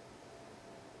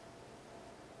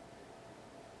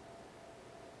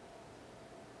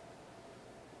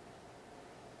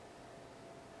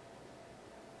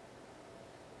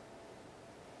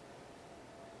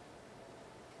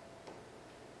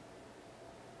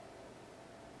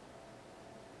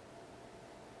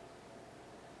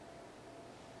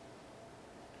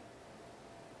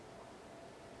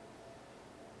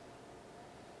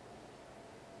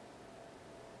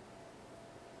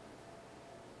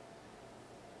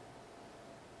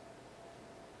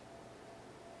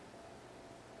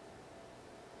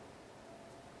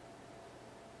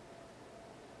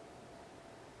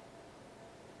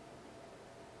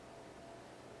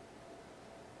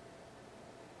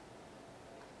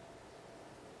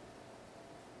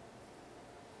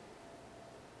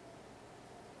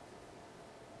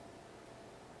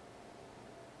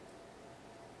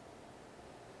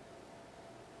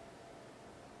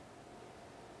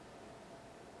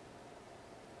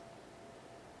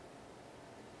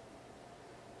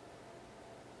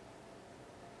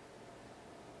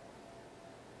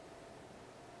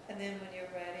 And then when you're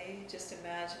ready, just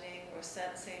imagining or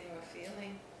sensing or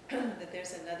feeling that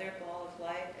there's another ball of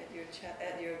light at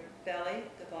your belly,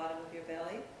 the bottom of your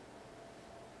belly.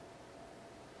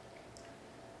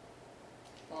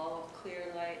 Ball of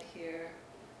clear light here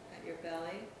at your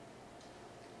belly.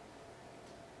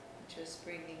 Just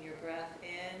bringing your breath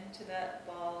into that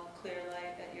ball of clear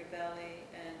light at your belly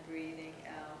and breathing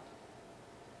out.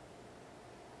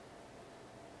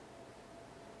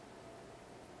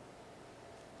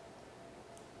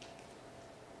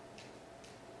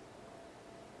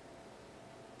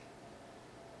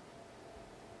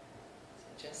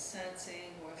 Just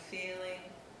sensing or feeling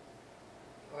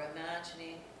or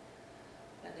imagining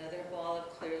another ball of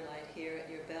clear light here at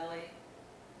your belly,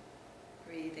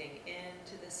 breathing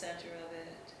into the center of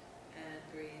it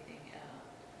and breathing out.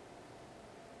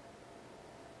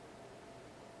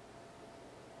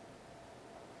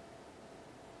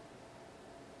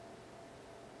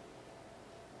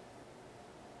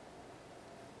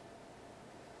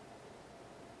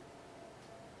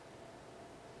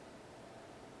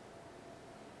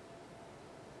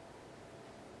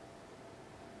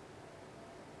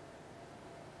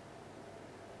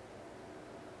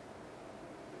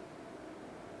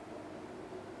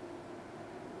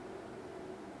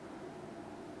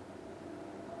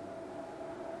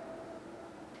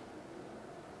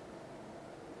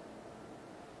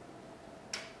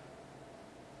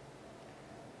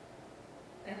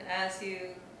 And as you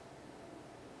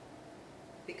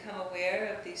become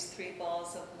aware of these three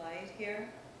balls of light here,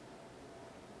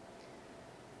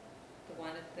 the one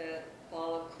at the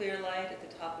ball of clear light at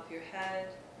the top of your head,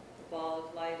 the ball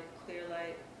of light of clear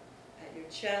light at your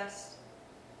chest,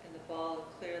 and the ball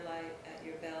of clear light at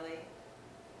your belly,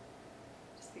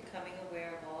 just becoming aware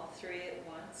of all three at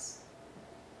once.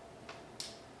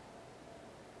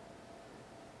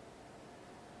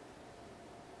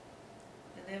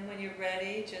 And then when you're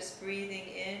ready, just breathing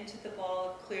into the ball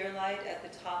of clear light at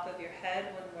the top of your head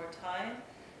one more time.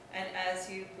 And as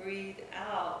you breathe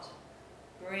out,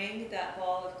 bring that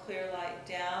ball of clear light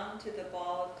down to the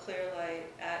ball of clear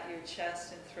light at your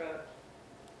chest and throat,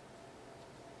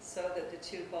 so that the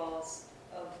two balls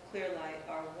of clear light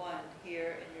are one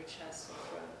here in your chest and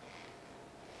throat.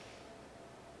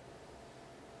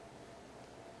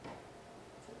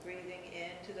 So breathing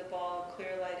into the ball of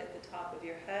clear light at the top of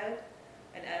your head.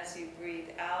 And as you breathe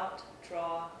out,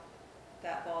 draw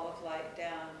that ball of light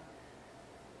down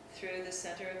through the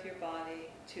center of your body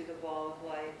to the ball of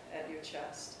light at your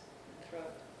chest and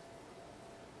throat.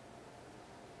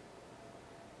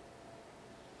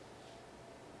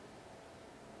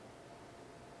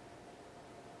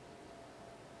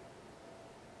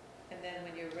 And then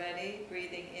when you're ready,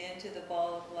 breathing into the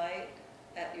ball of light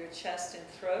at your chest and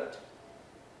throat.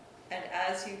 And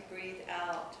as you breathe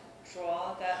out,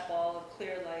 draw that ball of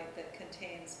clear light that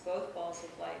contains both balls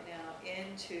of light now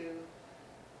into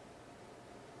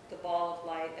the ball of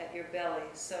light at your belly.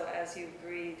 So as you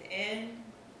breathe in,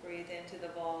 breathe into the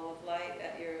ball of light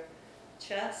at your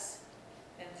chest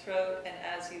and throat, and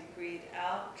as you breathe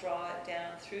out, draw it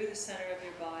down through the center of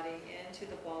your body into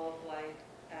the ball of light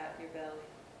at your belly.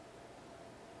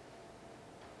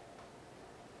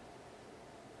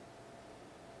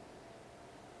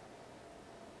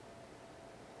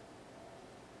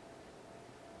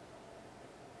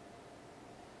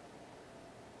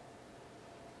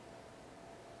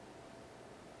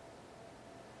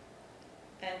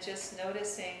 and just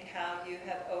noticing how you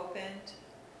have opened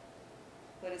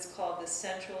what is called the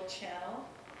central channel,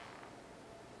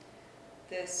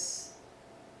 this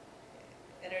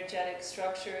energetic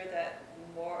structure that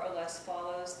more or less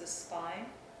follows the spine,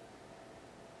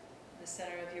 the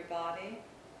center of your body.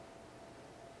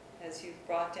 As you've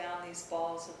brought down these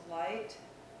balls of light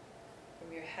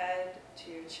from your head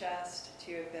to your chest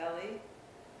to your belly,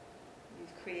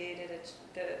 you've created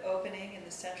the opening in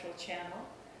the central channel,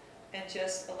 and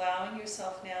just allowing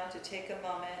yourself now to take a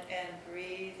moment and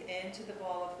breathe into the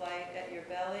ball of light at your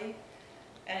belly.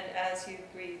 And as you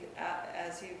breathe out,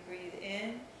 as you breathe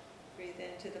in, breathe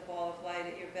into the ball of light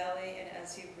at your belly, and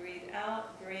as you breathe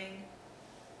out, bring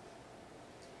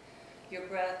your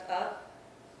breath up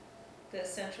the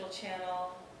central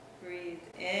channel. Breathe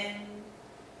in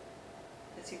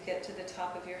as you get to the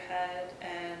top of your head,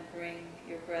 and bring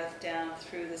your breath down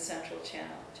through the central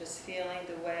channel, just feeling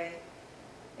the way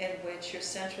in which your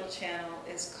central channel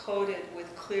is coated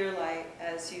with clear light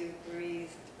as you breathe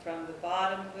from the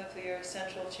bottom of your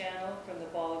central channel, from the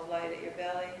ball of light at your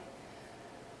belly,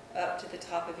 up to the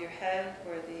top of your head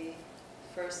where the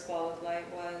first ball of light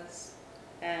was,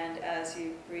 and as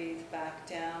you breathe back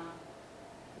down,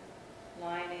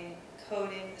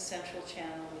 coating the central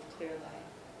channel with clear light.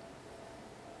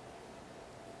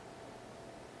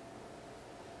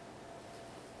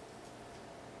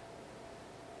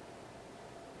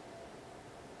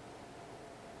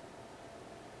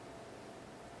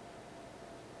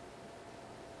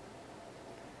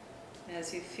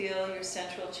 As you feel your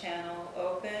central channel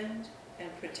opened and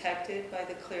protected by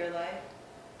the clear light,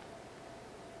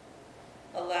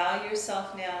 allow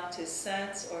yourself now to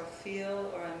sense or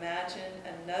feel or imagine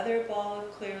another ball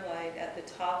of clear light at the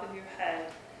top of your head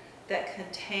that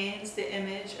contains the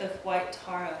image of White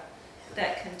Tara,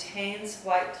 that contains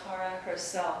White Tara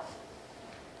herself.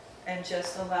 And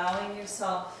just allowing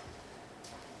yourself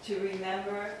to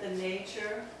remember the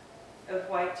nature of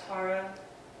White Tara.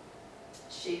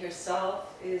 She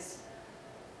herself is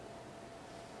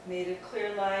made of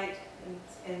clear light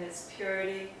in its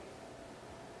purity.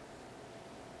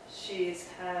 She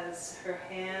has her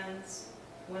hands,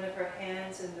 one of her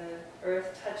hands in the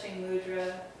earth-touching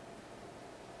mudra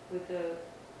with the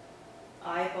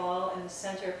eyeball in the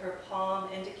center of her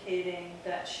palm, indicating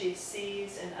that she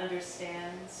sees and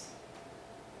understands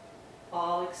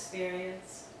all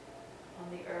experience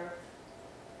on the earth.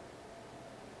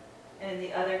 And in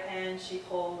the other hand, she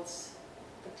holds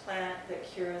the plant that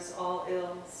cures all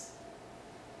ills.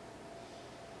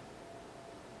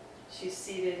 She's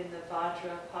seated in the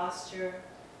Vajra posture.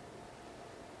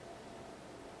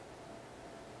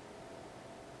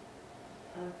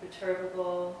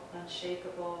 Unperturbable,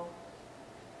 unshakable,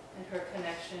 in her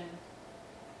connection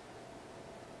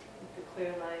with the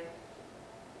clear light.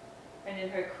 And in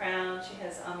her crown, she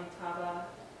has Amitabha,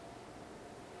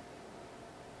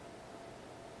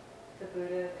 the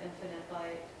Buddha of infinite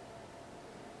light.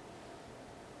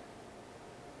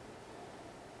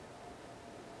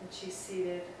 And she's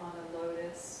seated on a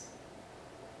lotus.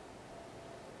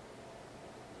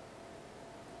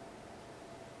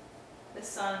 The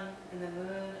sun and the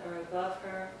moon are above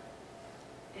her,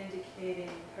 indicating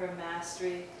her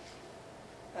mastery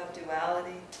of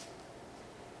duality.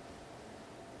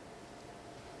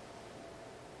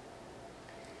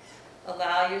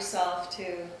 Allow yourself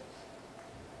to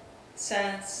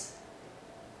sense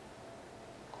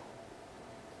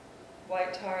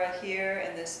White Tara here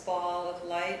in this ball of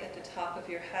light at the top of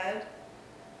your head.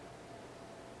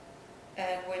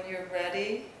 And when you're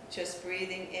ready, just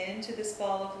breathing into this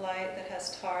ball of light that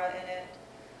has Tara in it.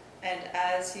 And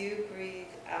as you breathe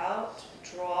out,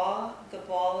 draw the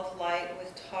ball of light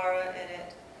with Tara in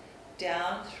it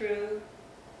down through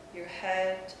your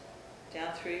head,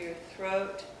 down through your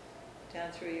throat,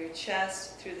 down through your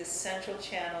chest, through the central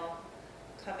channel,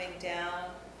 coming down,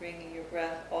 bringing your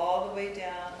breath all the way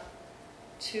down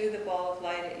to the ball of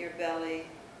light at your belly,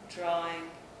 drawing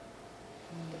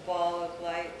the ball of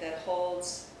light that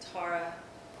holds Tara,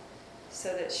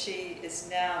 so that she is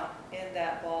now in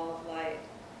that ball of light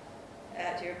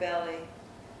at your belly.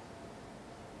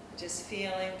 Just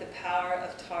feeling the power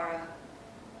of Tara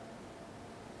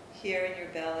here in your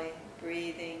belly,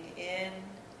 breathing in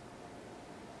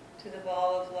to the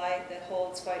ball of light that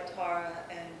holds White Tara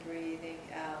and breathing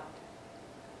out.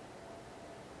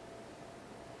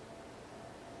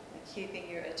 And keeping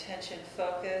your attention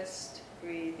focused,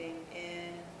 breathing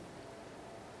in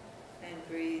and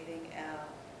breathing out.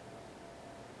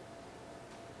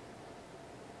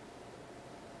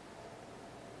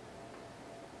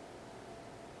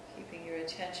 Keeping your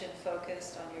attention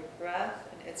focused on your breath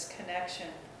and its connection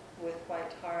with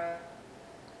White Tara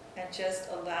And just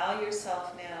allow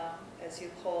yourself now, as you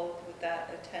hold with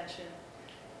that attention,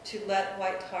 to let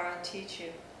white Tara teach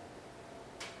you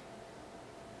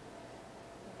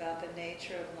about the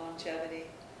nature of longevity,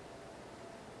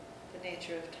 the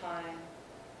nature of time,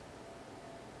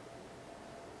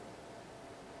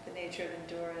 the nature of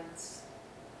endurance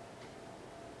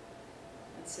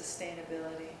and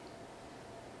sustainability.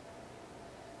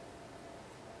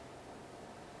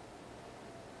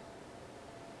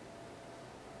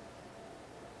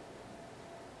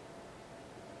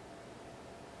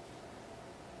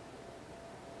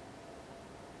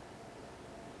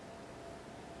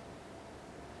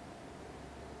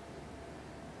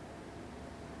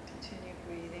 Continue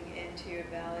breathing into your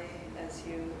belly as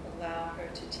you allow her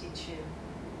to teach you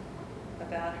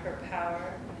about her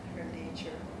power and her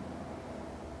nature.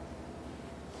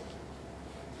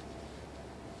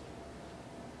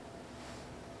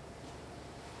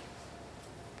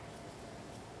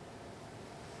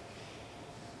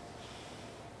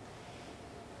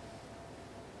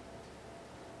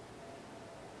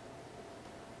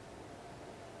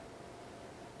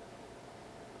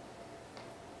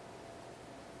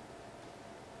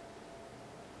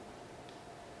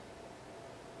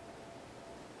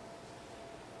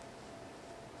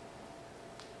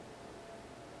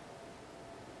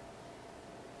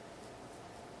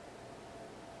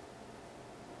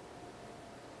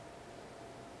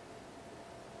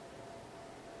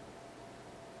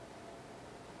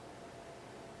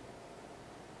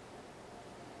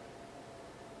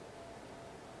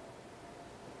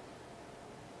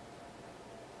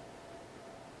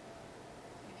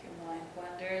 Mind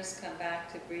wanders, come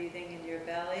back to breathing in your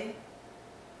belly,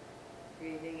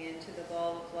 breathing into the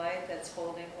ball of light that's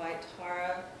holding white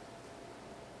Tara,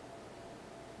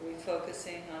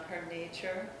 refocusing on her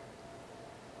nature,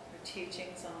 her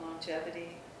teachings on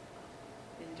longevity,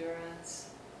 endurance,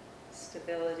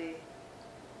 stability,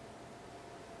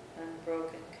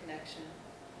 unbroken connection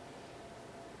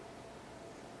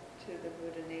to the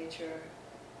Buddha nature,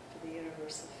 to the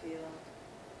universal field.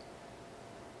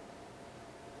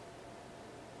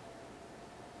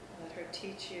 Let her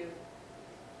teach you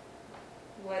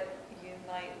what you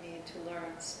might need to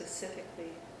learn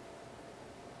specifically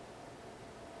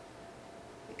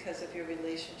because of your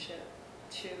relationship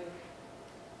to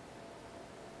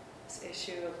this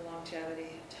issue of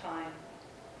longevity, time.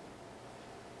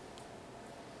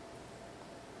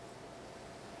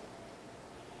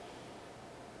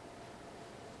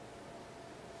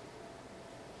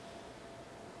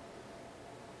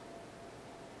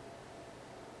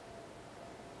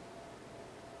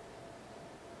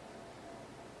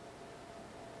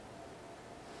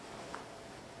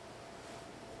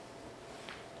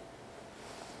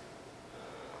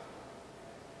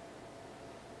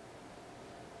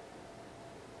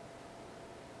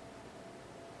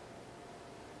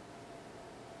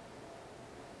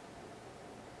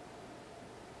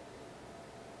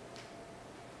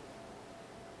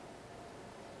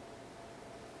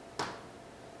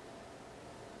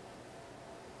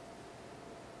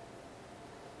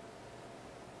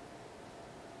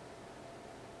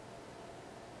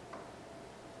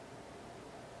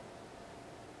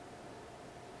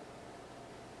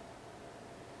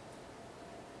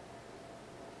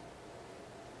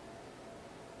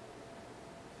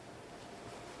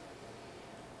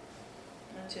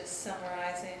 Just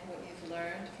summarizing what you've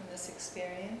learned from this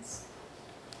experience.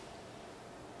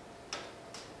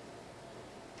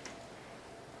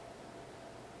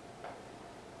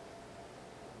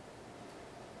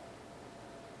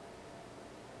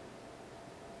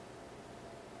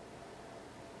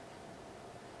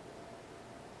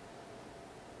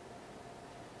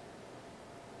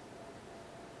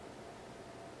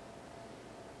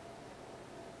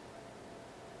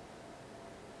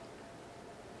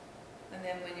 And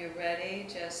then when you're ready,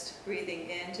 just breathing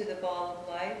into the ball of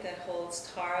light that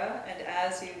holds Tara, and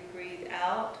as you breathe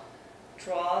out,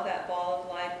 draw that ball of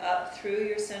light up through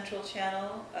your central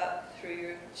channel, up through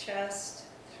your chest,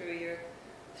 through your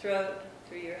throat,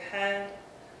 through your head,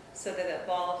 so that that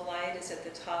ball of light is at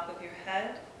the top of your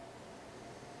head,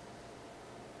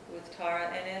 with Tara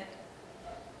in it.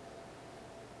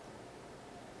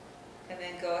 And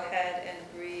then go ahead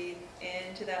and breathe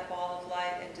into that ball of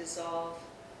light and dissolve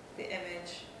the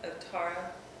image of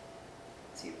Tara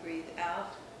as you breathe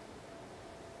out.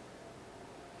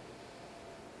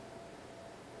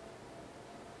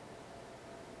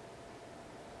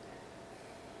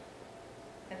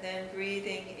 And then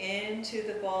breathing into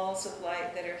the balls of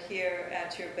light that are here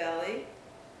at your belly.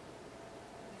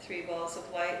 The 3 balls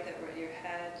of light that were at your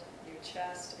head, your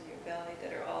chest, and your belly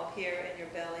that are all here in your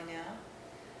belly now.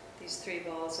 These 3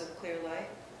 balls of clear light.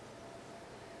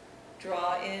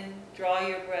 Draw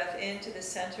your breath into the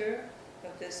center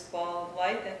of this ball of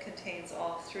light that contains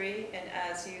all three, and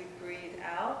as you breathe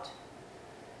out,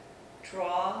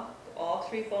 draw all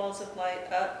three balls of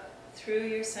light up through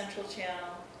your central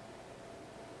channel,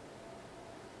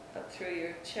 up through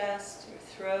your chest, your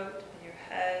throat, and your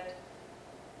head,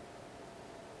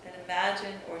 and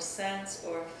imagine or sense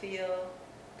or feel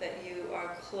that you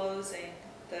are closing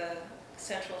the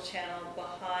central channel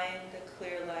behind the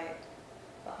clear light,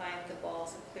 behind the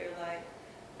balls of clear light,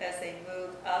 as they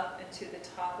move up into the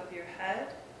top of your head.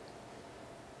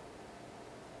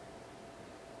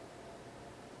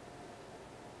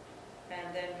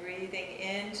 And then breathing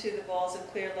into the balls of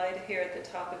clear light here at the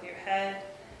top of your head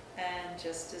and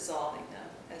just dissolving them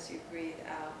as you breathe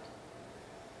out.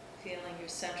 Feeling your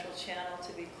central channel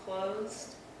to be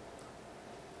closed.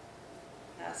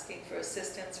 Asking for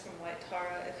assistance from White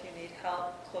Tara if you need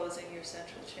help closing your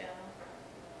central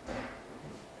channel.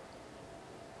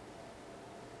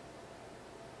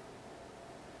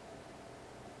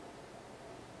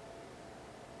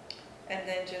 And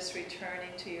then just returning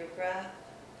to your breath.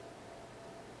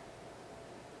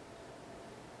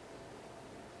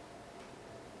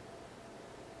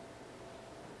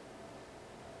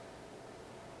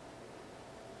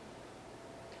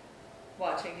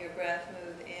 Watching your breath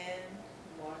move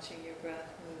in, watching your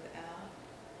breath move out.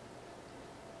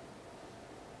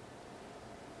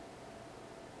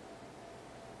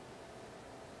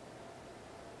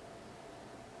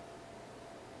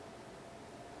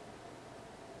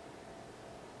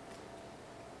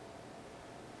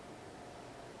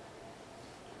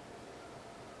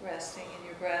 Resting in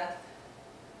your breath,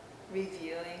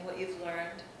 reviewing what you've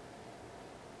learned.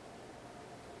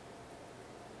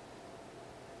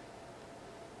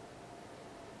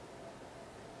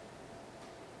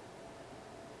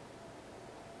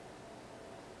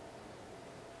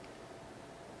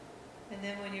 And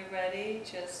then when you're ready,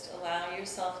 just allow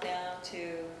yourself now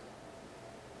to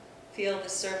feel the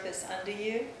surface under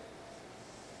you.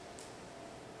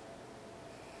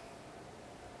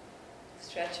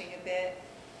 Stretching a bit.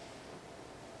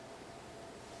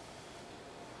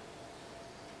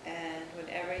 And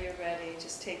whenever you're ready,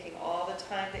 just taking all the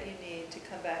time that you need to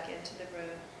come back into the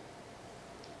room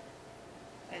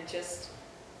and just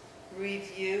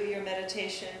review your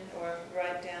meditation or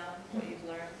write down what you've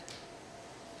learned.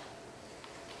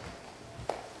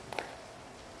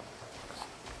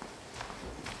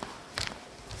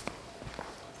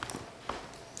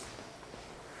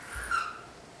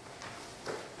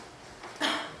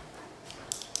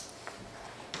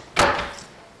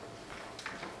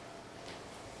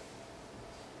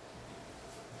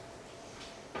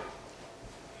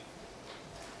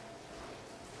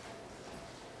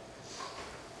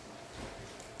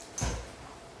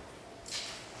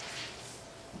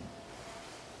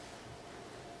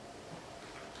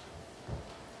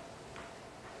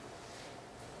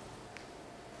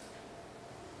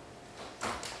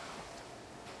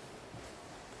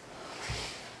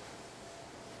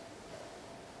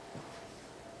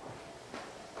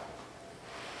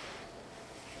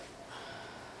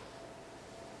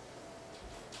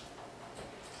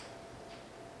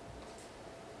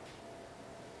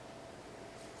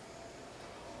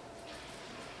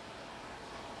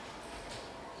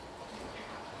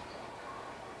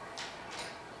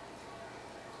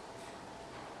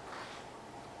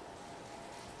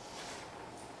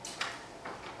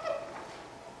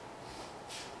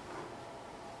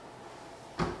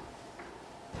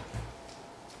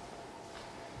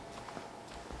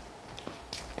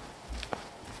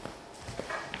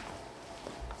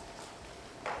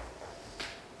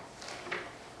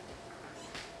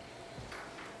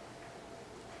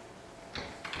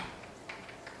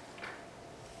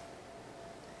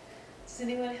 Does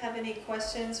anyone have any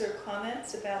questions or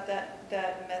comments about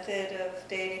that method of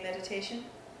deity meditation?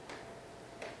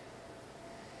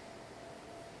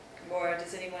 Or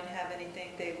does anyone have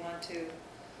anything they want to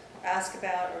ask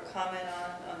about or comment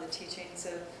on the teachings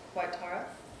of White Tara?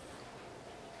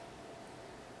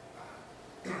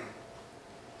 So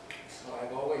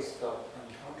I've always felt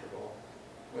uncomfortable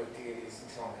with deities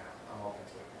until now. I'm open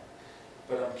to it now.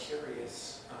 But I'm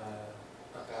curious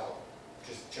about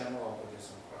just general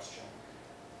Buddhism question.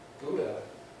 Buddha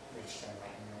reached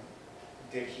enlightenment.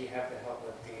 Did he have the help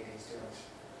of deities doing this?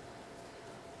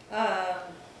 I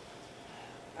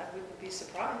wouldn't be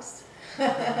surprised.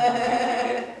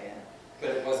 Yeah. But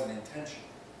it wasn't intentional.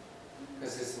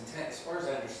 Because his intent, as far as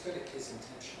I understood it, his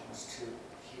intention was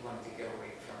he wanted to get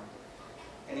away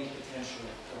from any potential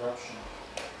corruption.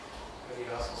 but he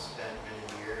also spent many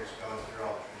years going through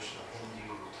all the traditional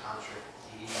Hindu, tantric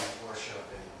deity worship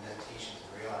and meditations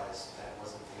and realized that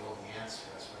wasn't the only answer.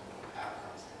 That's when the path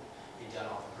comes in. He'd done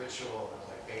all the ritual, and it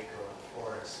was like Baco in the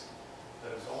forest.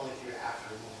 But it was only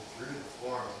after moving through the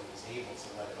form that he was able to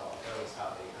let it all go, is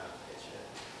how they kind of pitch it.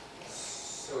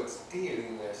 So it's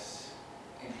deityless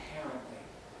inherently,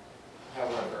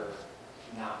 however,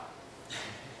 not. Is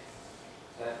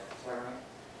that right?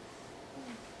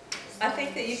 I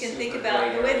think that you can think Super about,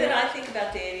 gray the way that area. I think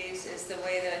about deities is the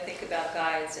way that I think about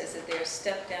guides, is that they're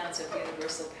step downs of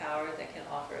universal power that can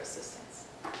offer assistance.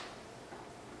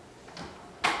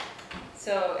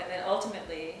 So, and then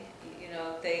ultimately, you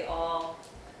know, they all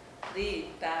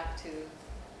lead back to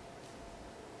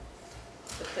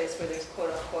the place where there's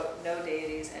quote unquote no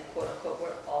deities and quote unquote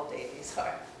where all deities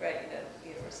are, right? You know,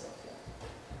 universal.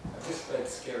 I've just read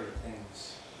scary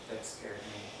things that scared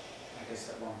me, I guess,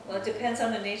 at one point. Well, it depends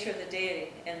on the nature of the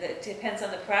deity, and it depends on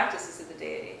the practices of the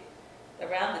deity,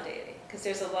 around the deity, because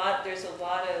there's a lot of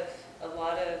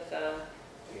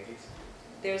Deities?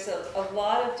 there's a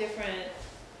lot of different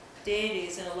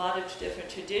deities and a lot of different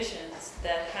traditions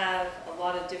that have a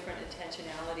lot of different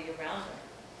intentionality around them.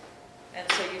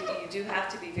 And so you do have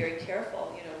to be very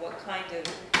careful, you know, what kind of,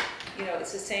 you know,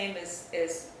 it's the same as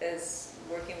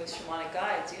working with shamanic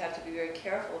guides. You have to be very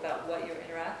careful about what you're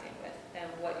interacting with and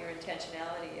what your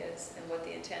intentionality is and what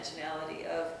the intentionality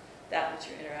of that which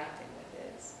you're interacting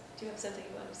with is. Do you have something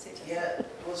you want to say, Justin? Yeah,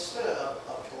 well, it's just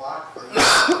a block for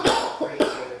bringing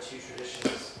together two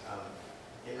traditions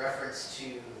in reference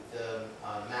to the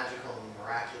magical and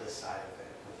miraculous side of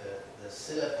it. With the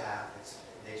Siddha path,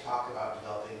 they talk about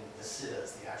developing the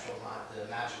Siddhas, the actual the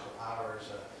magical powers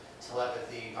of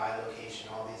telepathy,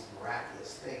 bilocation, all these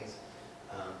miraculous things.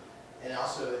 And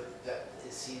also that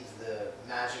it seems the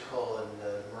magical and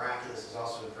the miraculous is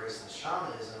also embraced in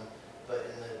shamanism, but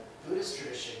in the Buddhist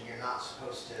tradition, you're not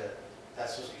supposed to,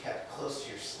 that's supposed to be kept close to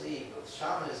your sleeve, but with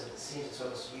shamanism, it seems it's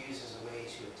almost used as a way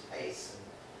to entice, and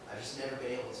I've just never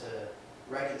been able to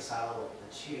reconcile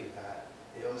the two, that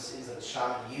it almost seems that the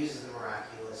shaman uses the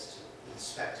miraculous in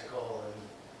spectacle and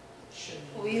shit.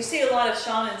 Well, you see a lot of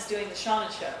shamans doing the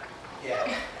shaman show.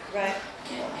 Yeah. Right?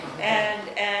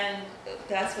 And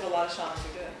that's what a lot of shamans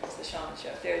are doing, is the shaman show.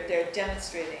 They're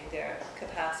demonstrating their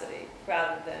capacity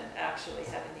rather than actually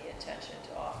having the intention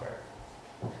to offer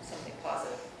something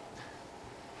positive.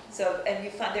 So, and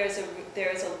you find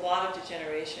there's a lot of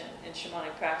degeneration in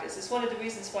shamanic practice. It's one of the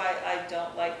reasons why I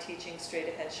don't like teaching straight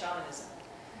ahead shamanism,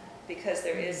 because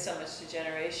there is so much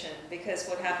degeneration. Because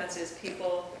what happens is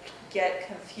people get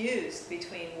confused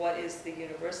between what is the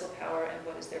universal power and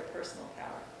what is their personal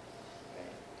power.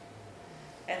 Right?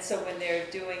 And so when they're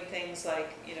doing things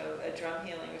like, you know, a drum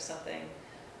healing or something,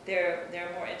 they're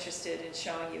more interested in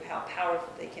showing you how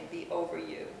powerful they can be over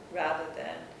you, rather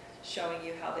than showing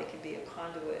you how they can be a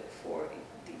conduit for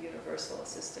the universal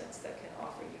assistance that can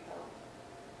offer you help.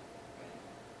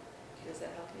 Right? Does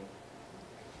that help you?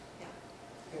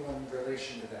 Well, in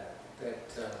relation to that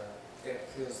it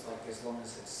feels like as long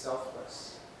as it's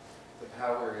selfless, the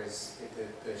power is,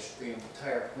 the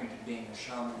entire point of being a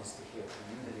shaman is to heal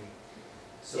community.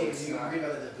 So if you read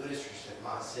about the Buddhist tradition,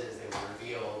 Mahasiddhas, they will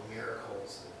reveal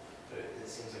miracles, but it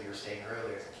seems like you were saying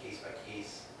earlier, it's a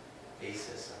case-by-case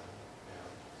basis.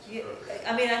 Yeah,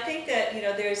 I mean, I think that, you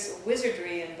know, there's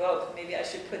wizardry in both. Maybe I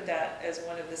should put that as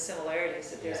one of the similarities,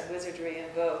 that there's wizardry in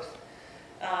both.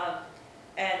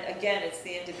 And again, it's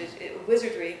the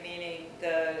wizardry, meaning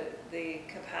the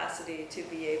capacity to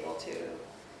be able to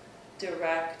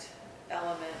direct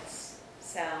elements,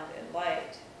 sound and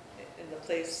light in the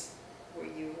place where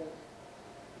you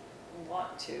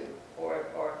want to or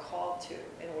are called to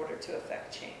in order to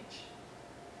affect change.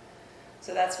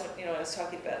 So that's what, you know, I was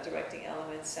talking about directing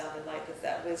elements, sound and light,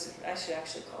 that wizard, I should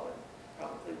actually call it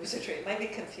probably wizardry. It might be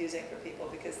confusing for people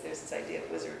because there's this idea of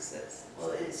wizards that's...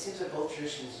 Well, it seems that both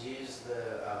traditions use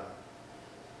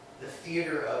the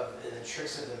theater of the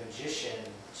tricks of the magician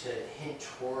to hint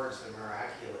towards the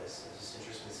miraculous. It's just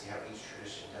interesting to see how each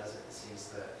tradition does it. It seems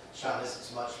that shamanism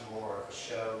is much more of a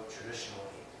show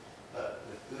traditionally, but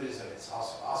with Buddhism it's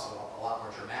also a lot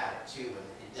more dramatic too when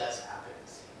it does happen, it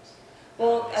seems.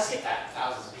 Well, I think that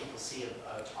thousands of people see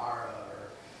a Tara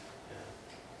or, you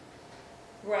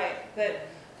know. Right, but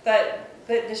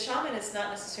the shaman is not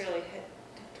necessarily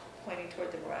pointing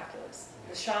toward the miraculous.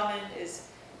 The shaman is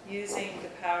using the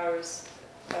powers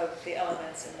of the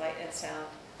elements and light and sound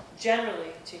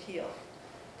generally to heal.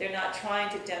 They're not trying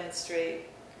to demonstrate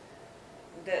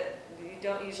that, you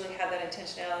don't usually have that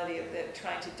intentionality of them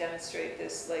trying to demonstrate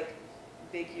this like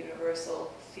big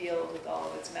universal field with all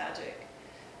of its magic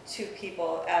to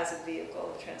people as a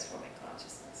vehicle of transforming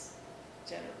consciousness.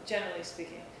 generally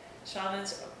speaking.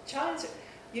 Shamans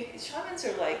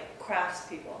are like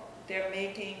craftspeople. They're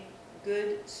making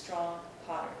good, strong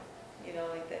pottery, you know,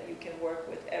 like that you can work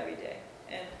with every day.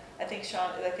 And I think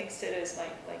Siddhas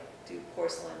might like do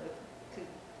porcelain with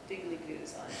diggly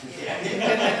glues on it.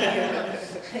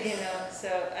 You know, so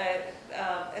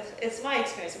it's my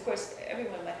experience. Of course,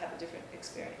 everyone might have a different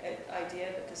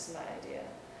idea, but this is my idea.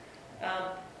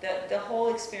 The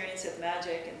whole experience of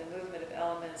magic and the movement of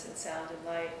elements and sound and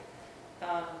light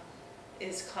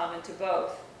is common to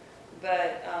both,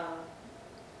 but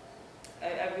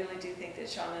I really do think that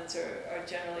shamans are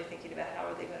generally thinking about how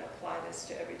are they going to apply this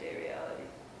to everyday reality,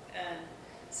 and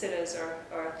siddhas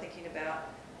are thinking about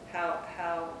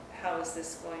how is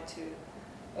this going to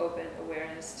open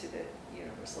awareness to the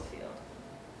universal field.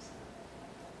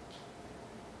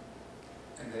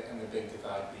 And the big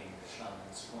divide being the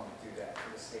shamans want to do that for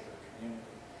the sake of the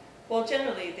community. Well,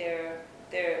 generally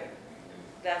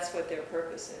that's what their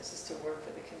purpose is to work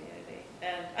for the community.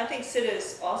 And I think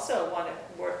siddhas also want to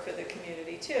work for the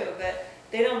community too, but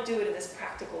they don't do it in this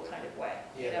practical kind of way.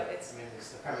 Yeah, You know,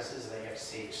 the premise is that you have to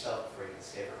save yourself before you can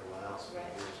save everyone else from Right. a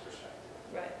Buddhist perspective.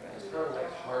 right. It's probably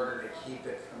like harder to keep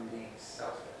it from being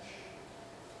selfish.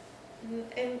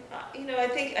 And I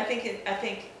think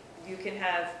you can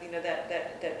have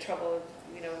that trouble of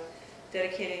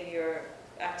dedicating your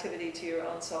activity to your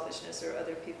own selfishness or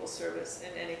other people's service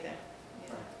in anything.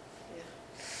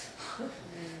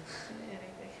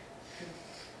 Anything.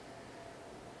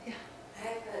 Yeah. I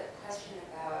have a question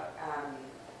about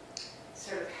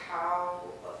sort of how,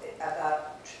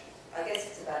 I guess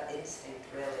it's about instinct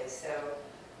really. So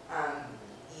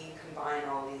you combine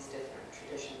all these different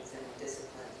traditions and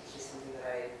disciplines, which is something that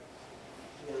I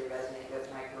really resonate with,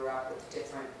 and I grew up with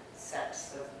different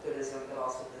sects of Buddhism, but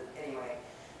also anyway.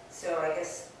 So I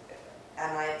guess,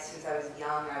 since I was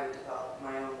young, I would develop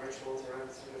my own rituals or own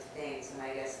sort of things, and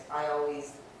I guess I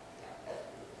always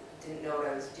didn't know what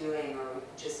I was doing or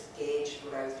just gauged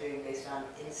what I was doing based on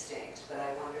instinct, but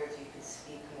I wonder if you could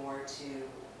speak more to,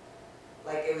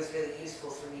 like, it was really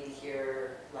useful for me to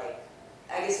hear, like,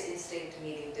 I guess instinct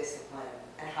meeting discipline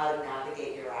and how to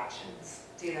navigate your actions.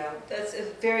 Do you know? That's a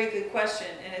very good question,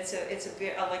 and it's a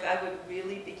very, like, I would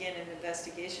really begin an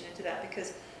investigation into that,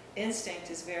 because instinct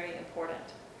is very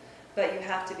important. But you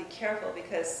have to be careful,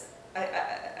 because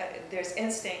there's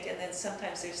instinct, and then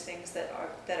sometimes there's things that are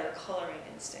coloring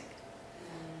instinct.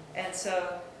 And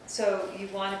so you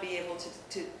want to be able to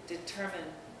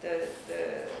determine the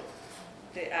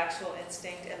actual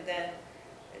instinct, and then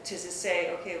to just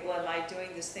say, okay, well, am I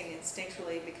doing this thing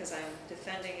instinctually because I'm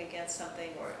defending against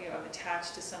something, or I'm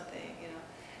attached to something?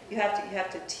 You have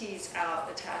to tease out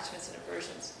attachments and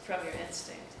aversions from your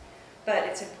instinct. But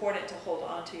it's important to hold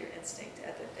on to your instinct.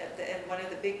 And one of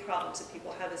the big problems that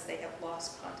people have is they have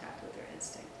lost contact with their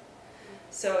instinct.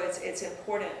 So it's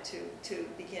important to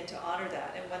begin to honor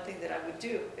that. And one thing that I would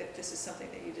do, if this is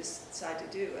something that you decide to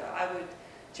do, I would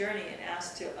journey and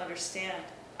ask to understand.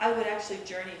 I would actually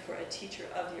journey for a teacher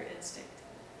of your instinct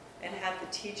and have the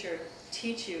teacher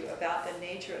teach you about the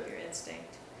nature of your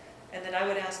instinct. And then I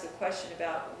would ask a question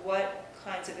about what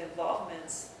kinds of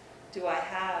involvements do I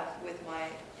have with my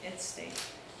instinct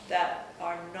that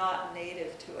are not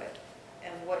native to it,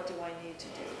 and what do I need to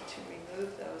do to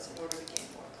remove those in order to gain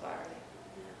more clarity?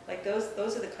 Like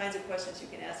those are the kinds of questions you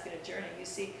can ask in a journey. You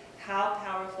see how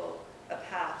powerful a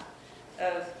path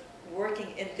of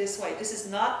working in this way. This is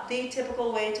not the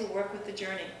typical way to work with the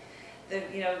journey.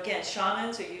 Again,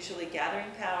 shamans are usually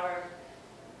gathering power,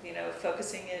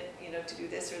 focusing it, to do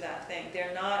this or that thing.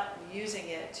 They're not using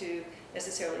it to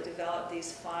necessarily develop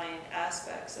these fine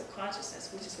aspects of consciousness,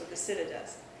 which is what the Siddha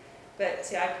does. But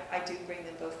see, I do bring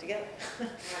them both together.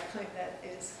 Like that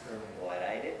is what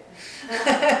I do.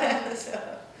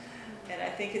 And I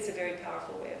think it's a very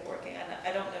powerful way of working. And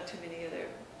I don't know too many other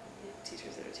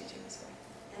teachers that are teaching this way.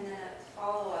 And then a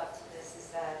follow-up to this is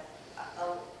that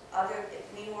if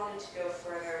we wanted to go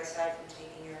further, aside from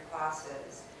taking your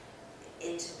classes,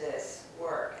 into this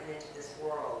work and into this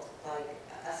world, like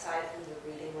aside from the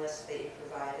reading list that you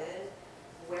provided,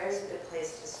 where's a good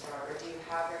place to start? Or do you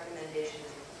have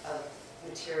recommendations of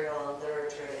material and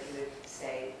literature that you would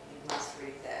say, you must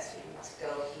read this, or you must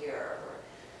go here? Or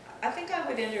I think I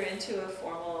would enter into a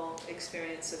formal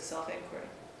experience of self-inquiry,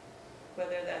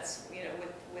 whether that's, again,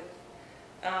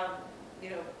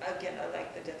 I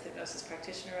like the depth hypnosis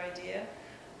practitioner idea.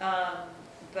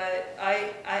 But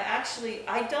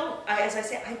as I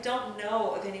say, I don't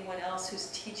know of anyone else who's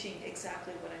teaching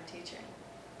exactly what I'm teaching.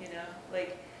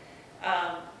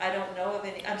 I don't know of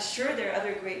any. I'm sure there are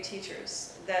other great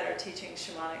teachers that are teaching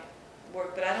shamanic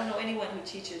work, but I don't know anyone who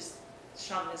teaches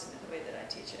shamanism in the way that I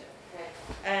teach it.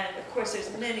 And of course,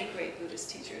 there's many great Buddhist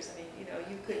teachers. I mean, you know,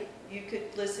 you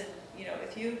could listen. You know,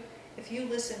 if you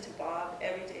listen to Bob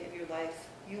every day of your life,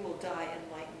 you will die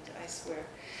enlightened. I swear.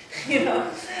 you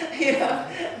know.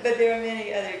 But there are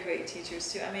many other great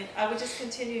teachers too. I mean, I would just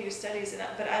continue your studies,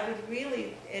 but I would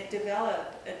really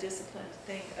develop a disciplined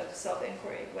thing of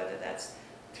self-inquiry, whether that's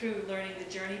through learning the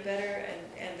journey better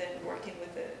and then working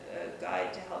with a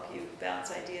guide to help you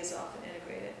bounce ideas off and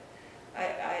integrate it.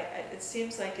 It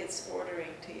seems like it's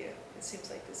ordering to you. It seems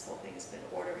like this whole thing has been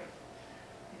ordering.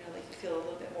 You know, like you feel a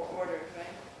little bit more ordered, right?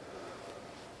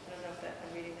 I don't know if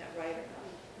I'm reading that right or not.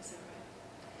 Is that right?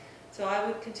 So I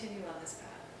would continue on this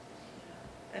path. You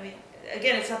know? I mean,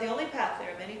 again, it's not the only path.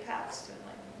 There are many paths to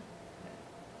enlightenment.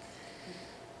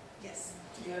 Yes?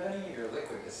 Do you have any of your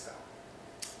liquid stuff?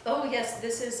 Oh yes,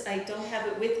 this is, I don't have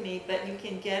it with me, but you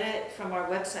can get it from our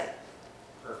website,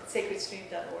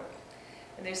 sacredstream.org.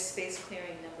 And there's space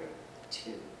clearing number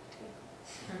 2.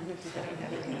 I don't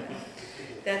have it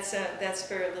either. That's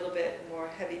for a little bit more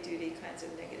heavy duty kinds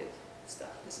of negative stuff.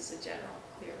 This is a general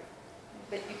clearer.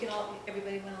 But you can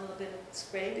everybody want a little bit of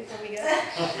spray before we go?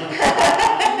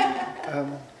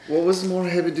 What was more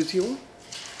heavy duty one?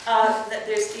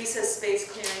 There's Isa's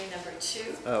space clearing number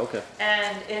 2. Oh, okay.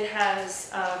 And it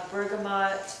has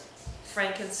bergamot,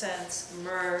 frankincense,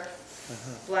 myrrh,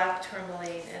 black tourmaline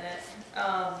in it.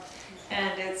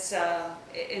 And it's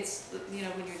you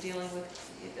know, when you're dealing with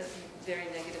very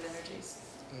negative energies.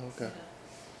 Okay. You know.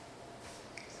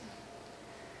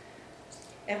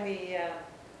 And we,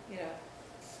 you know,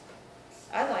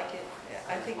 I like it.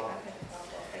 I think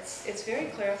it's very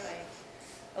clarifying.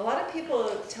 A lot of people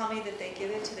tell me that they give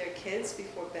it to their kids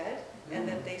before bed and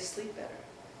that they sleep better.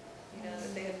 You know,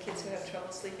 that they have kids who have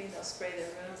trouble sleeping, they'll spray their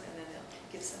room and then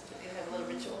they'll give something, they'll have a little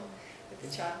ritual with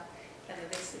the child and then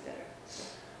they sleep better. So.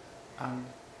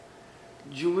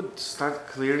 You would start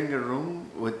clearing a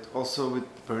room also with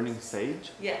burning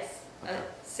sage? Yes. Okay.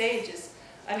 Sage is,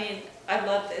 I mean, I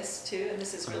love this too, and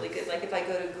this is really good. Like if I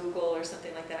go to Google or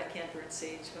something like that, I can't burn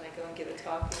sage when I go and give a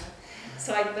talk, you know.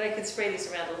 So but I can spray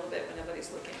these around a little bit when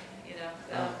nobody's looking, you know.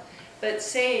 But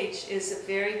sage is a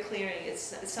very clearing.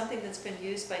 It's something that's been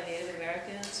used by Native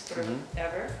Americans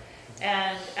forever.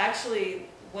 And actually,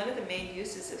 one of the main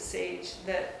uses of sage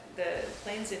that the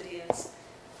Plains Indians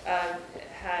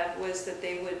had was that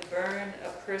they would burn a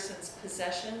person's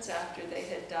possessions after they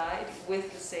had died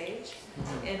with the sage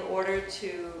in order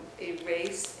to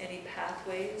erase any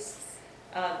pathways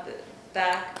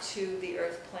back to the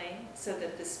earth plane so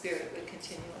that the spirit would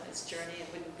continue on its journey and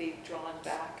wouldn't be drawn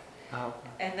back. Oh, okay.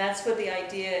 And that's what the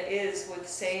idea is with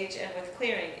sage and with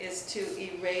clearing, is to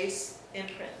erase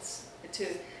imprints. To,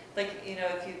 like, if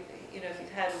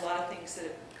you've had a lot of things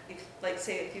that, like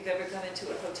say if you've ever come into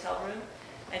a hotel room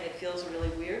and it feels really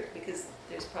weird because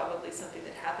there's probably something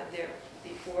that happened there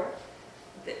before,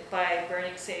 that by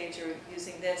burning sage or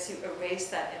using this, you erase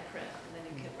that imprint and then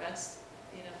you can rest.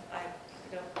 You know, I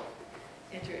don't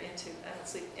enter into, I don't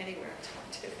sleep anywhere until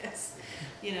I do this.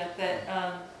 You know,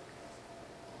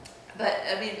 but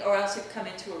I mean, or else you come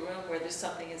into a room where there's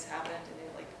something has happened and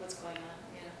you're like, what's going on?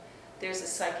 You know, there's a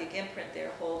psychic imprint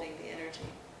there holding the energy.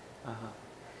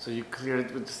 So you clear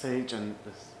it with sage and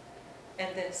this.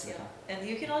 And this, yeah. And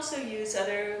you can also use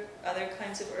other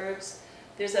kinds of herbs.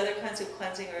 There's other kinds of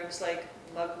cleansing herbs like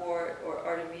mugwort or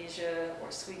artemisia or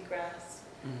sweetgrass.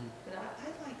 But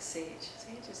I like sage.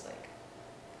 Sage is like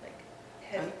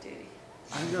heavy duty.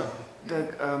 I know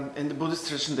that in the Buddhist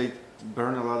tradition they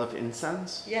burn a lot of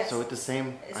incense. Yes. So it's the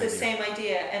same It's idea. the same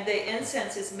idea. And the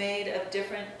incense is made of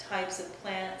different types of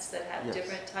plants that have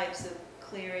different types of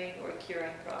clearing or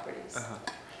curing properties.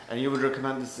 And you would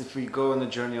recommend this if we go on a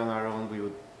journey on our own, we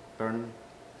would burn?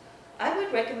 I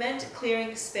would recommend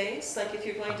clearing space. Like if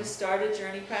you're going to start a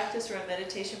journey practice or a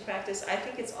meditation practice, I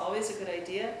think it's always a good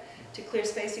idea to clear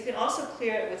space. You can also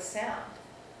clear it with sound.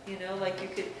 You know, like you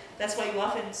could, that's why you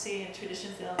often see in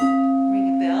traditions they'll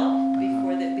ring a bell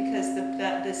before that, because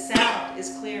the sound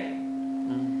is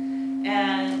clearing.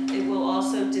 And it will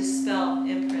also dispel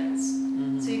imprints.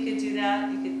 So you could do that.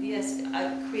 You could,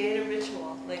 create a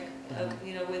ritual, like,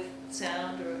 you know, with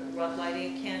sound or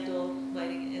lighting a candle,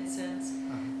 lighting incense.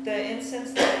 The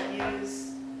incense that I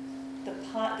use,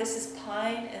 this is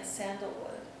pine and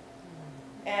sandalwood.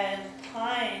 And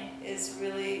pine is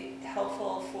really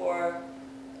helpful for,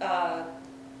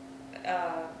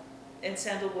 and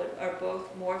sandalwood are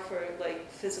both more for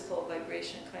like physical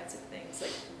vibration kinds of things.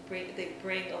 Like they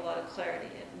bring a lot of clarity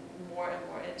and more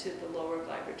into the lower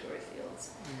vibratory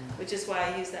fields, which is why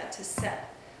I use that to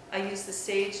set. I use the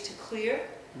sage to clear,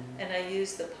 and I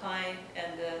use the pine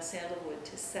and the sandalwood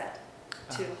to set.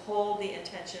 to hold the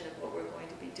intention of what we're going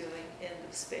to be doing in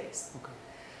the space. Okay.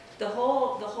 The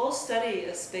whole study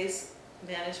of space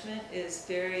management is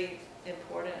very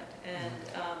important, and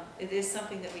it is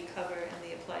something that we cover in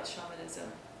the applied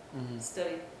shamanism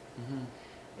study.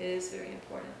 It is very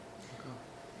important. Okay.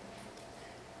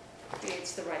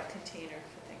 Creates the right container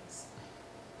for things.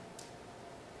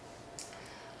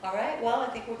 All right, well, I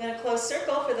think we're going to close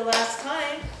circle for the last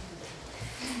time.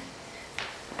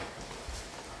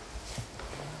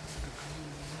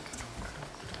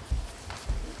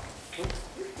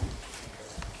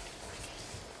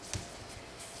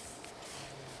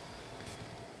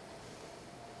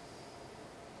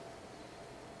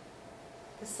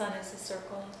 The sun is a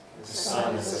circle. The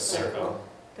sun is a circle.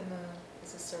 The moon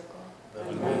is a circle. The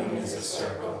moon is a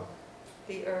circle.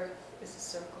 The earth is a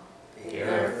circle. The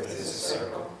earth is a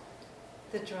circle.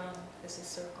 The drum is a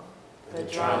circle. The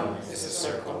drum is a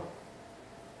circle.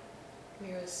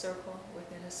 We are a circle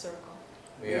within a circle.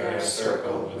 We are a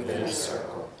circle within a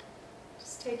circle.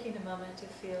 Just taking a moment to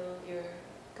feel your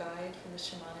guide from the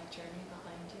shamanic journey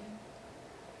behind you.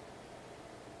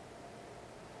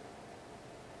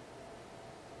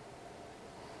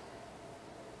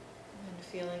 And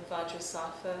feeling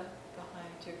Vajrasattva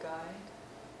behind your guide.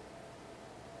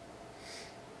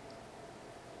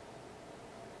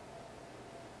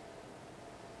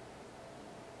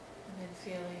 And then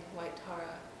feeling white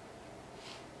Tara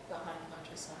behind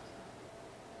Vajrasattva.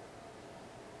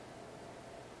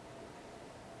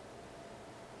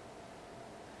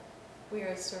 We are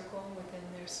a circle within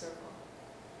their circle.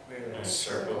 We are a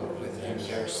circle within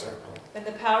their circle. And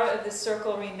the power of the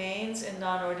circle remains in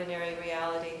non-ordinary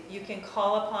reality. You can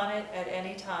call upon it at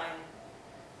any time.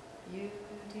 You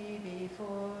deep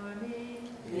before me.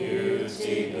 You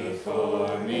deep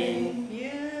before me.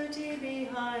 You deep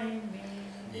behind me.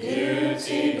 You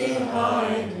deep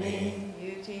behind me.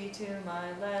 You to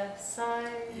my left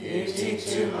side. You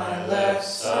to my left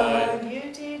side.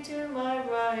 You to my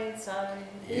right side.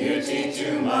 You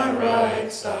to my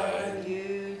right side.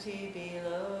 You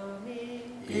below me.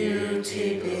 You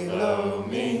below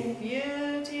me.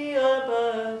 You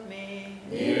above me.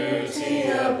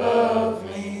 You above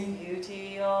me.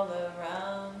 You all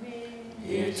around me.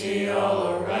 You all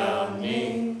around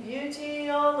me.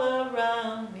 You all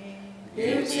around me. You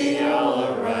all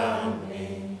around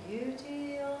me.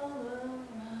 You all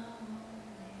around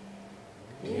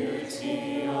me.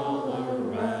 You all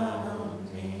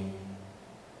around me.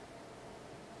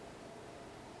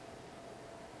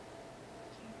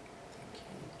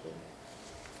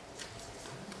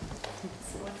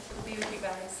 It's wonderful to be with you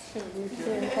guys. You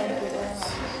too. Thank you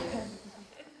very much.